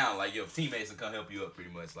stay down. Like your teammates will come help you up, pretty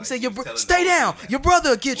much. Like, He said, stay down. Your brother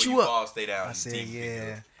will get you up. Fall, stay down. I said,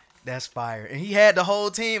 yeah. That's fire. And he had the whole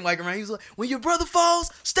team like around. He was like, when your brother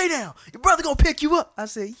falls, stay down. Your brother gonna pick you up. I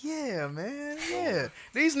said, yeah, man. Yeah.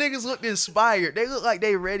 These niggas looked inspired. They look like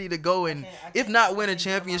they ready to go and, if not win a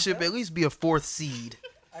championship, at least be a 4th seed.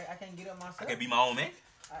 I can't get up myself. I can be my own man.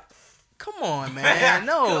 Come on, man.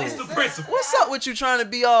 No. It's the principle. What's up with you trying to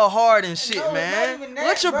be all hard and shit, No, man? not even that,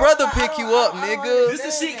 Let your bro. brother pick you up, nigga. This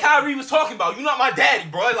is shit Kyrie was talking about. You not my daddy,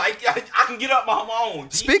 bro. Like I can get up on my own.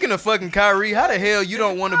 G. Speaking of fucking Kyrie, how the hell you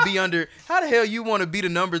don't want to be under? How the hell you want to be the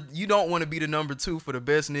number? You don't want to be the number 2 for the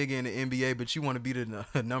best nigga in the NBA, but you want to be the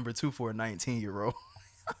number 2 for a 19-year-old.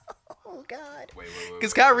 Oh God.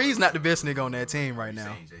 Because Kyrie's not the best nigga on that team right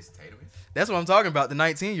now. Jason Tatum is? That's what I'm talking about. The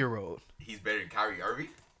 19-year-old. He's better than Kyrie Irving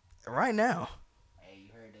Right now.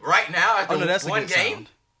 right now after That's a one good game. sound.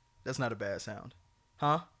 That's not a bad sound,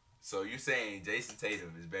 huh? So you're saying Jason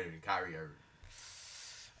Tatum is better than Kyrie Irving?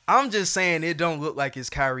 I'm just saying it don't look like it's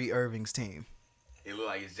Kyrie Irving's team. It look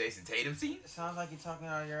like it's Jason Tatum's team? It sounds like you're talking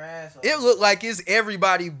out of your ass. It look like it's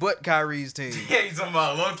everybody but Kyrie's team. Yeah, you talking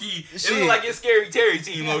about low-key. It Shit. look like it's Scary Terry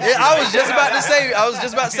team low-key. Yeah, I was just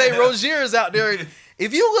about to say Rozier's out there.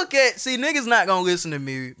 If you look at, niggas not gonna listen to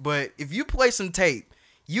me, but if you play some tape,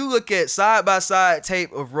 you look at side-by-side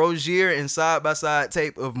tape of Rozier and side-by-side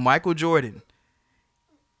tape of Michael Jordan.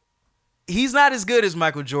 He's not as good as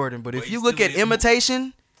Michael Jordan, but if you look at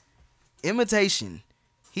imitation,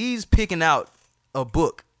 he's picking out a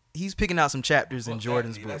book. He's picking out some chapters in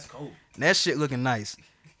Jordan's book. That's cool. And that shit looking nice.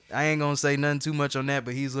 I ain't gonna say nothing too much on that,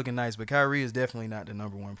 but he's looking nice. But Kyrie is definitely not the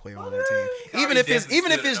number 1 player on that team. Even if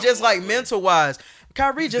it's just like mental wise,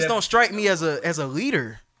 Kyrie just don't strike me as a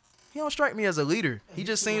leader. He don't strike me as a leader. He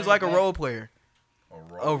just seems like a role player.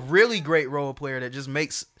 A really great role player that just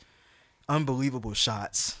makes unbelievable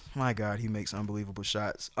shots. My God, he makes unbelievable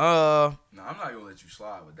shots. No, I'm not gonna let you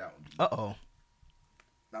slide with that one. Uh-oh.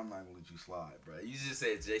 I'm not gonna let you slide, bro. You just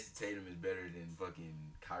said Jason Tatum is better than fucking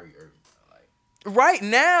Kyrie Irving. Like right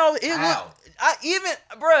now, how?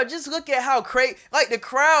 just look at how crazy. Like the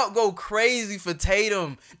crowd go crazy for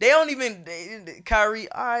Tatum. They don't even Kyrie.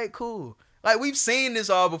 All right, cool. Like we've seen this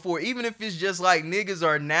all before. Even if it's just like niggas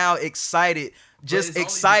are now excited. Just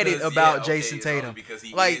excited about Jason Tatum. Only because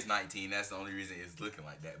he like, is 19. That's the only reason it's looking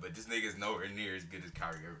like that. But this nigga's nowhere near as good as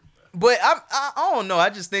Kyrie Irving. But I don't know. I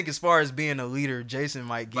just think as far as being a leader, Jason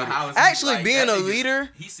might get it. Actually, like, being a leader,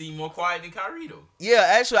 he seems more quiet than Kyrie though. Yeah,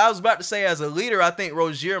 actually, I was about to say as a leader, I think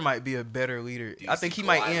Rozier might be a better leader. I think he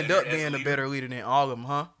might end up being a better leader than all of them,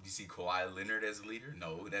 huh? You see Kawhi Leonard as a leader?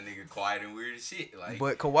 No, that nigga quiet and weird as shit. Like,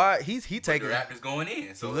 but Kawhi, he taking the Raptors going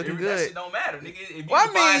in, so looking good. That shit don't matter, nigga. If you the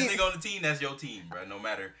finest nigga on the team, that's your team, bro. No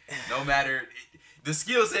matter. The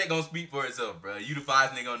skill set gonna speak for itself, bro. You the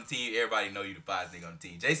finest nigga on the team. Everybody know you the finest nigga on the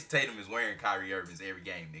team. Jason Tatum is wearing Kyrie Irving's every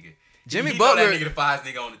game, nigga. Jimmy Butler, that nigga the finest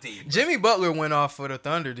nigga on the team. Bro. Jimmy Butler went off for the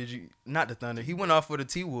Thunder. Not the Thunder. He went off for the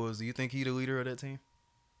T-Wolves. Do you think he the leader of that team?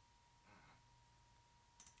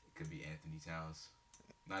 It could be Anthony Towns.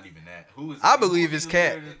 Not even that. Who is? I believe it's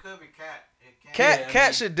Cat. It could be Cat.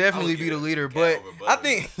 Cat should definitely be the leader, but I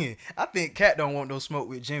think Cat don't want no smoke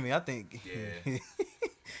with Jimmy. I think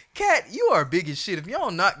Cat, you are big as shit. If y'all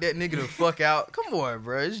don't knock that nigga the fuck out, come on,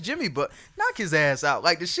 bro. It's Jimmy, but knock his ass out.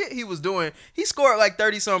 Like the shit he was doing, he scored like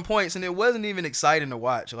 30-some points, and it wasn't even exciting to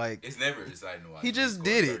watch. Like it's never exciting to watch. He just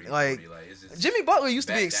did it. 30, like Jimmy Butler used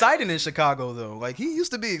to be exciting in Chicago though. Like he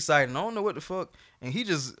used to be exciting. I don't know what the fuck, and he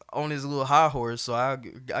just on his little high horse. So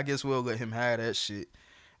I guess we'll let him have that shit.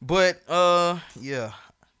 But yeah,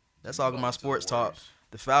 that's all of my sports talk.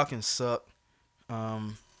 The Falcons suck.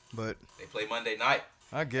 But they play Monday night.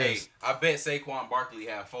 I guess. Hey, I bet Saquon Barkley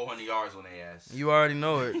have 400 yards on their ass. You already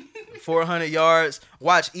know it. 400 yards.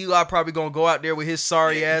 Watch, Eli probably going to go out there with his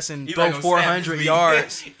sorry ass and throw 400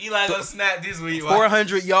 yards. Eli going to snap this week.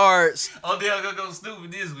 400 yards. Odell going to go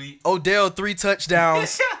stupid this week. Odell 3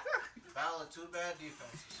 touchdowns. Fowler 2 bad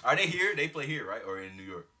defenses. Are they here? They play here, right? Or in New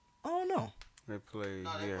York? I don't know. They play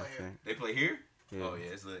here. They play here? Yeah. Oh,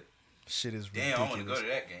 yeah, it's lit. Shit is ridiculous. Damn, I want to go to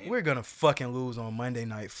that game. We're gonna fucking lose on Monday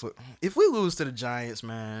Night Football. If we lose to the Giants,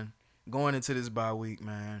 man, going into this bye week,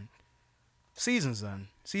 man, season's done.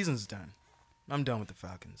 Season's done. I'm done with the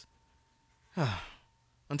Falcons.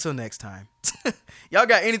 Until next time. Y'all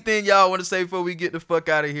got anything y'all want to say before we get the fuck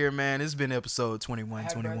out of here, man? It's been episode 21.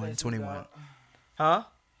 Happy birthday, Snoop Dogg. Huh?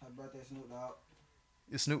 Happy birthday, Snoop Dogg.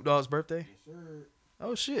 It's Snoop Dogg's birthday? Yes, sir.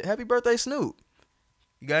 Oh, shit. Happy birthday, Snoop.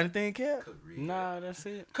 You got anything, Cap? Nah, that's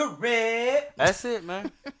it. Correct. That's it,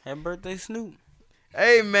 man. Happy birthday, Snoop.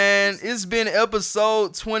 Hey, man. It's been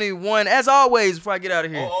episode 21. As always, before I get out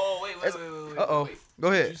of here. Wait. Uh-oh. Go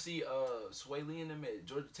ahead. Did you see Sway Lee and them at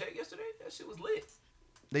Georgia Tech yesterday? That shit was lit.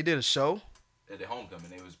 They did a show? At their homecoming.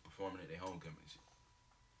 They was performing at their homecoming and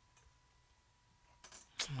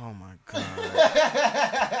shit. Oh, my God.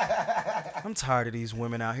 I'm tired of these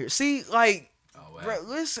women out here. See, like, bro,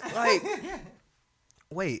 listen, like,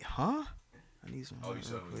 wait, huh? I need some. Oh, you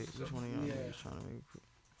saw it. Which one of y'all niggas trying to make?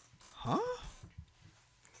 Huh?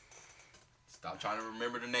 Stop trying to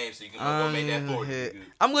remember the name so you can go make that for you.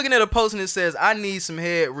 I'm looking at a post and it says, I need some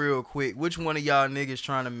head real quick. Which one of y'all niggas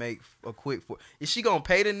trying to make a quick for? Is she gonna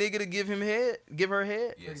pay the nigga to give him head? Give her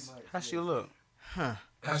head? Yes. How she look? Huh.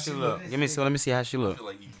 How she look? Let me see how she I look. feel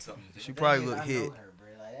like eating something. She probably look hit. Like,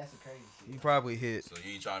 that's a crazy shit. You probably hit. So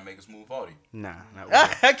you ain't trying to make a smooth 40? Nah, not with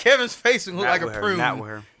her. Kevin's face look like a with her, prune. Not with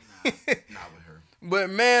her. Not with her.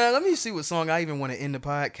 But man, let me see what song I even want to end the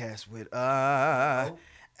podcast with.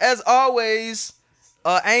 As always,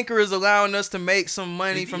 Anchor is allowing us to make some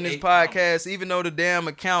money from this podcast, even though the damn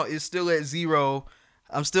account is still at 0.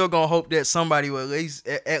 I'm still gonna hope that somebody will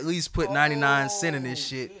at least put 99 cents in this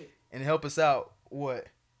shit and help us out. What?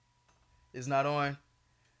 It's not on.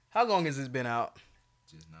 How long has this been out?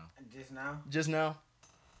 Just now. Just now.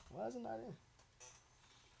 Why is it not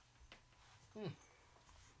in?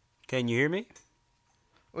 Can you hear me?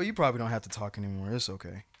 Well, you probably don't have to talk anymore. It's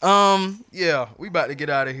okay. Yeah, we about to get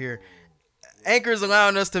out of here. Anchor's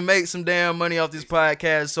allowing us to make some damn money off this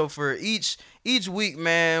podcast. So for each week,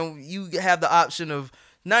 man, you have the option of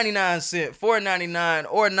 99 cents, $4.99,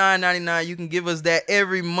 or $9.99. You can give us that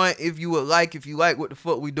every month if you would like. If you like what the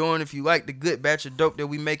fuck we doing, if you like the good batch of dope that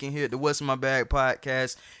we making here at the What's in My Bag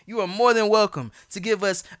podcast, you are more than welcome to give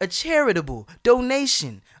us a charitable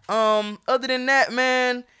donation. Other than that,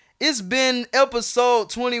 man, it's been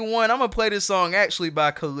episode 21. I'm gonna play this song actually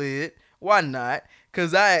by Khalid. Why not?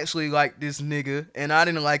 Cause I actually like this nigga, and I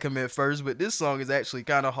didn't like him at first, but this song is actually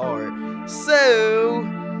kind of hard. So,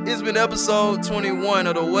 it's been episode 21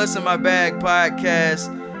 of the What's in My Bag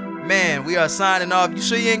podcast. Man, we are signing off. You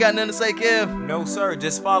sure you ain't got nothing to say, Kev? No, sir.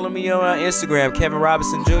 Just follow me on Instagram, Kevin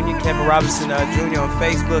Robinson Jr., Kevin Robinson Jr. on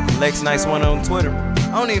Facebook, and Lex Nice One on Twitter.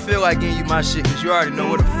 I don't even feel like giving you my shit, cause you already know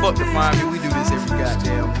where the fuck to find me. We do this every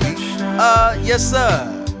goddamn week. Yes,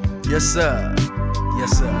 sir. Yes, sir.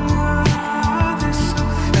 Yes, sir.